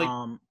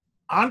 Like,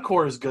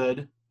 Encore is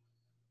good.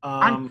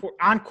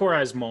 Encore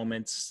has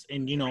moments,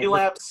 and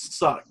Relapse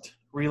sucked.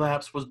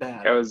 Relapse was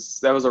bad.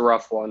 That was a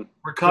rough one.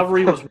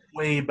 Recovery was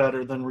way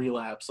better than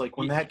Relapse. Like,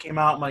 when that came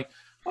out, I'm like,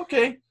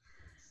 okay.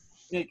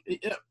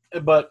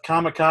 But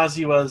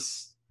Kamikaze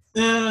was,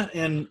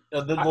 and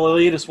the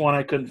latest one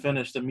I couldn't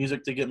finish, the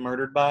Music to Get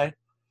Murdered By.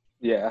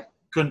 Yeah,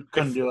 couldn't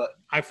do it.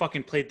 I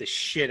fucking played the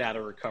shit out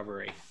of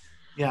Recovery.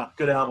 Yeah,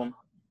 good album.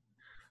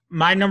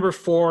 My number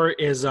 4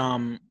 is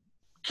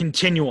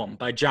Continuum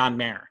by John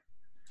Mayer.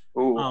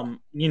 Ooh.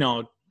 You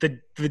know,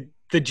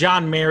 the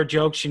John Mayer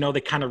jokes, you know,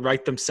 they kind of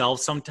write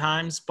themselves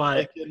sometimes,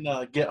 but they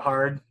can get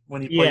hard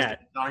when he plays the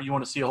guitar. You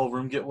want to see a whole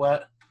room get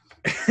wet?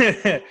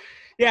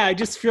 Yeah, I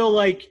just feel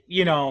like,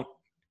 you know,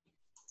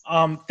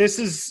 this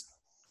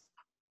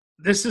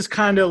is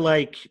kind of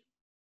like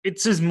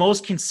it's his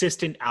most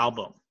consistent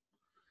album.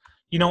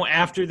 You know,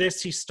 after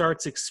this he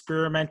starts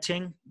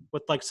experimenting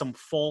with like some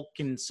folk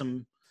and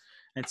some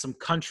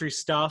country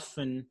stuff,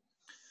 and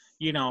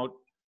you know,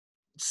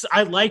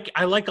 I like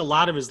a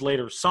lot of his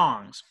later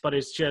songs, but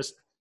it's just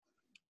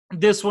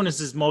this one is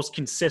his most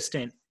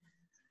consistent.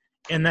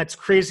 And that's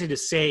crazy to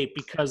say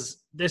because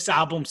this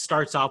album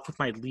starts off with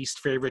my least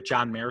favorite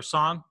John Mayer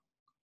song.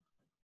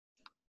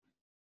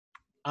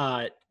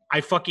 I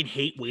fucking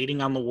hate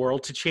Waiting on the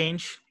World to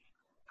Change.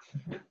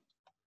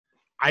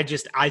 I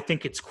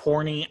think it's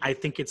corny. I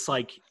think it's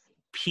like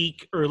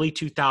peak early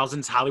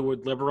 2000s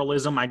Hollywood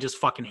liberalism. I just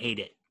fucking hate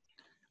it.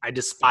 I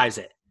despise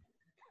it.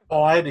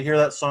 Oh, I had to hear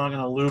that song in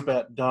a loop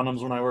at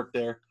Dunham's when I worked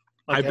there.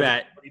 Like I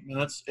bet. 8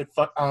 minutes.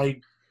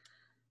 I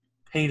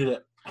hated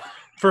it.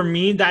 For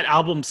me, that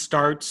album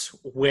starts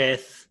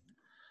with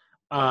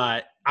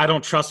I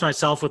Don't Trust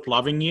Myself with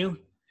Loving You.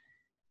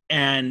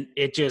 And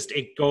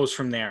it goes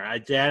from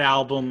there. That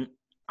album,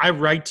 I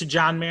write to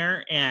John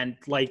Mayer, and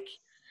like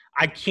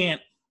I can't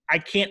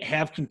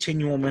have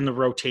Continuum in the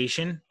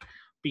rotation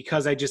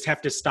because I just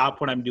have to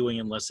stop what I'm doing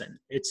and listen.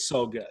 It's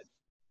so good.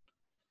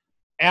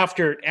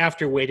 After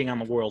Waiting on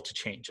the World to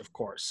Change, of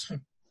course.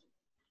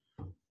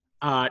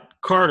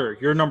 Carter,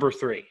 you're number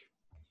 3.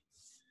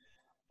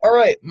 All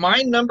right,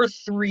 my number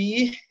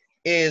 3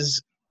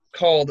 is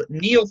called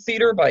Neo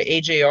Theater by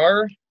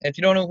AJR. If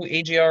you don't know who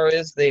AJR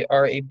is, they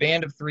are a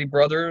band of 3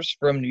 brothers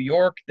from New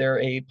York. They're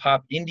a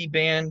pop indie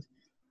band.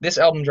 This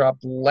album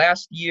dropped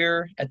last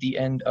year at the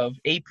end of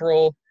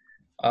April.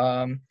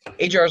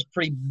 AJR is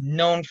pretty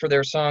known for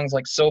their songs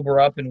like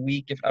Sober Up and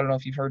Weak. I don't know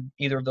if you've heard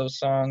either of those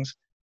songs.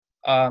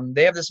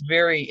 They have this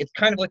it's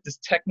kind of like this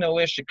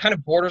techno-ish. It kind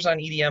of borders on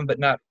EDM, but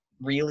not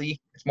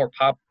really. It's more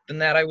pop than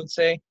that, I would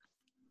say.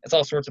 It's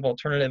all sorts of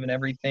alternative and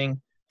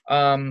everything.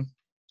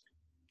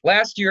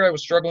 Last year, I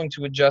was struggling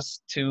to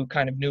adjust to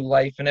kind of new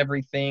life and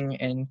everything,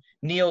 and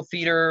Neo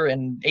Theater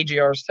and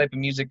AJR's type of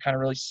music kind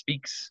of really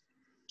speaks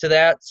to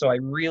that, so I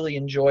really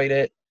enjoyed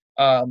it.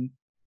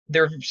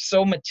 They're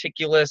so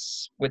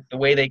meticulous with the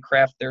way they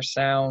craft their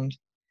sound.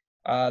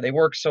 They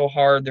work so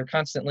hard. They're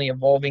constantly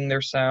evolving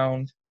their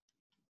sound.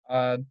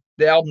 The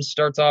album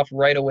starts off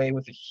right away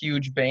with a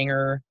huge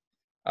banger,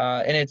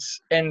 and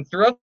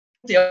throughout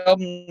the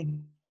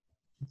album,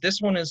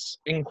 this one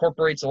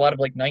incorporates a lot of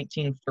like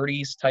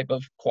 1930s type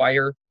of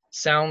choir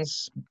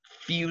sounds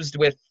fused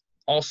with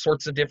all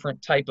sorts of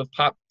different type of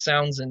pop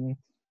sounds and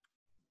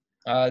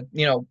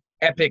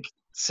epic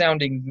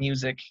sounding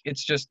music.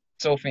 It's just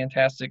so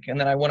fantastic. And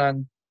then I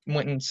went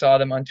and saw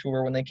them on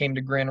tour when they came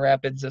to Grand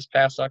Rapids this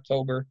past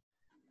October.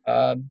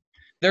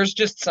 There's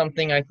just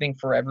something, I think,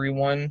 for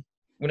everyone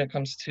when it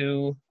comes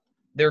to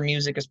their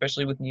music,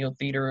 especially with Neo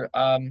Theater.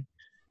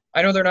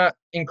 I know they're not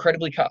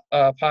incredibly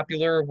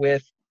popular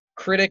with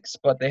critics,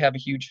 but they have a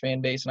huge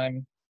fan base, and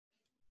I'm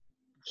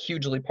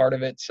hugely part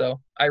of it. So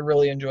I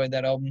really enjoyed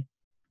that album.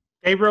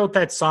 They wrote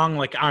that song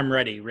like I'm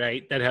Ready,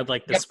 right? That had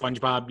like the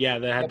SpongeBob. Yeah,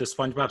 that had the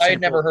SpongeBob sample. I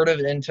had never heard of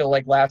it until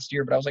like last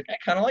year, but I was like, I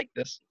kind of like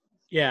this.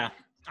 Yeah.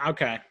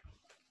 Okay.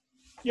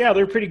 Yeah,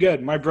 they're pretty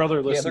good. My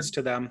brother listens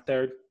to them.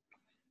 They're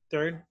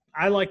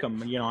I like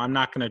them. You know, I'm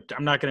not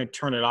gonna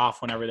turn it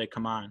off whenever they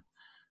come on.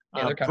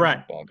 Yeah, they're kind Brett,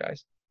 of football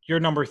guys. You're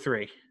number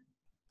 3.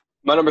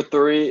 My number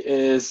 3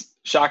 is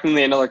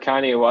shockingly another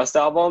Kanye West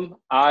album.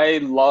 I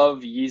love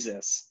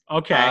Yeezus.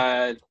 Okay.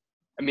 I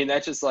mean,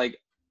 that's just like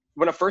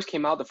when it first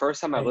came out, the first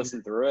time I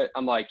listened through it,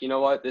 I'm like, you know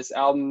what, this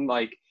album,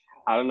 like,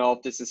 I don't know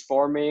if this is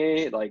for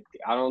me. Like,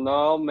 I don't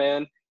know,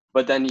 man.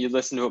 But then you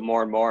listen to it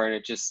more and more, and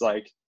it just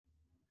like,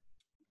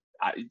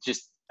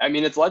 I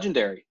mean, it's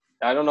legendary.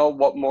 I don't know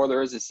what more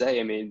there is to say.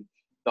 I mean,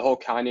 the whole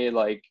Kanye,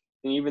 like,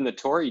 and even the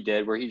tour he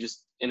did where he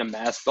just in a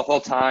mask the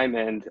whole time,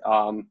 and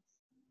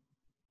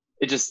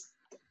it just,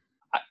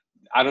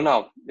 I don't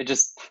know. It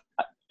just,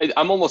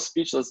 I'm almost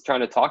speechless trying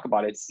to talk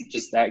about it. It's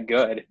just that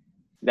good.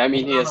 I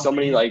mean, he has so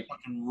many like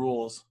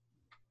rules.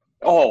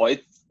 Oh,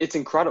 it's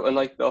incredible, and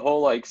like the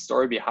whole like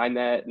story behind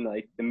that, and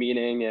like the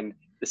meaning and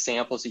the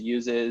samples he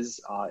uses.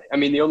 I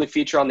mean, the only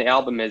feature on the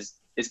album is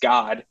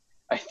God.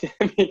 I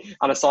mean,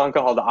 on a song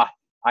called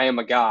 "I Am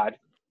a God."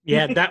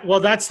 Yeah,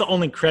 that's the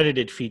only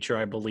credited feature,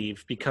 I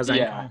believe, because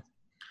I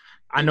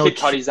know Kid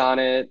Cudi's on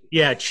it.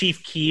 Yeah,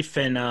 Chief Keef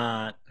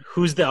and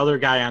who's the other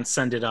guy on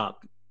 "Send It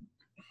Up"?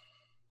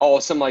 Oh,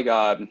 some like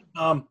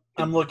I'm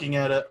looking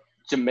at it.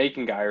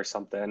 Jamaican guy or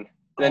something.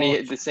 Then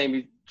he the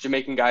same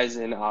Jamaican guys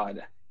in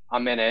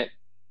I'm in it.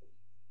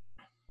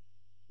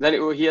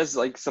 Then he has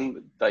like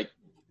some like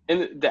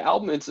in the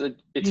album. It's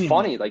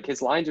funny. Like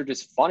his lines are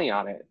just funny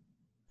on it.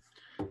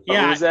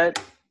 Yeah. Who is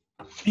that?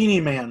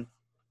 Beanie Man.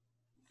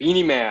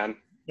 Beanie Man.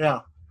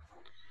 Yeah.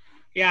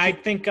 Yeah, I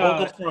think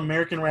from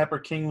American rapper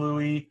King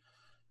Louie.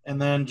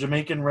 and then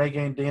Jamaican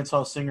reggae and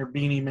dancehall singer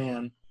Beanie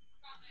Man.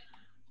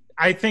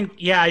 I think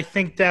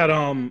that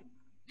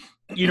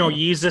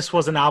Yeezus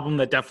was an album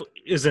that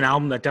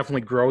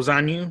definitely grows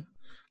on you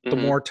the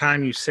more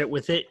time you sit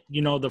with it.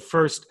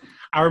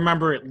 I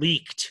remember it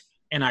leaked,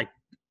 and I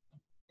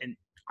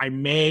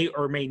may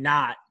or may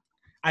not.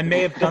 I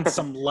may have done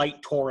some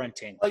light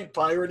torrenting. Light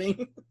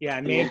pirating? Yeah,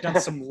 I may have done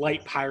some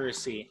light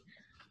piracy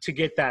to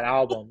get that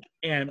album.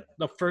 And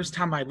the first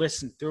time I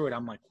listened through it,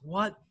 I'm like,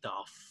 what the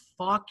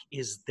fuck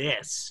is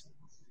this?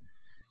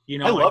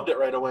 I loved it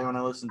right away when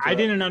I listened to it. I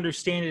didn't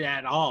understand it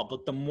at all,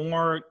 but the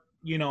more,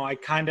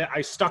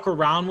 I stuck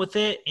around with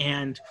it,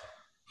 and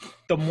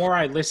the more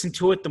I listened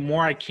to it, the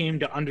more I came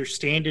to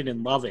understand it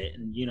and love it.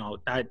 And,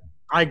 I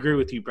agree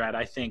with you, Brad.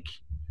 I think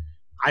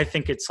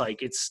it's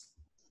like,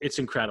 it's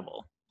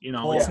incredible.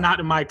 It's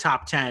not in my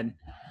top 10.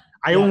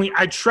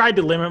 I tried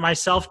to limit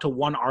myself to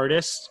one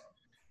artist,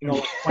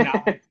 one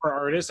album per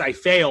artist. I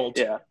failed.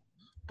 Yeah.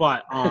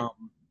 But, I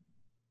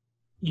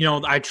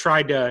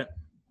tried to,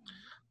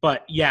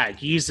 but yeah,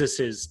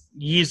 Yeezus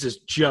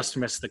just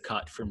missed the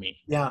cut for me.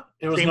 Yeah.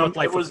 It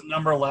was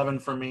number 11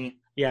 for me.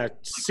 Yeah.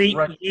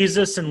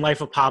 Yeezus and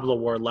Life of Pablo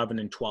were 11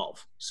 and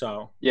 12.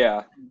 So.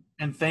 Yeah.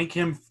 And thank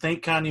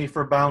Kanye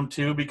for Bound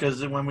 2,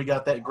 because when we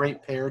got that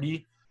great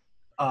parody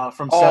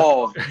from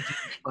Seth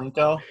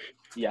Blanco.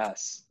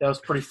 Yes. That was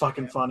pretty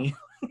fucking funny.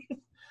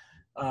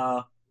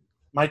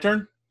 My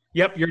turn?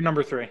 Yep, you're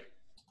number 3.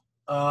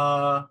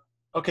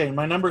 Okay,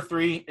 my number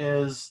 3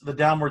 is The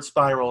Downward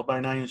Spiral by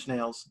Nine Inch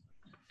Nails.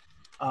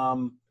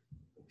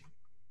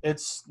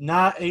 It's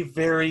not a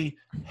very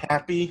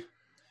happy,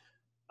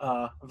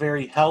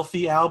 very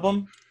healthy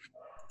album.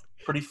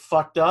 Pretty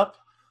fucked up,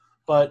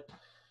 but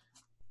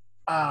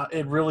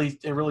it really.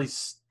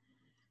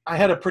 I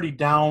had a pretty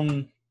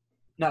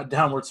not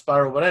downward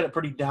spiral, but I had a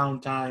pretty down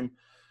time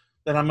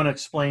that I'm going to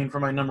explain for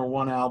my number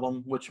 1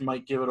 album, which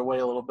might give it away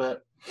a little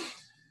bit.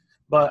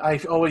 But I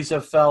always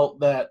have felt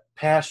that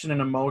passion and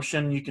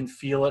emotion, you can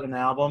feel it in an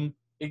album.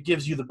 It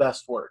gives you the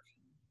best work.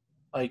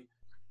 Like,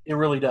 it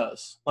really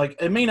does. Like,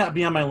 it may not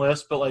be on my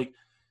list, but like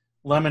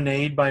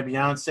Lemonade by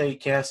Beyonce,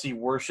 Cassie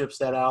worships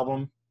that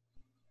album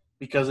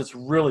because it's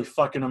really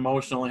fucking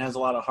emotional and has a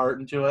lot of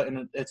heart into it.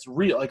 And it's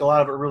real. Like, a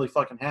lot of it really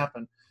fucking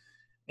happened.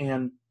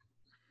 And,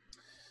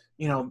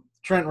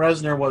 Trent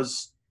Reznor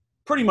was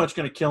pretty much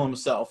going to kill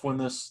himself when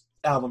this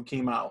album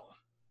came out.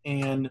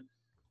 And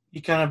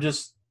he kind of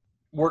just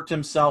worked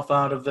himself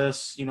out of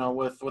this,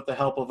 with the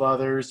help of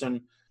others.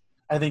 And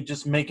I think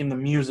just making the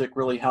music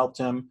really helped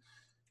him.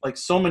 Like,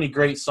 so many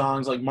great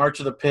songs, like March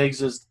of the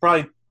Pigs is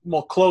probably,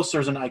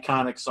 Closer is an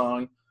iconic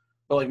song.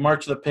 But like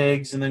March of the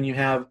Pigs, and then you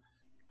have,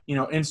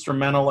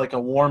 instrumental like A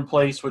Warm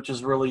Place, which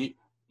is really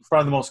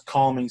probably the most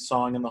calming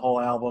song in the whole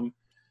album.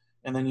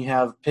 And then you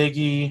have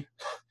Piggy.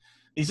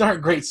 These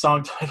aren't great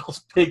song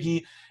titles.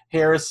 Piggy,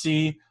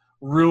 Heresy,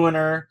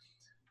 Ruiner.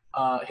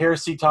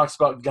 Heresy talks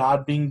about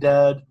God being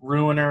dead.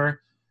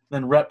 Ruiner.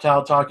 Then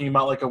Reptile talking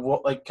about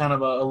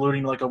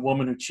alluding to like a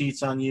woman who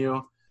cheats on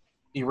you.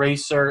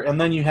 Eraser.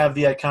 And then you have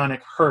the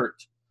iconic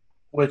Hurt,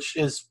 which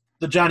is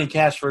the Johnny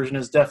Cash version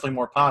is definitely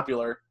more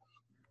popular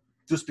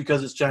just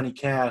because it's Johnny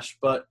Cash.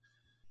 But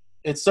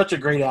it's such a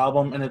great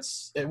album, and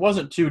it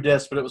wasn't 2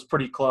 discs, but it was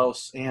pretty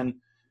close. And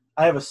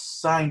I have a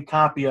signed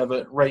copy of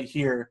it right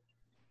here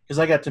because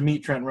I got to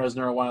meet Trent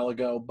Reznor a while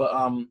ago. But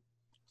I'll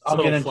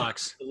get into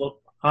flex.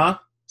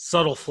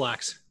 Subtle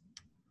flex.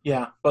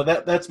 Yeah,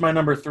 but that's my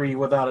number 3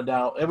 without a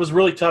doubt. It was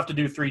really tough to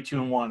do 3,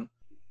 2, and 1,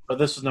 but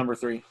this is number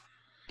 3.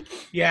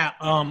 Yeah,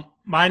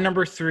 my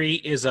number 3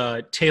 is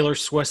Taylor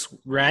Swift's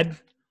Red.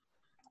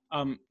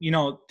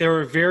 There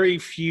are very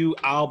few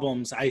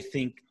albums I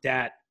think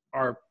that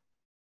are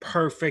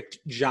perfect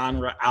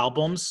genre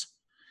albums,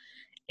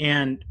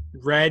 and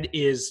Red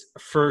is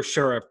for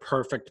sure a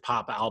perfect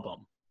pop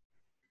album.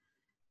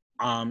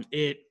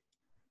 It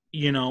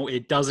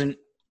doesn't.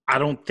 I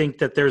don't think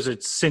that there's a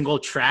single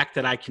track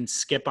that I can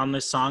skip on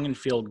this song and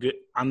feel good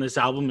on this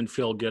album and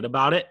feel good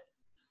about it.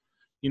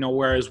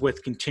 Whereas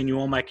with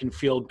Continuum, I can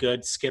feel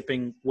good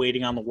skipping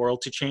Waiting on the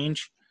World to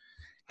Change.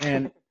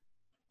 And,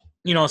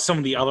 some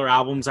of the other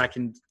albums I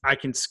can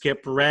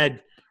skip.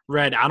 Red,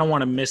 I don't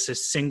want to miss a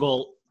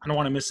single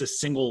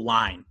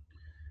line.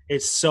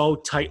 It's so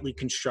tightly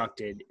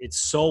constructed. It's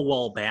so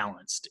well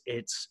balanced.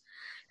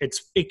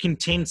 It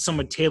contains some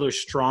of Taylor's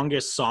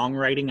strongest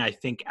songwriting, I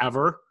think,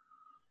 ever.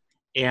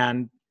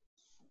 And,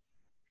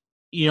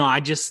 I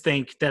just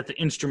think that the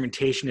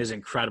instrumentation is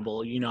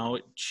incredible.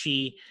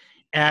 She,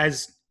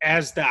 as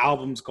the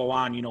albums go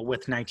on,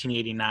 with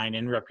 1989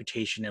 and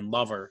Reputation and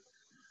Lover,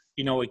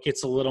 it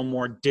gets a little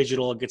more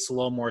digital, it gets a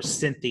little more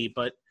synthy,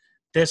 but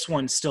this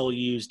one still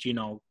used,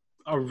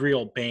 a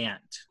real band,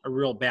 a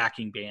real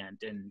backing band.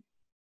 And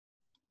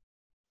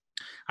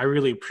I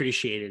really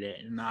appreciated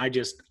it. And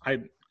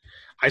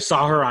I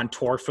saw her on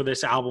tour for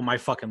this album. I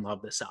fucking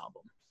love this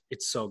album.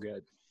 It's so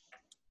good.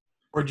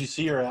 Where'd you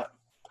see her at?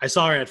 I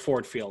saw her at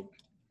Ford Field.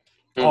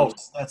 Oh,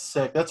 that's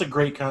sick. That's a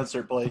great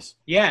concert place.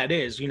 Yeah, it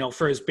is.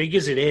 For as big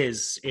as it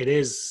is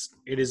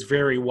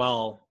very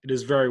well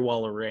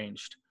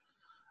arranged.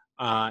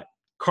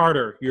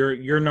 Carter,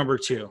 you're number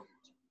 2.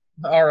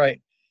 All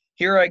right,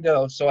 here I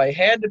go. So I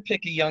had to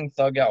pick a Young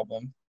Thug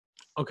album.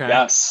 Okay.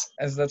 Yes.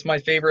 As that's my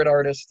favorite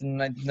artist,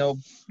 and I know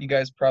you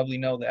guys probably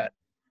know that.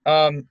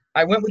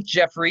 I went with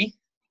Jeffrey.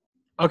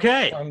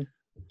 Okay.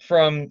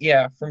 From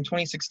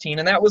 2016,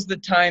 and that was the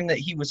time that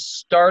he was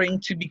starting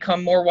to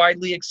become more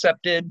widely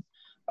accepted.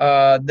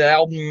 The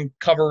album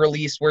cover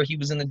release where he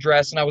was in the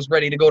dress, and I was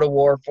ready to go to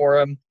war for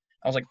him.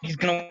 I was like, he's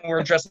gonna wear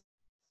a dress, and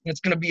it's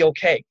gonna be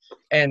okay.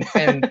 And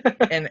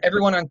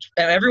everyone on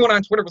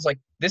Twitter was like,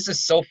 this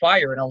is so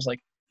fire, and I was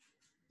like,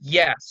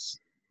 yes.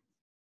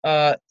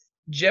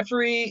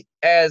 Jeffrey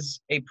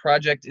as a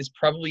project is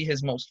probably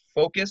his most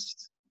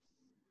focused.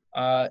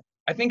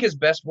 I think his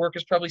best work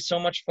is probably So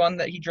Much Fun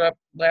that he dropped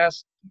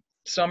last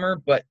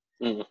summer, but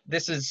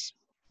this is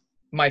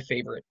my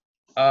favorite.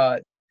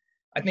 I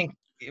think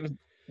it was,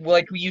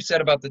 like you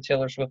said about the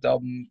Taylor Swift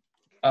album,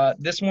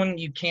 this one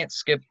you can't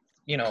skip,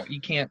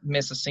 you can't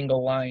miss a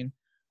single line.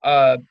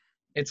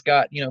 It's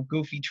got,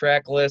 goofy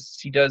track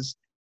lists. He does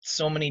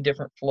so many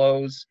different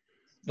flows.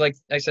 Like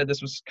I said,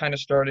 this was kind of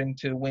starting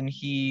to when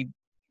he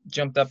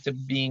jumped up to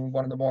being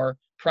one of the more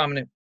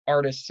prominent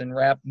artists in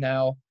rap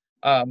now.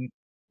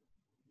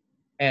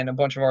 And a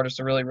bunch of artists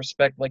to really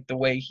respect like the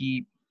way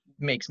he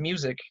makes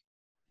music.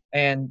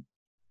 And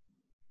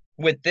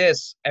with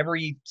this,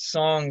 every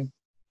song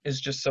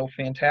is just so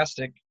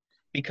fantastic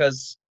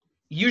because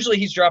usually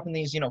he's dropping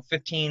these,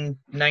 15,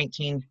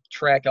 19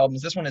 track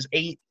albums. This one is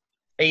eight,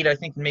 I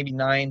think maybe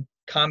 9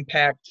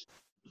 compact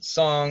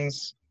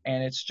songs.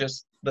 And it's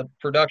just, the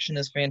production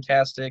is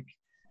fantastic.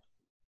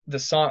 The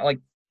song, like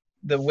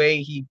the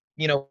way he,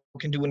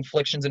 can do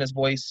inflections in his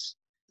voice.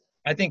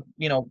 I think,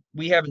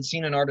 we haven't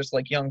seen an artist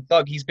like Young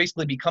Thug. He's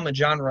basically become a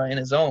genre in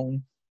his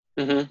own.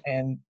 Mm-hmm.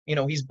 And,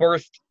 he's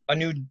birthed a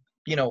new,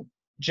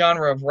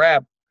 genre of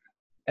rap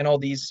and all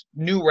these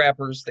new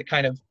rappers that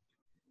kind of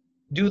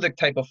do the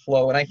type of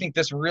flow. And I think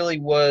this really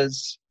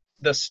was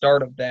the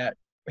start of that,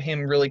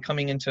 him really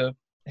coming into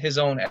his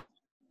own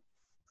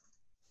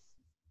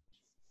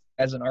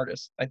as an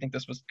artist. I think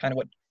this was kind of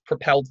what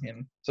propelled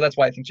him. So that's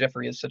why I think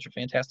Jeffrey is such a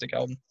fantastic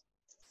album.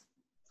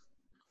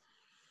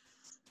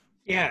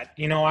 Yeah,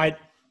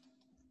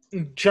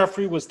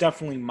 Jeffrey was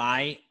definitely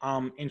my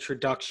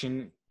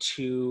introduction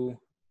to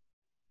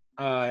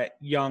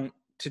Young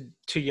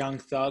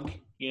Thug.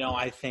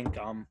 I think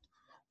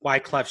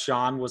Wyclef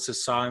Jean was a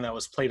song that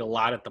was played a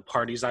lot at the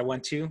parties I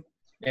went to.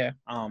 Yeah.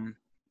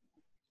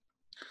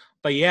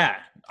 But yeah,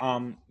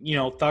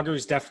 Thugger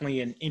is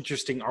definitely an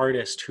interesting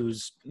artist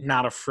who's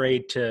not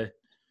afraid to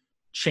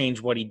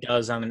change what he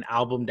does on an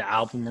album to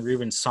album or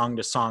even song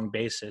to song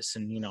basis.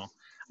 And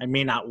I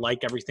may not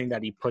like everything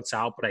that he puts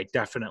out, but I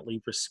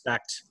definitely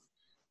respect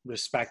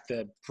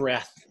the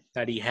breadth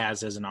that he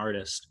has as an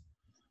artist.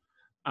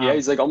 Yeah,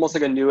 he's like almost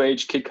like a new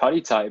age Kid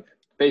Cudi type,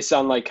 based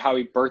on like how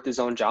he birthed his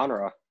own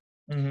genre.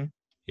 Mm-hmm.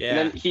 Yeah. And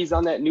then he's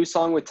on that new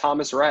song with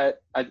Thomas Rhett.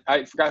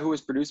 I forgot who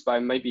was produced by.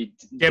 It might be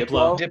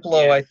Diplo.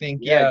 Diplo, yeah. I think.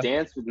 Yeah.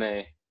 Dance With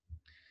Me.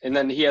 And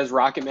then he has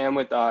Rocket Man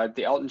with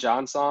the Elton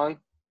John song.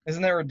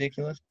 Isn't that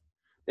ridiculous?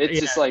 It's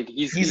just like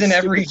he's in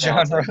every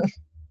genre.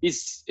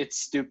 It's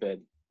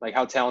stupid, like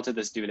how talented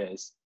this dude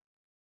is.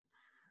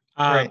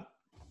 Right.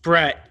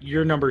 Brett,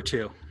 you're number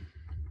 2.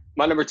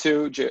 My number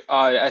 2,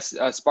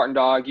 Spartan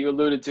Dog. You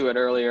alluded to it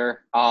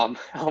earlier. I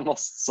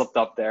almost slipped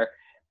up there.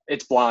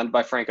 It's Blonde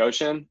by Frank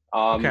Ocean.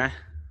 Okay.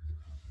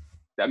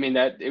 I mean,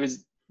 that it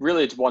was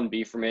really it's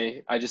 1B for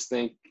me. I just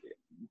think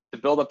the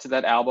build up to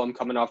that album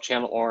coming off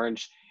Channel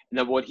Orange and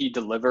then what he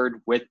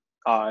delivered with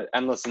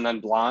Endless and then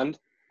Blonde.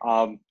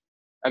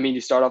 I mean,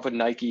 you start off with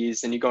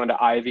Nikes and you go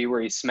into Ivy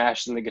where he's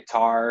smashing the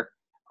guitar.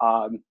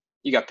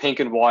 You got Pink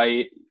and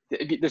White.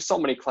 There's so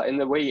many, and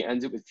the way he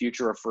ends it with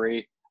Future or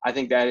Free, I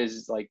think that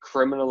is like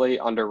criminally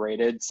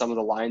underrated. Some of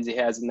the lines he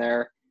has in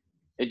there,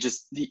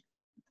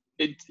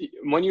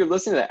 when you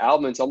listen to the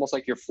album, it's almost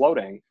like you're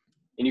floating,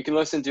 and you can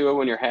listen to it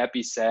when you're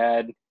happy,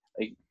 sad.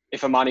 Like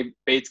if Amani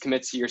Bates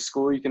commits to your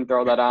school, you can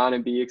throw that on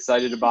and be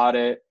excited about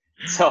it.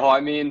 So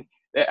I mean,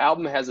 the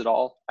album has it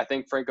all. I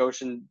think Frank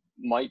Ocean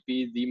might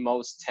be the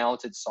most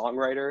talented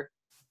songwriter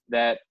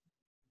that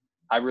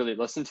I really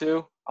listen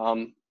to.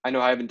 I know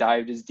I haven't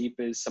dived as deep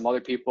as some other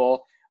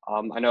people.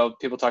 I know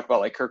people talk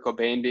about like Kurt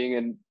Cobain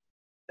being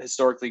a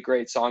historically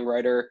great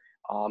songwriter.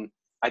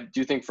 I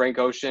do think Frank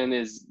Ocean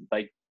is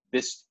like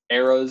this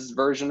era's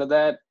version of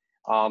that.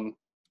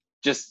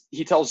 Just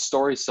he tells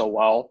stories so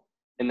well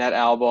in that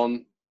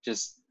album.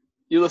 Just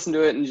you listen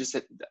to it and just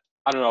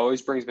I don't know,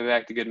 always brings me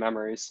back to good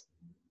memories.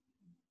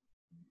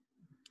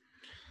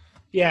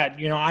 Yeah,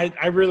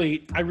 I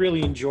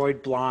really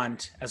enjoyed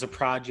Blonde as a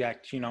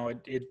project.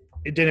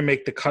 It didn't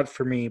make the cut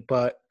for me,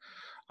 but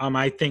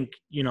I think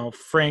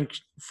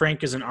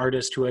Frank is an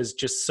artist who has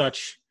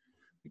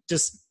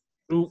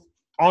who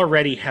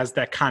already has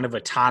that kind of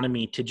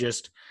autonomy to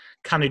just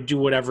kind of do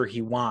whatever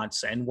he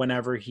wants, and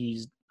whenever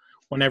he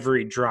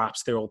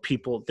drops, there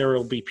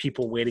will be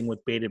people waiting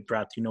with bated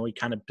breath. He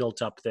kind of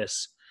built up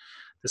this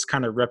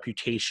kind of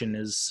reputation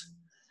as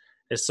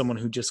as someone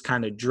who just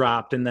kind of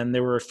dropped. And then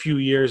there were a few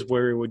years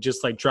where he would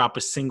just like drop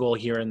a single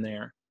here and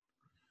there.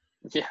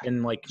 Yeah.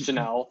 And like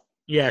Chanel.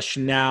 Yeah,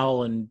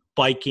 Chanel and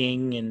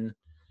biking, and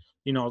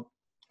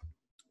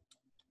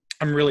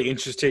I'm really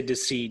interested to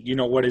see,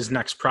 what his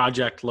next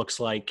project looks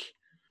like,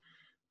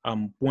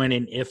 when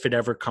and if it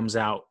ever comes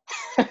out.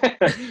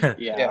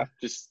 Yeah.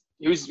 Just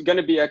he was going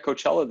to be at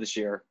Coachella this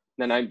year.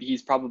 Then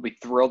he's probably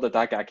thrilled that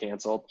got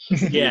canceled.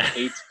 Yeah.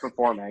 He hates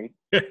performing.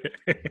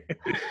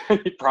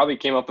 He probably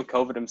came up with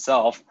COVID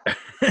himself.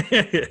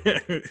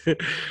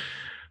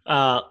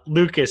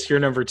 Lucas, you're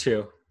number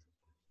 2.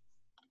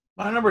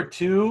 My number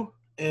 2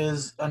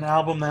 is an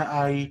album that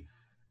I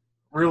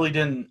really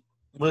didn't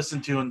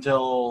listen to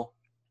until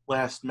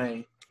last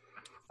May.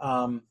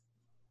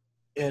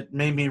 It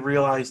made me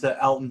realize that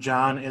Elton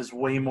John is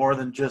way more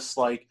than just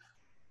like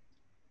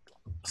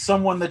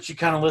someone that you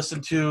kind of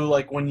listen to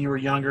like when you were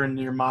younger and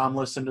your mom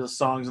listened to the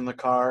songs in the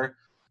car,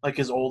 like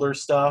his older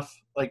stuff,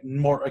 like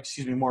more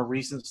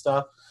recent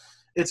stuff.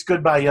 It's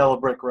Goodbye Yellow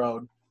Brick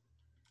Road.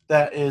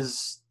 That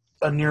is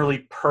a nearly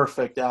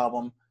perfect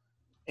album.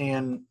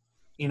 And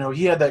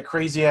he had that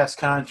crazy ass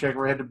contract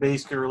where he had to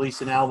basically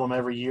release an album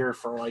every year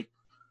for like,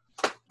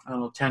 I don't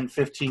know, 10,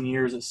 15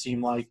 years it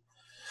seemed like.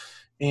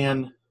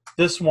 And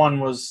this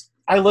one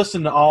I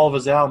listened to all of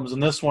his albums,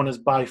 and this one is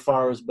by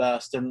far his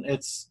best. And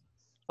it's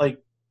like,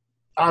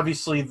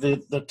 obviously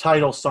the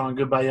title song,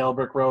 Goodbye Yellow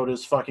Brick Road,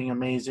 is fucking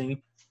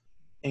amazing.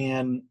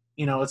 And,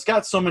 it's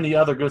got so many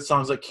other good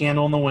songs like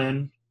Candle in the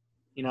Wind,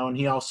 and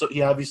he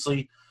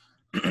obviously,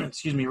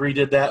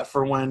 redid that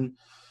for when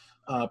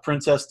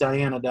Princess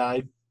Diana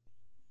died.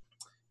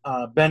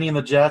 Benny and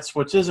the Jets,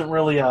 which isn't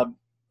really a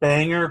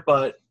banger,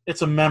 but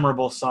it's a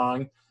memorable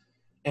song.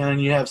 And then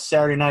you have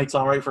Saturday Night's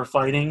All Right for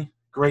Fighting,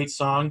 great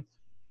song.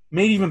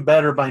 Made even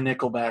better by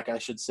Nickelback, I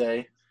should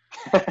say.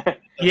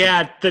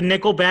 Yeah, the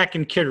Nickelback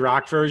and Kid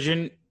Rock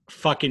version,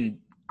 fucking,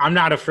 I'm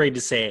not afraid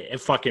to say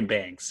it fucking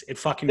bangs. It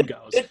fucking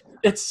goes.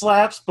 It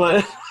slaps,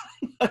 but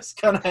that's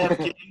kind of half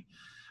kidding.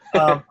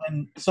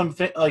 And some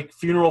like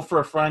Funeral for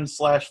a Friend /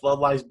 Love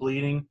Lies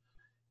Bleeding.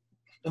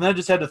 And then I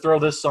just had to throw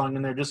this song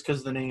in there just because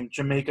of the name,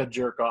 Jamaica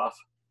Jerk Off.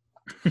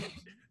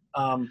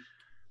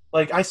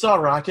 Like, I saw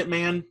Rocket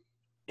Man,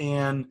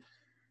 and,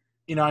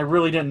 I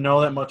really didn't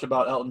know that much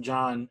about Elton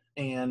John.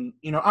 And,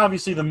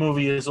 obviously the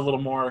movie is a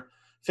little more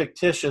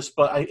fictitious,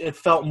 but it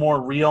felt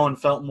more real and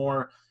felt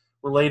more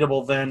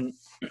relatable than,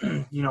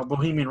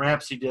 Bohemian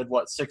Rhapsody did,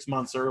 6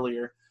 months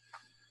earlier.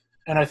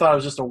 And I thought it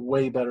was just a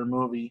way better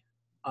movie.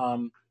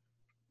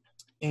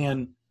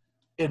 And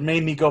it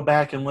made me go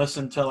back and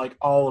listen to, like,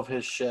 all of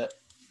his shit.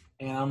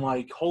 And I'm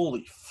like,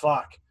 holy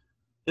fuck.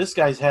 This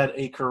guy's had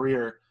a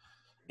career.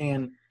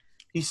 And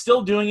he's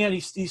still doing it.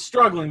 He's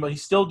struggling, but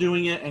he's still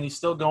doing it, and he's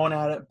still going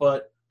at it.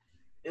 But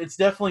it's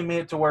definitely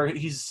made it to where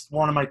he's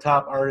one of my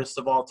top artists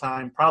of all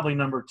time, probably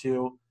number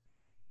 2.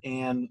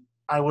 And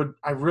I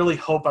really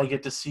hope I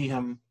get to see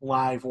him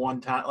live one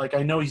time. Like,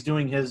 I know he's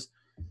doing his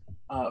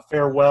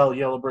farewell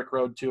Yellow Brick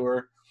Road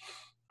tour.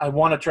 I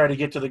want to try to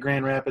get to the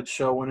Grand Rapids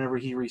show whenever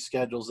he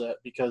reschedules it,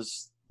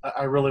 because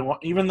I really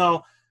want, even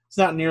though it's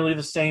not nearly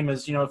the same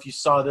as, if you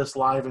saw this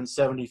live in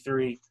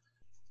 73,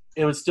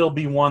 it would still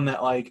be one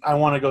that, like, I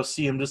want to go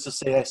see him just to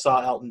say I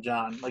saw Elton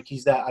John. Like,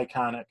 he's that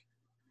iconic.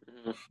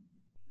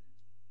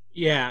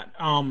 Yeah.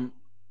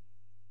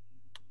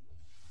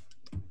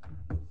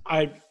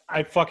 I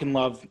fucking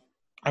love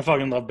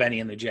Benny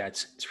and the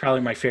Jets. It's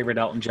probably my favorite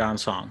Elton John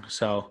song.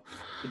 So,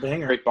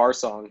 banger. Great bar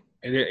song.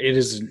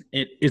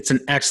 It's an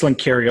excellent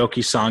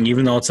karaoke song.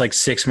 Even though it's like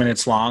 6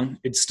 minutes long,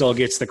 it still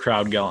gets the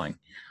crowd going.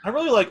 I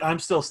really like I'm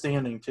Still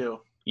Standing too.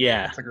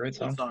 Yeah. It's a great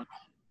song.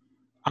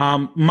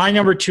 My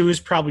number 2 is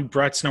probably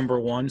Brett's number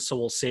 1, so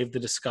we'll save the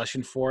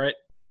discussion for it.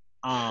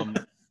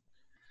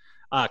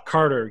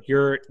 Carter,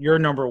 you're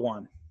number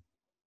 1.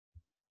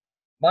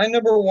 My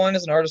number 1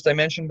 is an artist I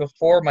mentioned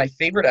before. My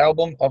favorite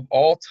album of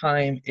all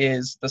time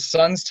is The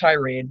Sun's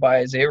Tirade by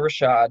Isaiah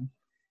Rashad.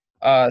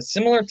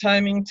 Similar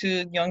timing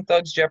to Young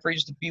Thug's Jeffrey,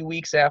 just a few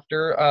weeks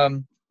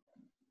after.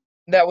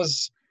 That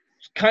was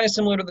kind of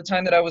similar to the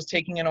time that I was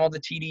taking in all the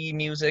TDE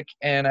music,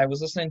 and I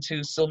was listening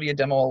to Sylvia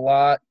Demo a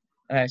lot.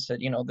 And I said,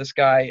 this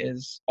guy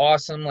is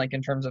awesome, like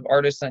in terms of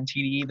artists on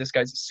TDE. This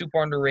guy's a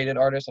super underrated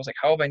artist. I was like,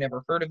 how have I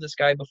never heard of this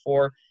guy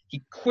before?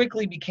 He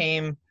quickly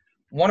became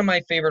one of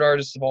my favorite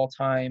artists of all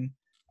time.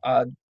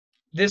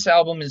 This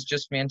album is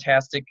just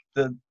fantastic.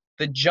 The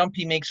jump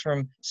he makes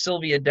from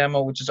Sylvia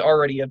Demo, which is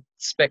already a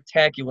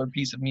spectacular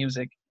piece of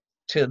music,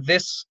 to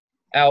this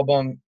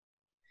album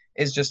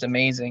is just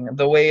amazing.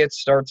 The way it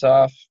starts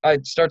off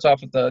with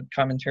the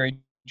commentary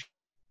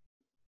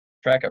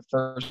track at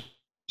first,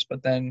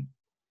 but then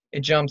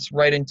it jumps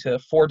right into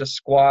Four de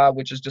Squad,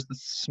 which is just the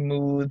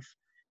smooth,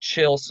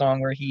 chill song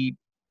where he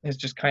is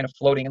just kind of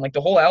floating. And like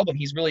the whole album,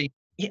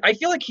 I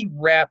feel like he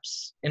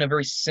raps in a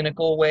very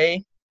cynical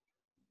way.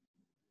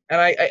 And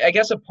I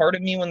guess a part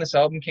of me when this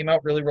album came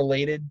out really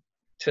related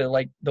to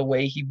like the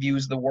way he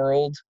views the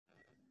world.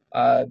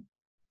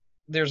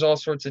 There's all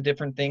sorts of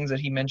different things that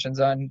he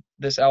mentions on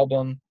this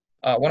album.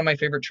 One of my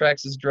favorite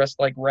tracks is Dressed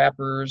Like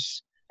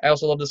Rappers. I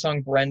also love the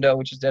song Brenda,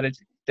 which is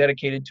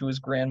dedicated to his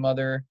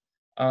grandmother.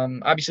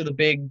 Obviously, the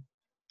big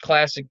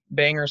classic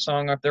banger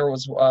song up there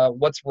was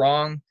What's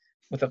Wrong,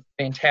 with a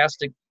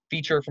fantastic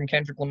feature from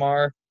Kendrick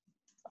Lamar.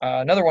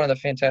 Another one of the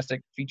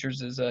fantastic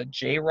features is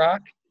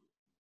J-Rock.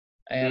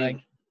 And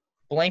I'm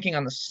blanking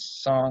on the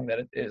song that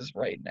it is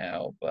right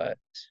now, but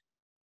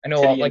I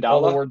know all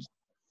the words.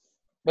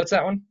 What's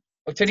that one?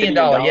 Oh, Titty and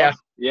Dollar, yeah.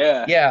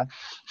 Yeah.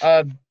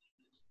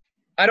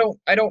 I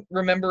don't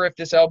remember if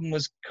this album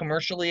was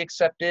commercially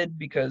accepted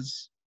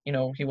because, you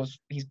know,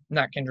 he's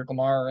not Kendrick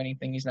Lamar or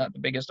anything. He's not the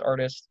biggest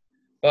artist.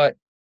 But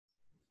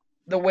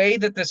the way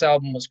that this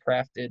album was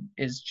crafted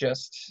is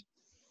just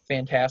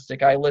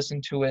fantastic. I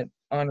listen to it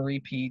on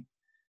repeat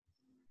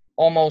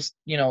almost,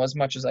 you know, as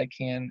much as I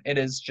can. It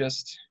is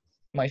just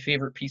my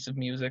favorite piece of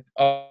music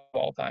of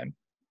all time.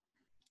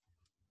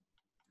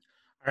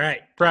 All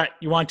right, Brett,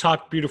 you want to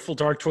talk Beautiful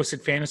Dark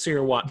Twisted Fantasy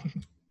or what?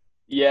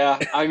 Yeah,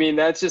 I mean,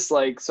 that's just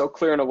like so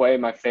clear and away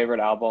my favorite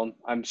album.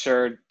 I'm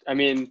sure. I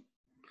mean,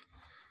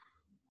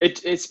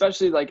 it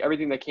especially like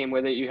everything that came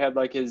with it. You had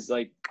like his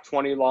like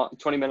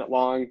 20-minute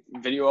long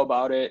video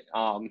about it.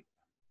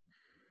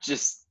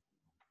 Just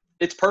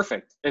it's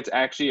perfect. It's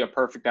actually a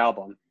perfect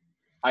album.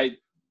 I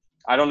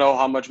don't know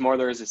how much more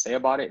there is to say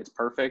about it. It's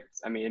perfect.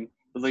 I mean,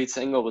 the lead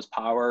single was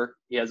Power.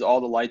 He has all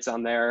the lights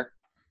on there.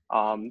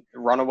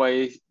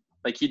 Runaway,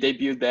 like he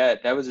debuted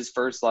that. That was his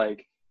first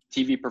like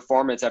TV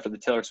performance after the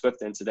Taylor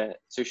Swift incident.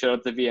 So he showed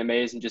up to the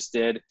VMAs and just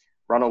did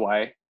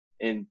Runaway,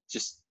 and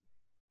just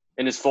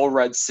in his full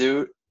red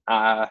suit.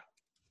 The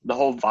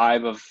whole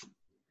vibe of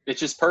it's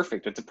just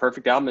perfect. It's a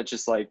perfect album. It's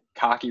just like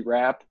cocky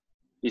rap.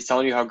 He's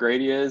telling you how great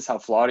he is, how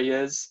flawed he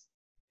is,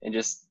 and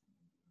just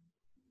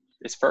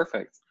it's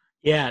perfect.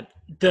 Yeah,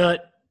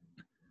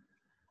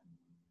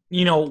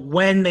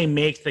 when they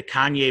make the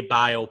Kanye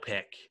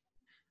biopic,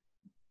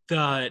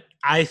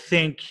 I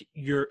think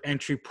your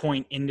entry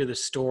point into the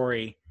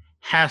story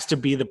has to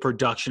be the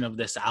production of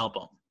this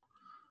album.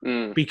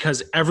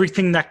 Because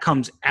everything that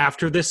comes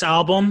after this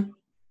album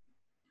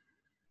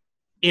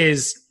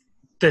is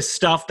the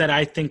stuff that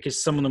I think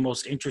is some of the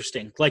most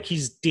interesting. Like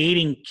he's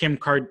dating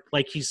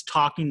like he's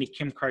talking to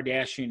Kim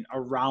Kardashian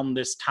around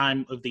this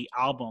time of the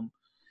album.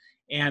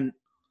 And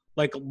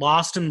like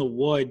Lost in the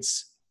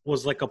Woods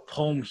was like a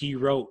poem he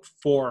wrote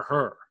for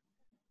her.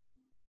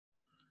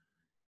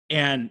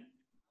 And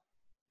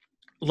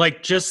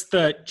like just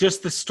the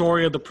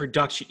story of the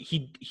production,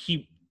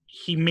 he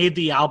made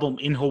the album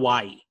in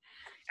Hawaii.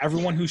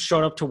 Everyone who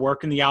showed up to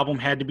work in the album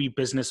had to be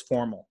business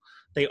formal.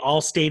 They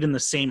all stayed in the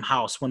same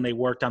house when they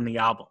worked on the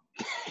album.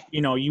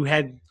 You know, you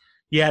had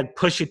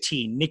Pusha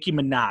T, Nicki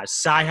Minaj,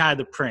 Sci-Hi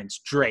the Prince,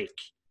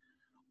 Drake,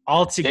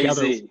 all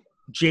together.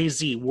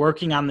 Jay-Z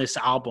working on this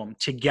album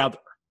together.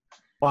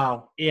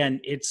 Wow.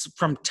 And it's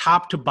from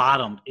top to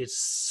bottom.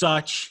 It's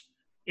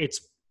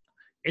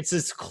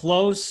as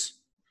close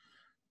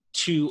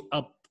to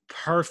a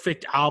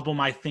perfect album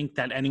I think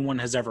that anyone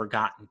has ever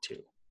gotten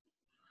to.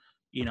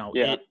 You know,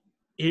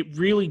 it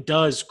really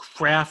does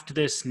craft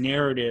this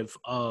narrative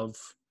of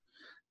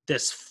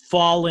this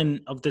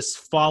fallen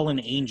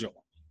angel.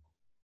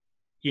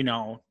 You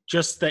know,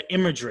 just the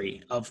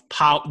imagery of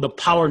the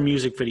Power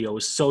music video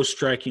is so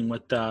striking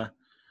with the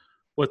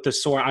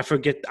sword. I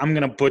forget, I'm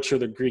going to butcher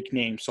the Greek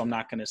name, so I'm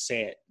not going to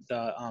say it.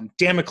 The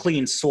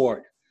Damoclean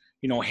sword,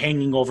 you know,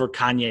 hanging over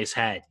Kanye's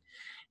head.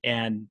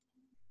 And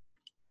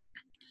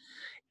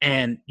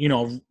you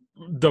know,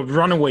 the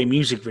Runaway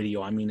music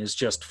video, I mean, is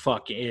just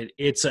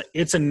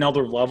it's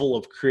another level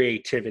of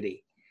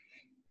creativity.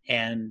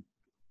 And,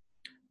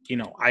 you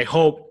know, I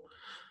hope,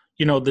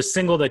 you know, the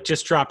single that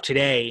just dropped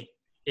today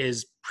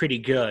is pretty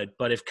good,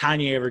 but if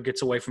Kanye ever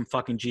gets away from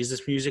fucking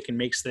Jesus music and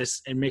makes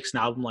an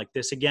album like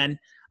this again,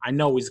 I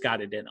know he's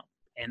got it in him.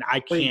 And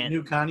I can't. Wait,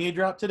 new Kanye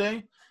dropped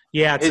today?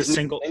 Yeah, it's a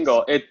single.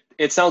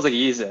 It sounds like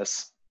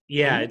Yeezus.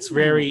 Yeah, it's a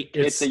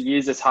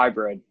Yeezus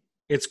hybrid.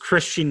 It's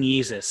Christian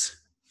Yeezus.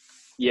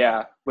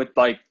 Yeah, with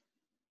like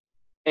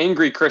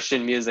angry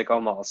Christian music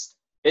almost.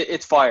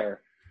 It's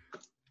fire.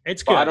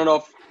 It's good. But I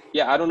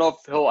don't know if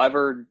he'll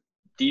ever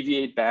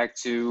deviate back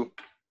to,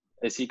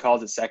 as he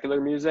calls it, secular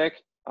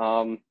music.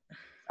 I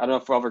don't know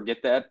if we'll ever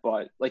get that,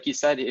 but like you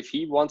said, if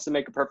he wants to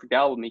make a perfect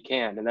album, he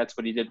can, and that's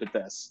what he did with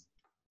this.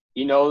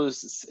 He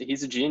knows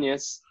he's a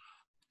genius.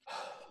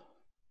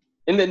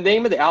 And the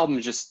name of the album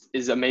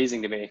is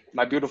amazing to me.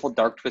 My Beautiful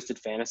Dark Twisted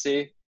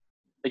Fantasy.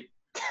 Like,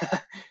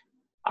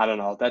 I don't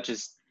know. That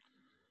just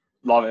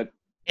love it.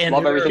 And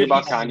love everything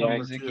about Kanye.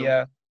 Music,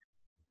 yeah.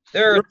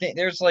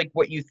 There's like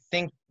what you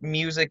think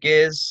music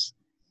is,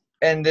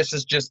 and this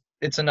is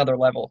it's another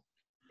level.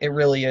 It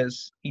really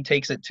is. He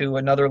takes it to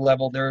another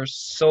level. There's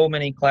so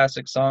many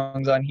classic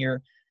songs on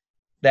here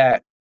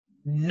that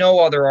no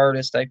other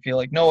artist, I feel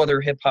like, no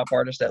other hip-hop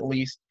artist at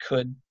least,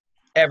 could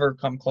ever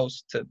come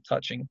close to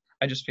touching.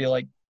 I just feel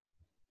like,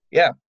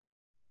 yeah.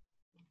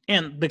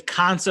 And the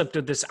concept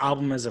of this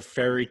album as a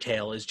fairy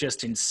tale is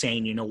just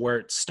insane, you know,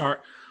 where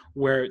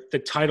the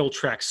title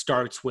track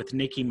starts with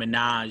Nicki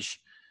Minaj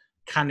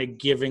kind of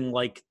giving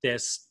like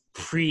this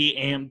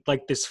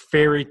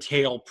fairy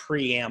tale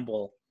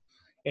preamble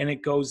and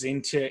it goes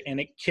into and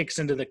it kicks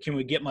into the Can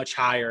We Get Much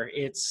Higher.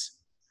 It's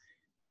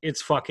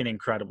fucking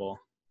incredible.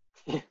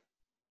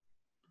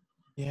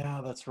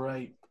 Yeah, that's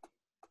right.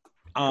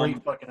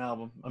 Great fucking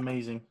album.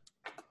 Amazing.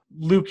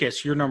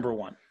 Lucas, you're number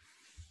one.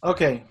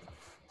 Okay.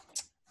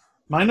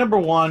 My number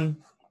one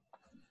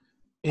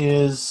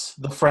is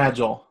The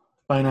Fragile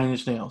by Nine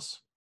Inch Nails.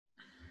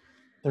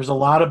 There's a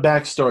lot of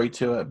backstory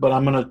to it, but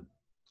I'm going to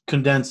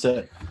condense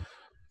it.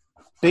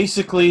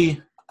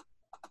 Basically,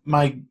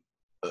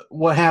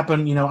 what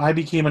happened, I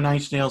became a Nine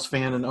Inch Nails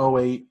fan in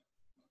 2008,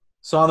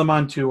 saw them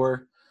on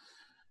tour,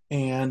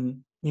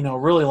 and,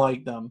 really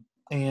liked them.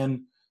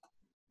 And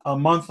a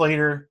month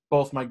later,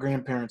 both my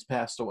grandparents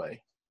passed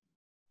away.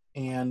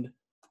 And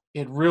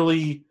it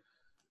really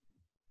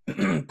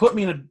put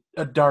me in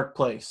a dark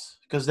place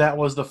because that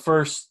was the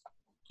first,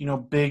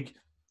 big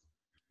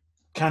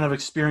kind of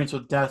experience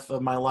with death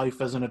of my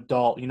life as an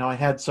adult. I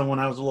had someone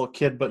when I was a little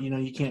kid, but,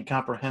 you can't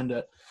comprehend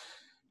it.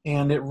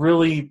 And it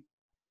really,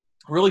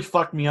 really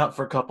fucked me up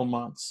for a couple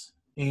months.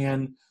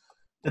 And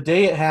the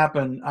day it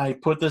happened, I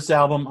put this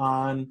album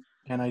on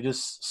and I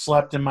just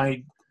slept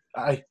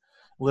I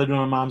lived in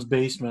my mom's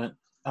basement.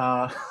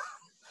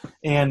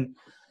 And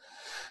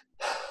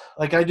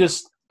like, I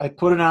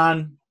put it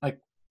on, I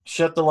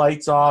shut the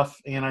lights off,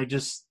 and I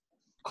just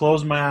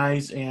closed my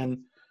eyes and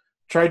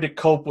tried to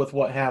cope with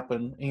what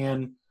happened.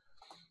 And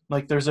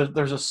like, there's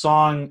a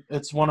song,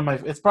 it's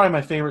probably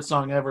my favorite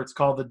song ever. It's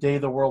called The Day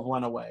the World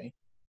Went Away.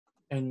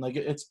 And like,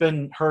 it's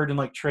been heard in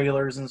like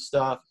trailers and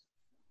stuff.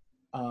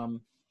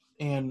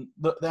 And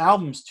the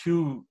album's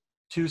two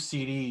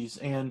CDs.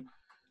 And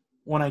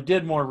when I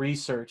did more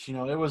research, it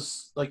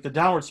was like The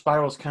Downward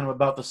Spiral is kind of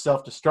about the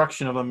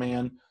self-destruction of a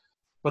man,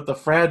 but The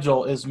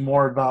Fragile is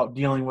more about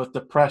dealing with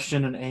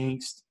depression and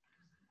angst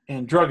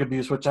and drug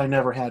abuse, which I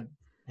never had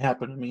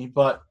happen to me.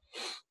 But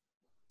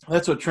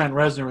that's what Trent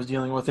Reznor was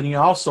dealing with. And he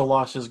also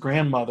lost his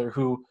grandmother,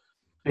 who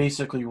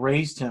basically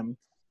raised him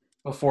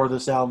before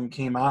this album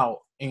came out.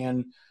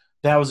 And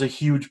that was a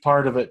huge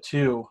part of it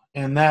too.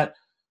 And that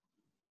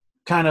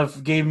kind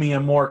of gave me a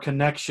more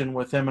connection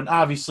with him. And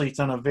obviously it's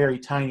on a very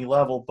tiny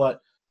level,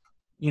 but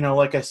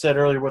like I said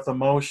earlier with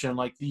emotion,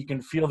 like you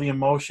can feel the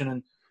emotion.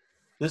 And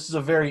this is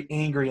a very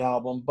angry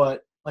album,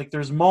 but like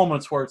there's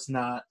moments where it's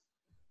not.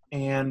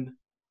 And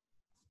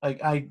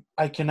like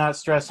I cannot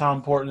stress how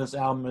important this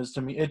album is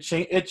to me. It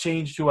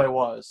changed who I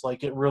was.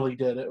 Like it really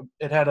did.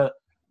 It had a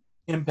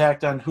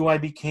impact on who I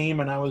became.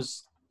 And I wouldn't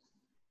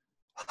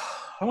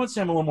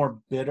say I'm a little more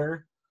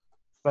bitter,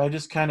 but I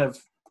just kind of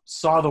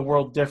saw the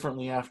world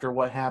differently after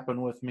what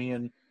happened with me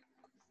and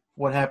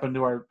what happened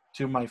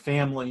to my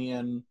family.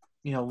 And,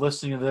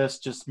 listening to this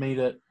just made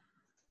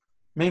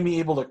me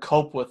able to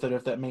cope with it,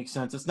 if that makes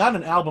sense. It's not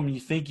an album you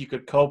think you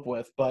could cope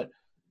with, but,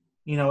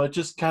 it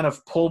just kind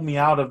of pulled me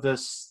out of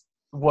this,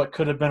 what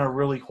could have been a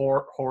really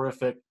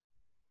horrific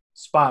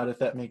spot, if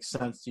that makes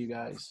sense to you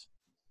guys.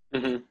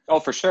 Mm-hmm. Oh,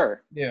 for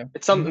sure. Yeah.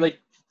 It's something like,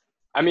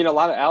 I mean, a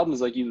lot of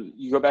albums, like you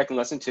go back and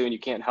listen to and you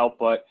can't help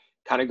but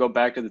kind of go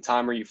back to the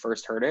time where you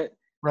first heard it.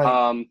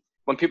 Right.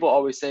 When people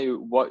always say,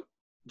 what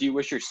do you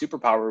wish your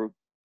superpower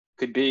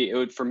could be?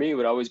 For me, it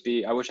would always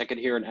be, I wish I could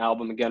hear an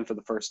album again for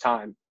the first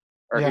time,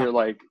 or hear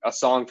like a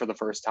song for the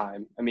first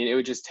time. I mean, it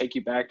would just take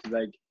you back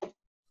to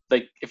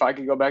like if I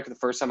could go back to the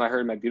first time I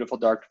heard My Beautiful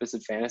Dark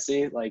Twisted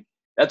Fantasy, like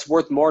that's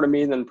worth more to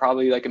me than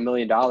probably like $1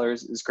 million,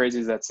 as crazy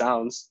as that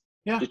sounds.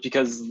 Yeah. Just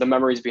because the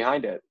memories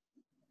behind it.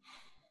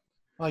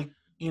 Like,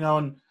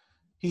 and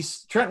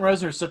Trent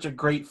Reznor is such a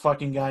great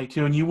fucking guy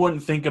too, and you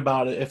wouldn't think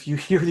about it if you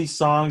hear these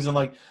songs and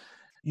like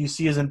you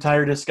see his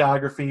entire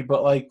discography.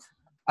 But like,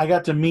 I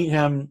got to meet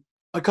him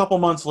a couple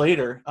months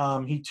later.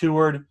 He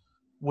toured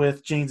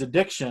with Jane's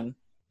Addiction,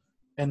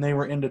 and they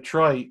were in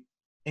Detroit,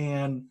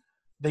 and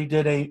he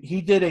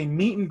did a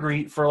meet and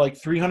greet for like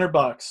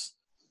 $300.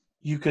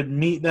 You could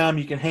meet them,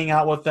 you can hang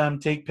out with them,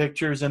 take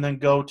pictures, and then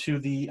go to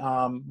the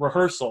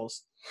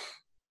rehearsals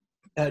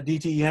at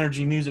DTE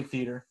Energy Music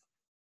Theater.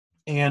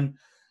 And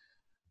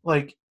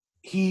like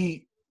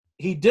he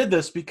did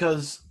this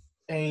because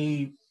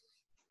a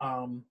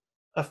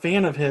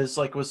fan of his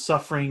like was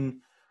suffering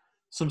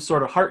some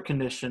sort of heart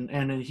condition,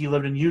 and he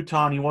lived in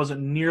Utah, and he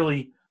wasn't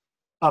nearly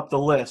up the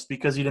list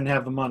because he didn't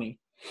have the money.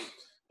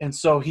 And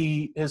so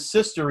his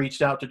sister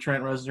reached out to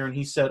Trent Reznor, and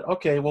he said,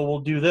 okay, well, we'll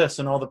do this,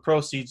 and all the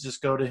proceeds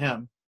just go to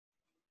him.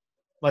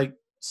 Like,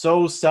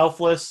 so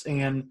selfless,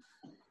 and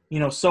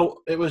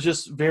so it was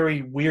just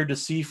very weird to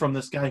see from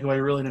this guy who I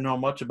really didn't know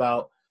much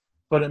about.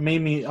 But it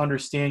made me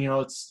understand,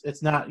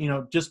 it's not,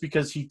 just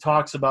because he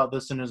talks about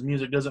this in his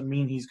music doesn't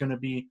mean he's going to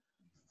be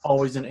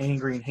always an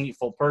angry and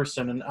hateful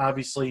person. And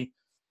obviously,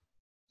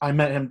 I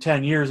met him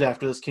 10 years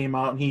after this came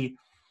out, and he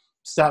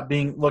stopped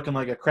looking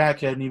like a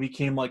crackhead, and he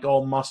became like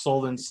all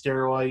muscled and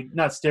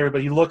not steroid,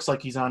 but he looks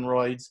like he's on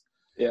roids.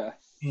 Yeah.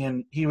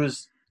 And he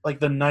was like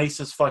the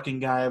nicest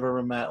fucking guy I've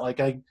ever met.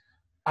 Like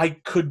I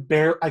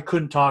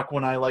couldn't talk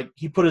when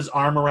he put his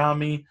arm around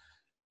me,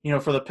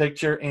 for the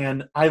picture,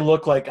 and I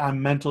look like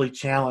I'm mentally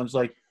challenged.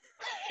 Like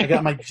I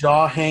got my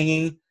jaw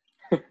hanging,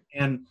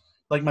 and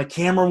like my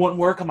camera wouldn't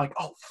work. I'm like,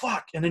 oh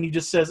fuck! And then he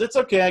just says, "It's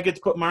okay. I get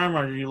to put my arm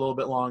around you a little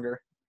bit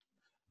longer."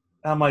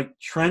 And I'm like,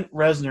 Trent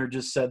Reznor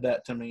just said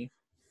that to me.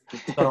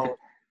 So,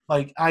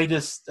 like,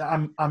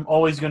 I'm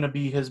always gonna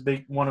be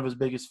one of his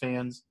biggest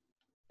fans,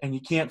 and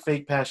you can't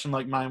fake passion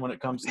like mine when it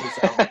comes to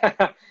this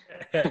album.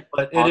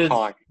 But it is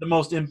the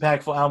most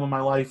impactful album of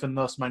my life, and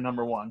thus my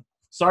number one.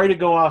 Sorry to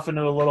go off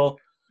into a little.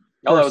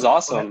 Oh, that was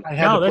awesome.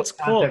 That's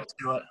cool.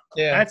 To it.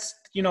 Yeah,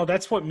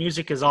 that's what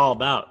music is all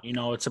about.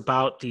 It's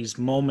about these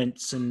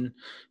moments, and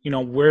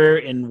where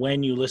and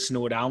when you listen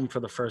to an album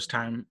for the first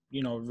time,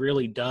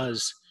 really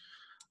does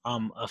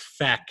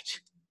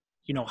affect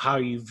how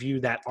you view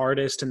that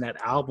artist and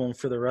that album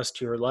for the rest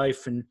of your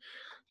life. And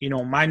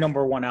my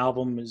number one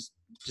album is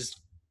just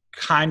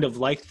kind of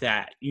like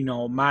that.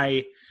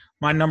 My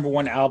number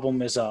one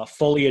album is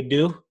Folie à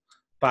Deux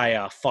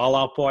by Fall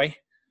Out Boy.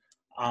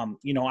 I'm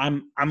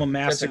a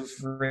massive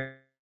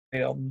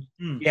I'm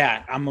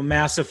a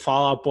massive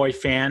Fall Out Boy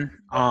fan.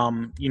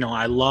 I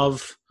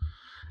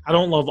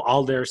don't love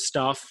all their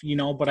stuff,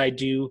 but I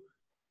do,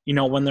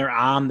 when they're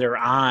on.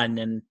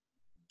 And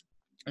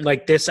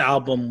like, this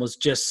album was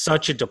just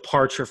such a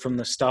departure from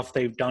the stuff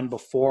they've done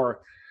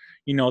before.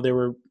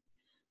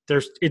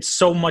 It's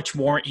so much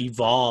more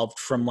evolved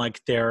from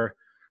like their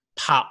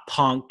pop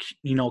punk,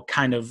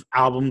 kind of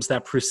albums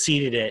that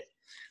preceded it.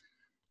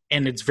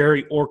 And it's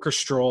very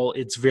orchestral.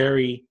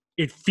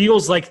 It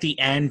feels like the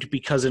end,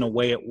 because in a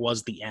way it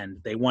was the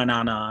end. I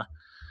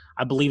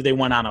believe they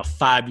went on a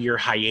 5-year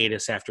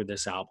hiatus after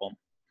this album.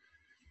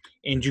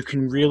 And you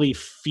can really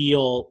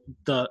feel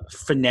the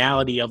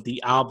finality of the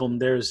album.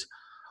 There's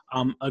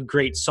a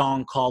great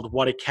song called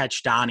What a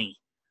Catch Donnie.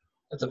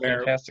 That's a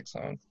fantastic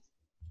song.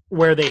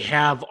 Where they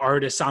have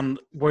artists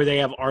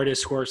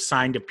who are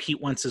signed to Pete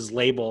Wentz's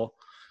label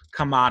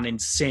come on and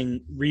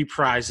sing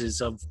reprises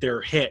of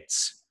their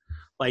hits,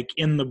 like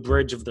in the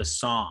bridge of the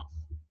song.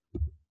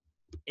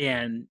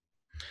 And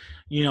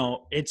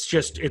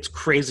it's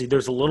crazy.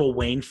 There's a Lil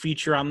Wayne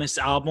feature on this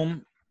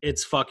album.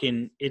 It's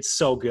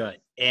so good.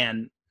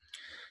 And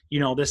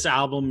this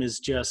album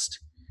is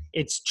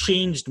it's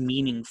changed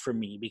meaning for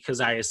me, because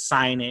I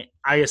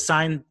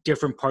assign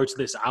different parts of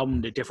this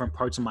album to different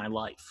parts of my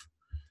life.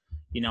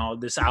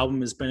 This album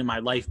has been in my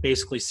life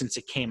basically since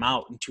it came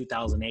out in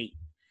 2008.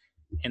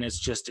 And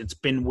it's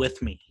been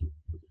with me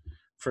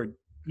for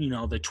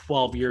the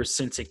 12 years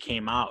since it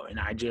came out. And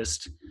I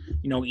just,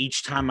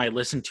 each time I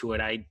listen to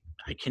it, I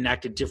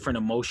connect a different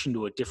emotion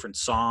to a different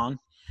song,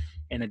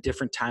 and a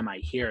different time I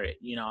hear it.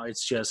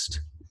 It's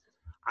just,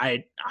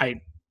 I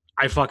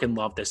fucking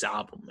love this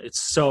album.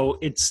 It's so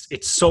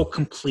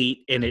complete,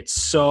 and it's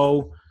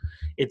so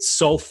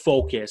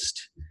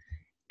focused,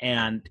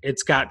 and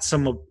it's got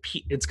some of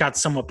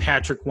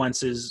Patrick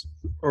Wentz's,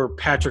 or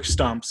Patrick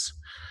Stump's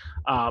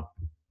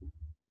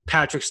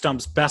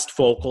best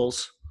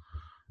vocals.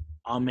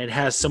 It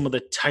has some of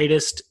the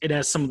tightest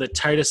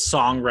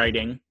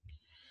songwriting,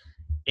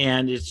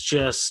 and it's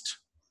just,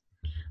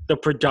 the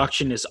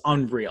production is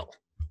unreal.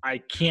 I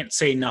can't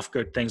say enough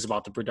good things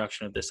about the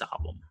production of this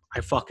album.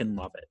 I fucking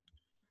love it.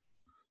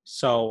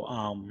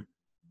 So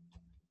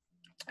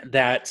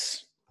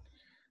that's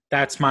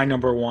my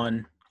number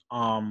one.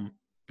 I'll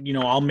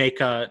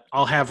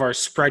have our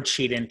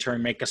spreadsheet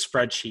intern make a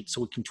spreadsheet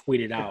so we can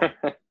tweet it out.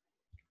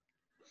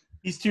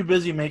 He's too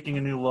busy making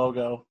a new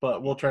logo,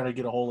 but we'll try to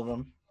get a hold of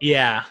him.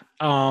 Yeah.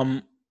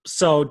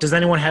 So does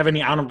anyone have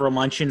any honorable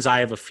mentions? I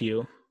have a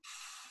few.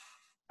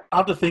 I'll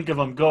have to think of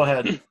them. Go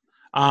ahead.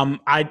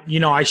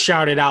 I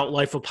shouted out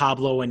Life of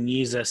Pablo and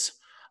Yeezus.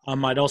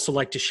 I'd also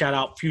like to shout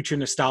out Future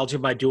Nostalgia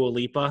by Dua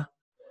Lipa.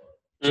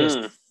 Just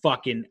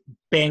fucking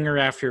banger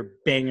after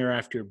banger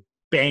after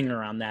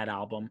banger on that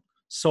album.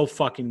 So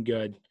fucking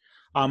good.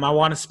 I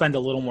want to spend a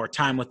little more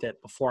time with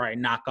it before I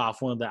knock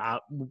off one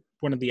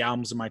of the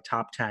albums in my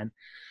top 10.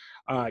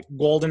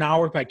 Golden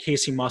Hour by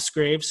Casey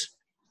Musgraves.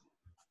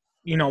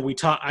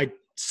 I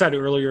said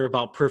earlier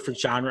about perfect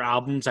genre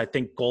albums. I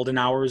think Golden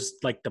Hour is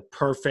like the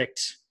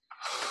perfect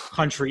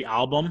country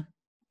album.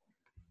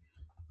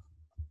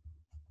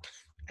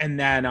 And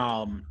then,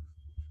 I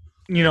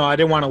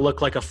didn't want to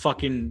look like a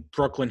fucking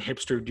Brooklyn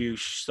hipster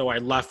douche, so I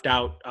left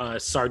out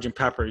Sgt.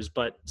 Pepper's,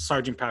 but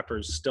Sgt.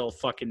 Pepper's still a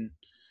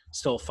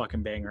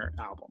fucking banger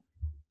album.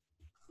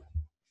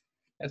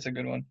 That's a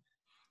good one.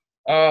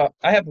 I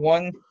have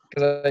one,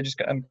 because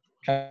I'm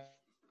kind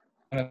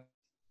of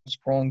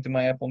scrolling through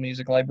my Apple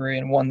Music library,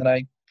 and one that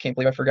I can't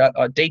believe I forgot.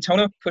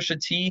 Daytona, Pusha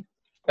T.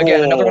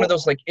 Again, another one of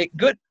those, like,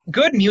 good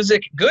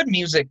music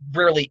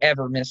rarely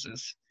ever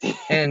misses.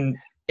 And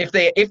if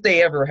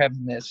they ever have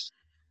missed,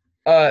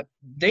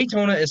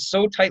 Daytona is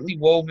so tightly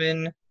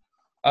woven.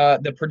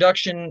 The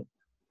production,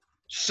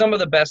 some of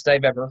the best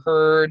I've ever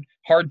heard.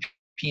 Hard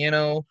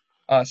piano,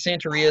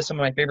 Santeria, some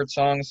of my favorite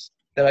songs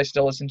that I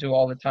still listen to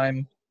all the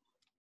time.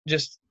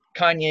 Just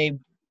Kanye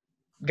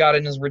got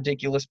in his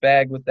ridiculous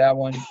bag with that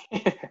one,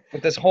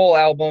 with this whole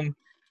album.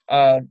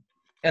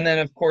 And then,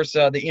 of course,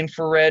 the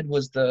Infrared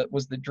was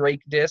the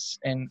Drake diss,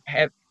 and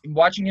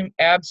watching him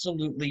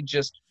absolutely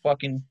just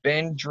fucking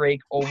bend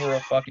Drake over a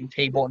fucking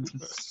table and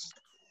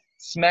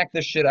smacked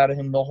the shit out of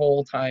him the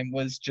whole time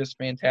was just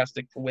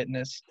fantastic to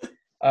witness.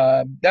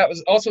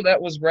 That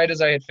was right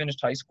as I had finished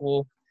high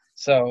school,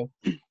 so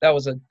that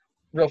was a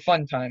real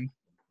fun time.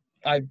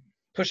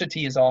 Pusha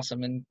T is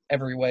awesome in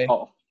every way.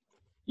 Oh,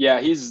 yeah,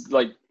 he's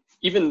like,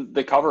 even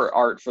the cover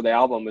art for the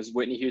album was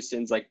Whitney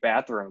Houston's like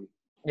bathroom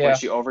when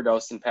she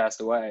overdosed and passed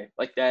away,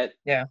 like that.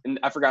 Yeah. And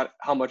I forgot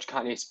how much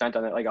Kanye spent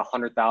on it, like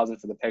 $100,000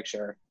 for the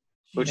picture,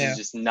 which is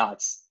just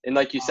nuts. And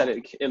like you said,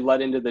 it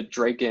led into the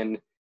Drake and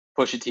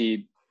Pusha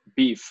T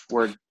beef,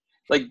 where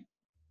like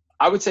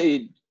I would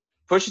say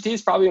Pusha T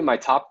is probably in my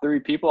top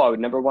 3 people I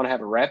would never want to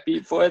have a rap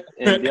beef with,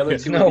 and the other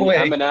 2 would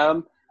be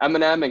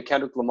Eminem and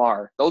Kendrick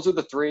Lamar. Those are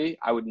the 3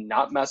 I would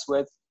not mess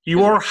with.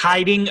 You are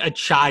hiding a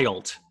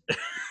child.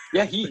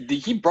 Yeah,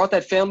 he brought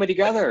that family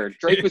together.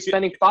 Drake was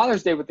spending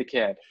Father's Day with the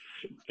kid.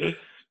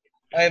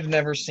 I have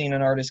never seen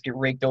an artist get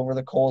raked over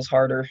the coals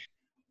harder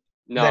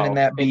than in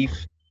that beef.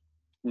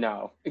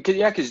 No.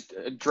 Because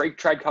Drake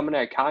tried coming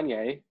at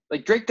Kanye.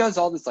 Like, Drake does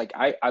all this. Like,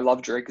 I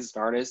love Drake as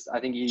an artist. I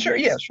think Sure.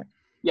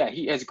 Yeah,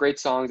 he has great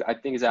songs. I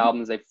think his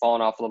albums, they've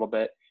fallen off a little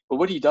bit. But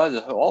what he does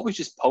is he'll always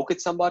just poke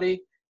at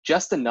somebody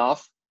just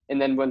enough.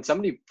 And then when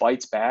somebody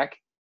bites back,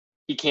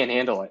 he can't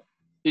handle it.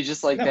 He's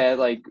just like that,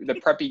 like the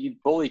preppy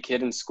bully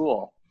kid in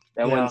school.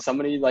 And when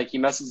somebody, like, he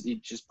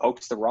just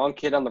pokes the wrong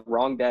kid on the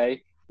wrong day,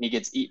 and he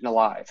gets eaten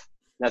alive.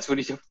 And that's what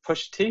he did with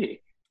Pusha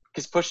T.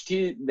 Because Pusha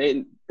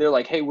T, they're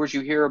like, hey, where'd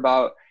you hear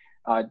about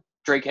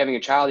Drake having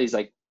a child? He's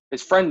like,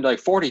 his friend, like,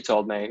 40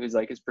 told me. Who's,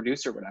 like, his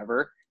producer or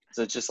whatever.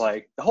 So it's just,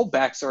 like, the whole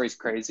backstory is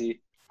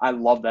crazy. I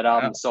love that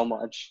album so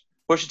much.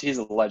 Pusha T is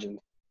a legend.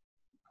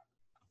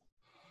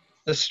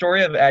 The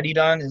story of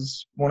Adidon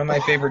is one of my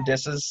favorite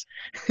disses.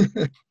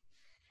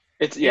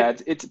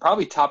 It's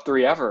probably top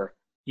 3 ever.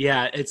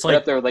 Yeah, it's right like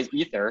up there with like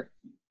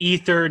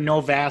Ether,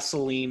 No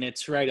Vaseline.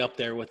 It's right up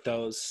there with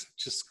those.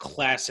 Just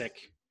classic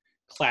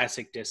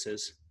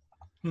disses.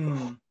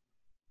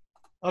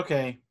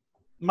 Okay.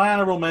 My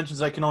honorable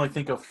mentions, I can only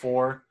think of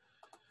 4.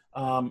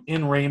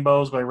 In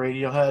Rainbows by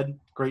Radiohead.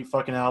 Great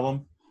fucking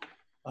album.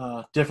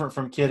 Different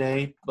from Kid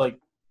A. Like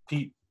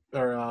Pete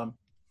or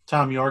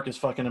Tom York is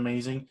fucking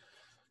amazing.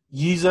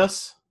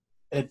 Yeezus,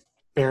 it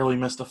barely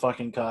missed a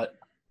fucking cut.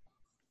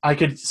 I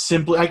could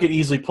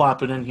easily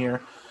plop it in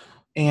here.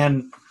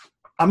 And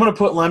I'm going to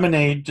put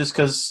Lemonade just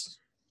because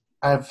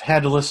I've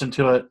had to listen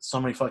to it so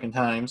many fucking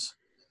times.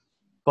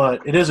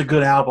 But it is a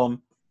good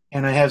album.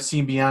 And I have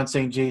seen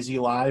Beyonce and Jay-Z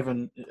live,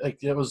 and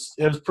like it was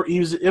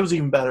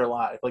even better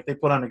live. Like, they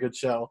put on a good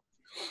show.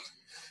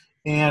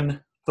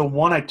 And the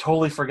one I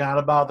totally forgot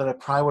about that I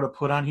probably would have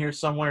put on here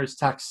somewhere is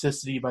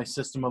Toxicity by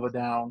System of a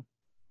Down.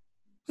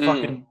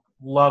 Fucking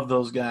love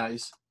those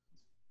guys.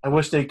 I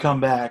wish they'd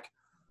come back.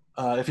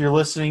 If you're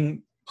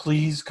listening,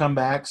 please come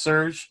back,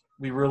 Serge.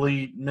 We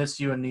really miss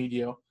you and need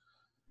you.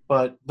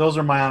 But those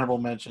are my honorable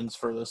mentions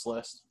for this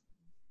list.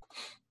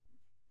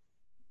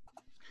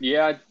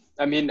 Yeah,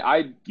 I mean,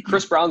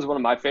 Chris Brown's one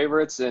of my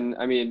favorites, and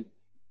I mean,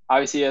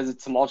 obviously he has a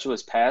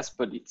tumultuous past,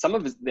 but some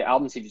of the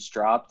albums he's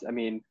dropped, I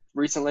mean,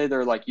 recently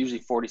they're like usually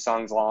 40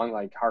 songs long,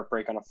 like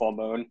Heartbreak on a Full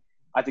Moon.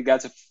 I think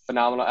that's a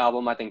phenomenal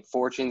album. I think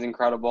Fortune's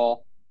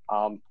incredible.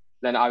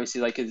 Then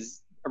obviously like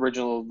his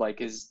original, like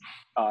his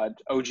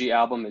OG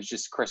album is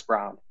just Chris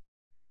Brown.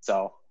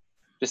 So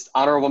just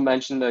honorable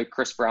mention to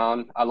Chris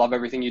Brown. I love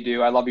everything you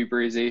do. I love you,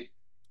 Breezy.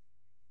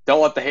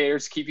 Don't let the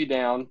haters keep you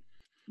down.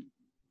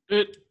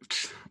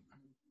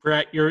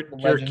 Brett, you're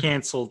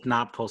canceled,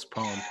 not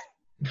postponed.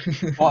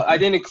 Well, I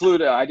didn't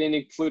include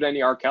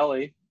any R.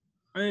 Kelly.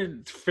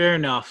 Fair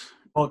enough.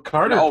 Well,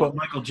 Carter put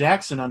Michael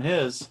Jackson on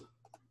his.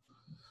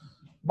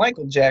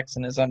 Michael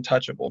Jackson is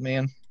untouchable,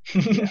 man.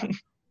 Yeah.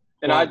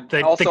 And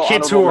well, the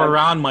kids who were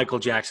around Michael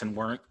Jackson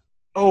weren't.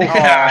 Oh,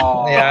 yeah,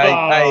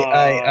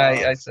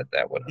 I said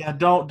that one. Yeah,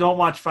 don't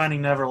watch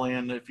Finding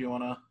Neverland if you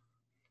wanna.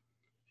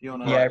 Yeah,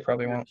 I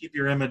probably won't. Keep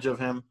your image of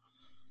him.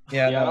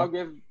 Yeah, no.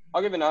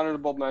 I'll give an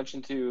honorable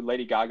mention to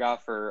Lady Gaga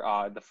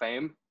for The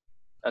Fame.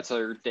 That's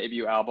her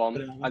debut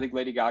album. I think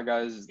Lady Gaga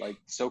is like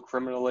so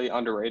criminally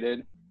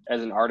underrated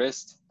as an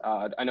artist.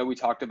 I know we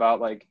talked about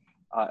like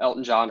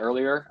Elton John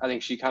earlier. I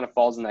think she kind of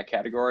falls in that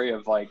category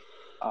of like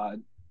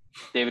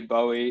David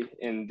Bowie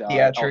and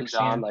Elton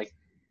John.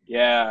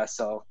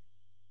 So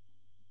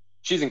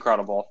she's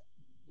incredible.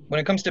 When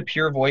it comes to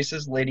pure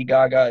voices, Lady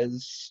Gaga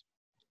is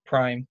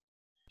prime.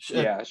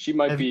 Yeah, she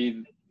might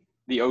be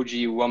the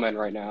OG woman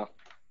right now.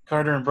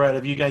 Carter and Brett,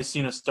 have you guys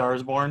seen A Star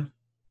Is Born?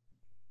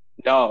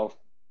 No.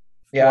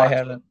 Yeah, I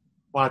haven't.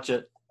 Watch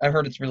it. I've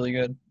heard it's really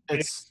good.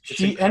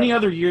 Any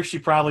other year she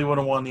probably would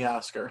have won the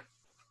Oscar.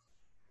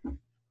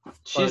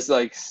 She's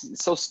like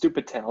so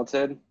stupid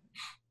talented.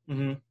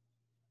 Mm-hmm.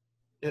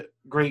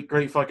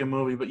 Great fucking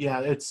movie. But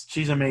yeah,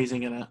 she's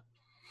amazing in it.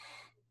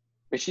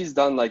 But she's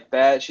done like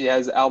that. She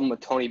has an album with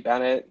Tony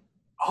Bennett.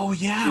 Oh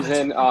yeah. She's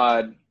in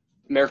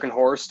American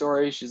Horror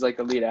Story. She's like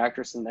the lead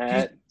actress in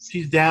that.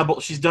 She's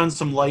dabbled. She's done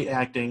some light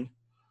acting.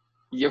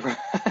 You're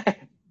right.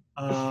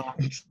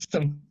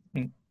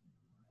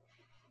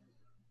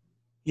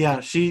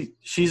 Yeah,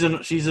 she's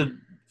a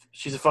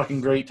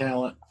fucking great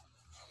talent.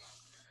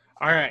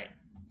 All right.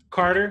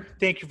 Carter,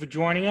 thank you for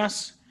joining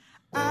us.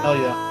 Oh,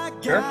 yeah.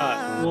 Sure.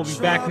 We'll be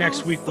back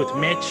next week with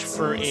Mitch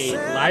for a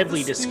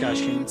lively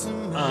discussion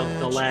of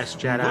The Last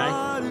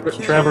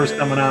Jedi. Trevor's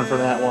coming on for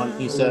that one,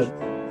 he said.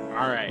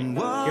 All right,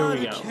 here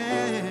we go.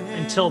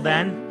 Until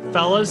then,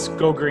 fellas,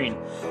 go green.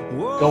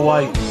 Go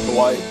white. Go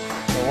white.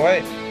 Go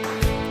white.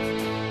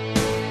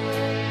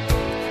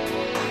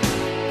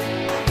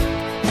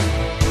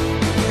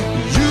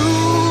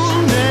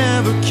 You'll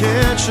never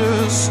catch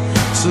us,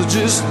 so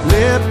just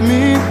let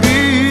me be.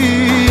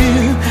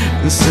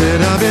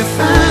 Instead I'll be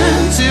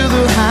fine to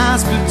the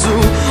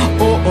hospital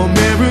or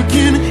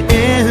American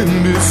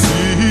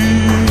Embassy.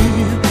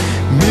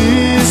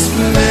 Miss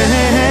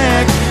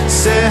Black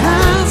said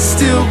I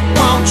still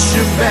want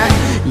you back.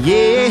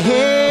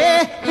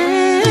 Yeah,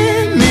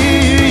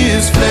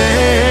 Miss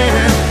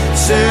Black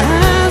said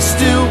I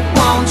still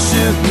want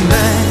you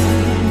back.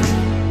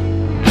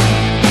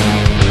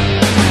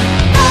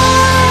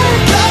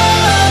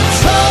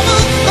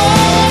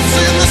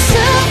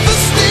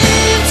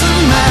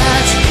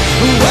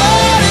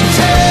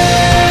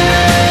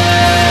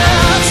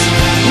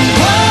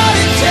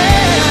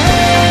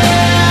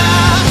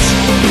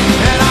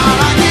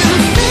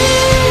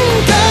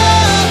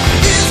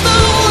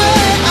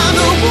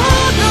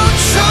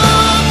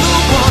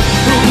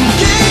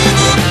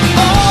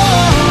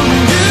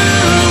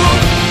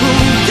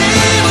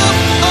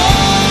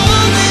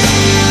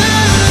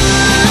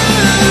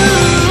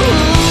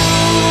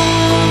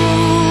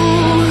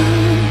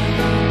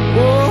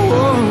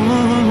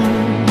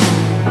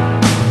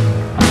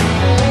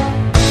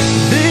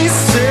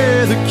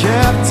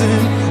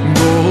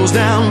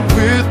 Down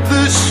with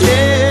the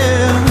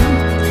ship.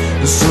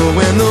 So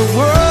when the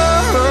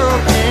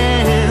world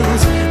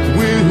ends,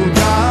 will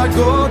God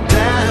go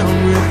down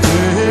with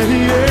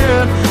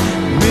it?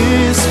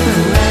 Miss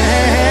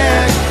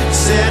Black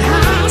said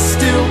I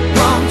still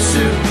want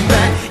you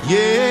back.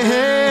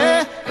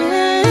 Yeah,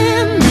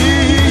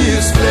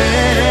 Miss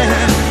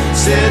Black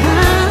said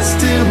I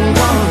still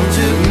want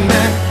you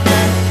back.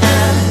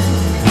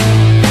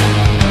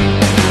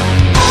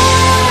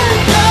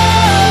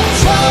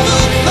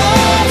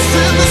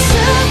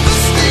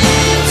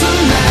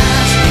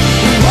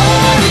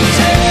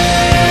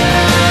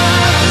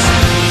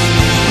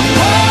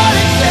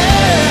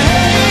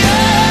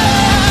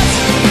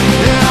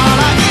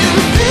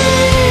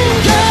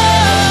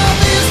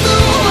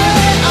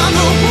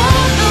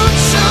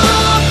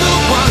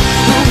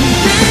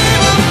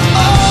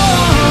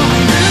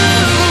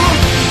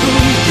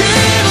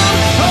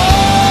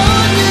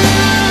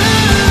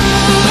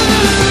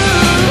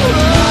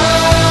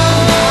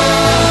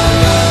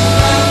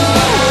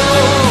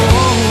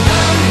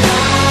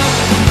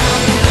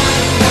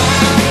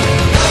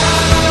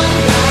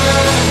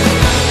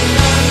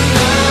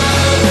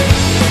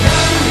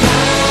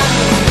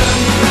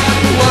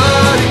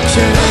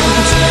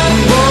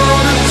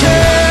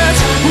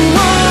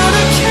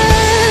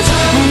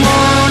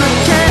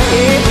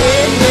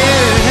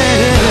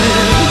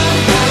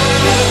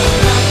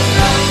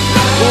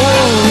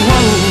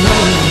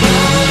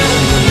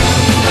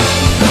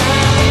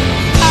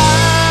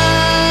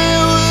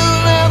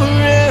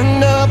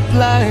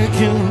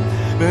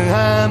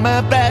 Behind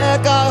my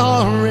back I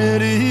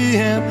already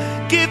am.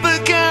 Keep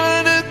it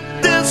going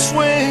this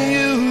way,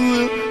 you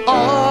will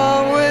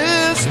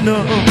always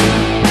know.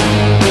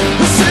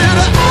 I said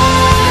I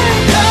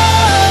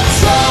got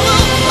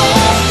trouble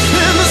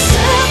in the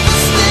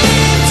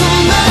self-esteem to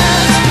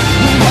match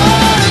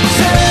what it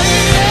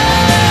takes,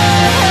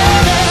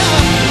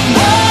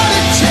 what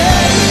it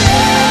takes.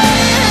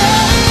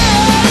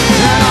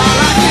 And all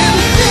I can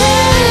think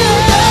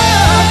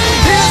of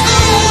is the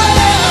way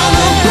I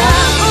know how.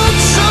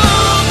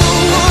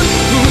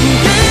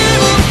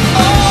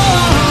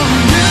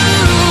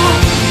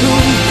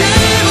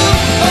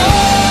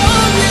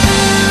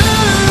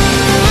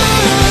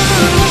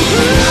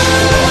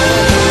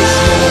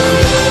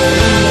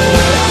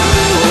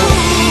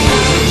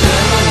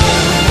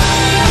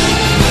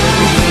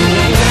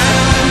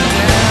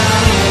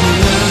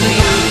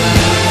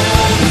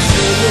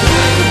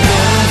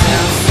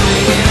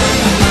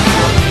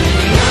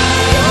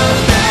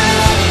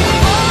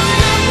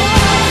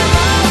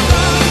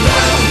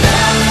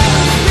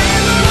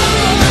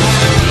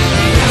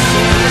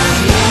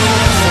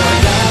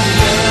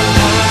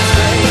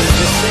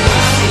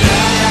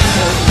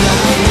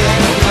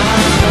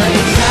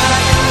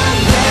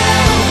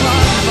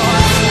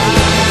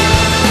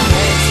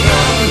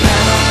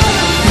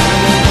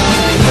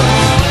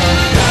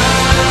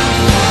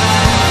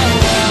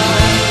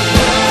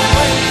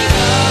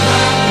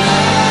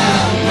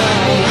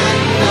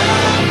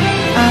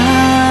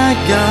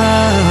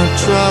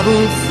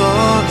 Troubled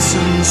thoughts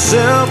and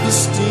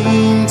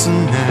self-esteem to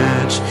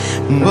match.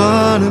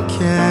 What a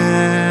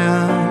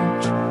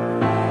catch,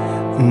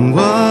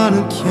 what a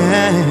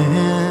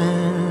catch.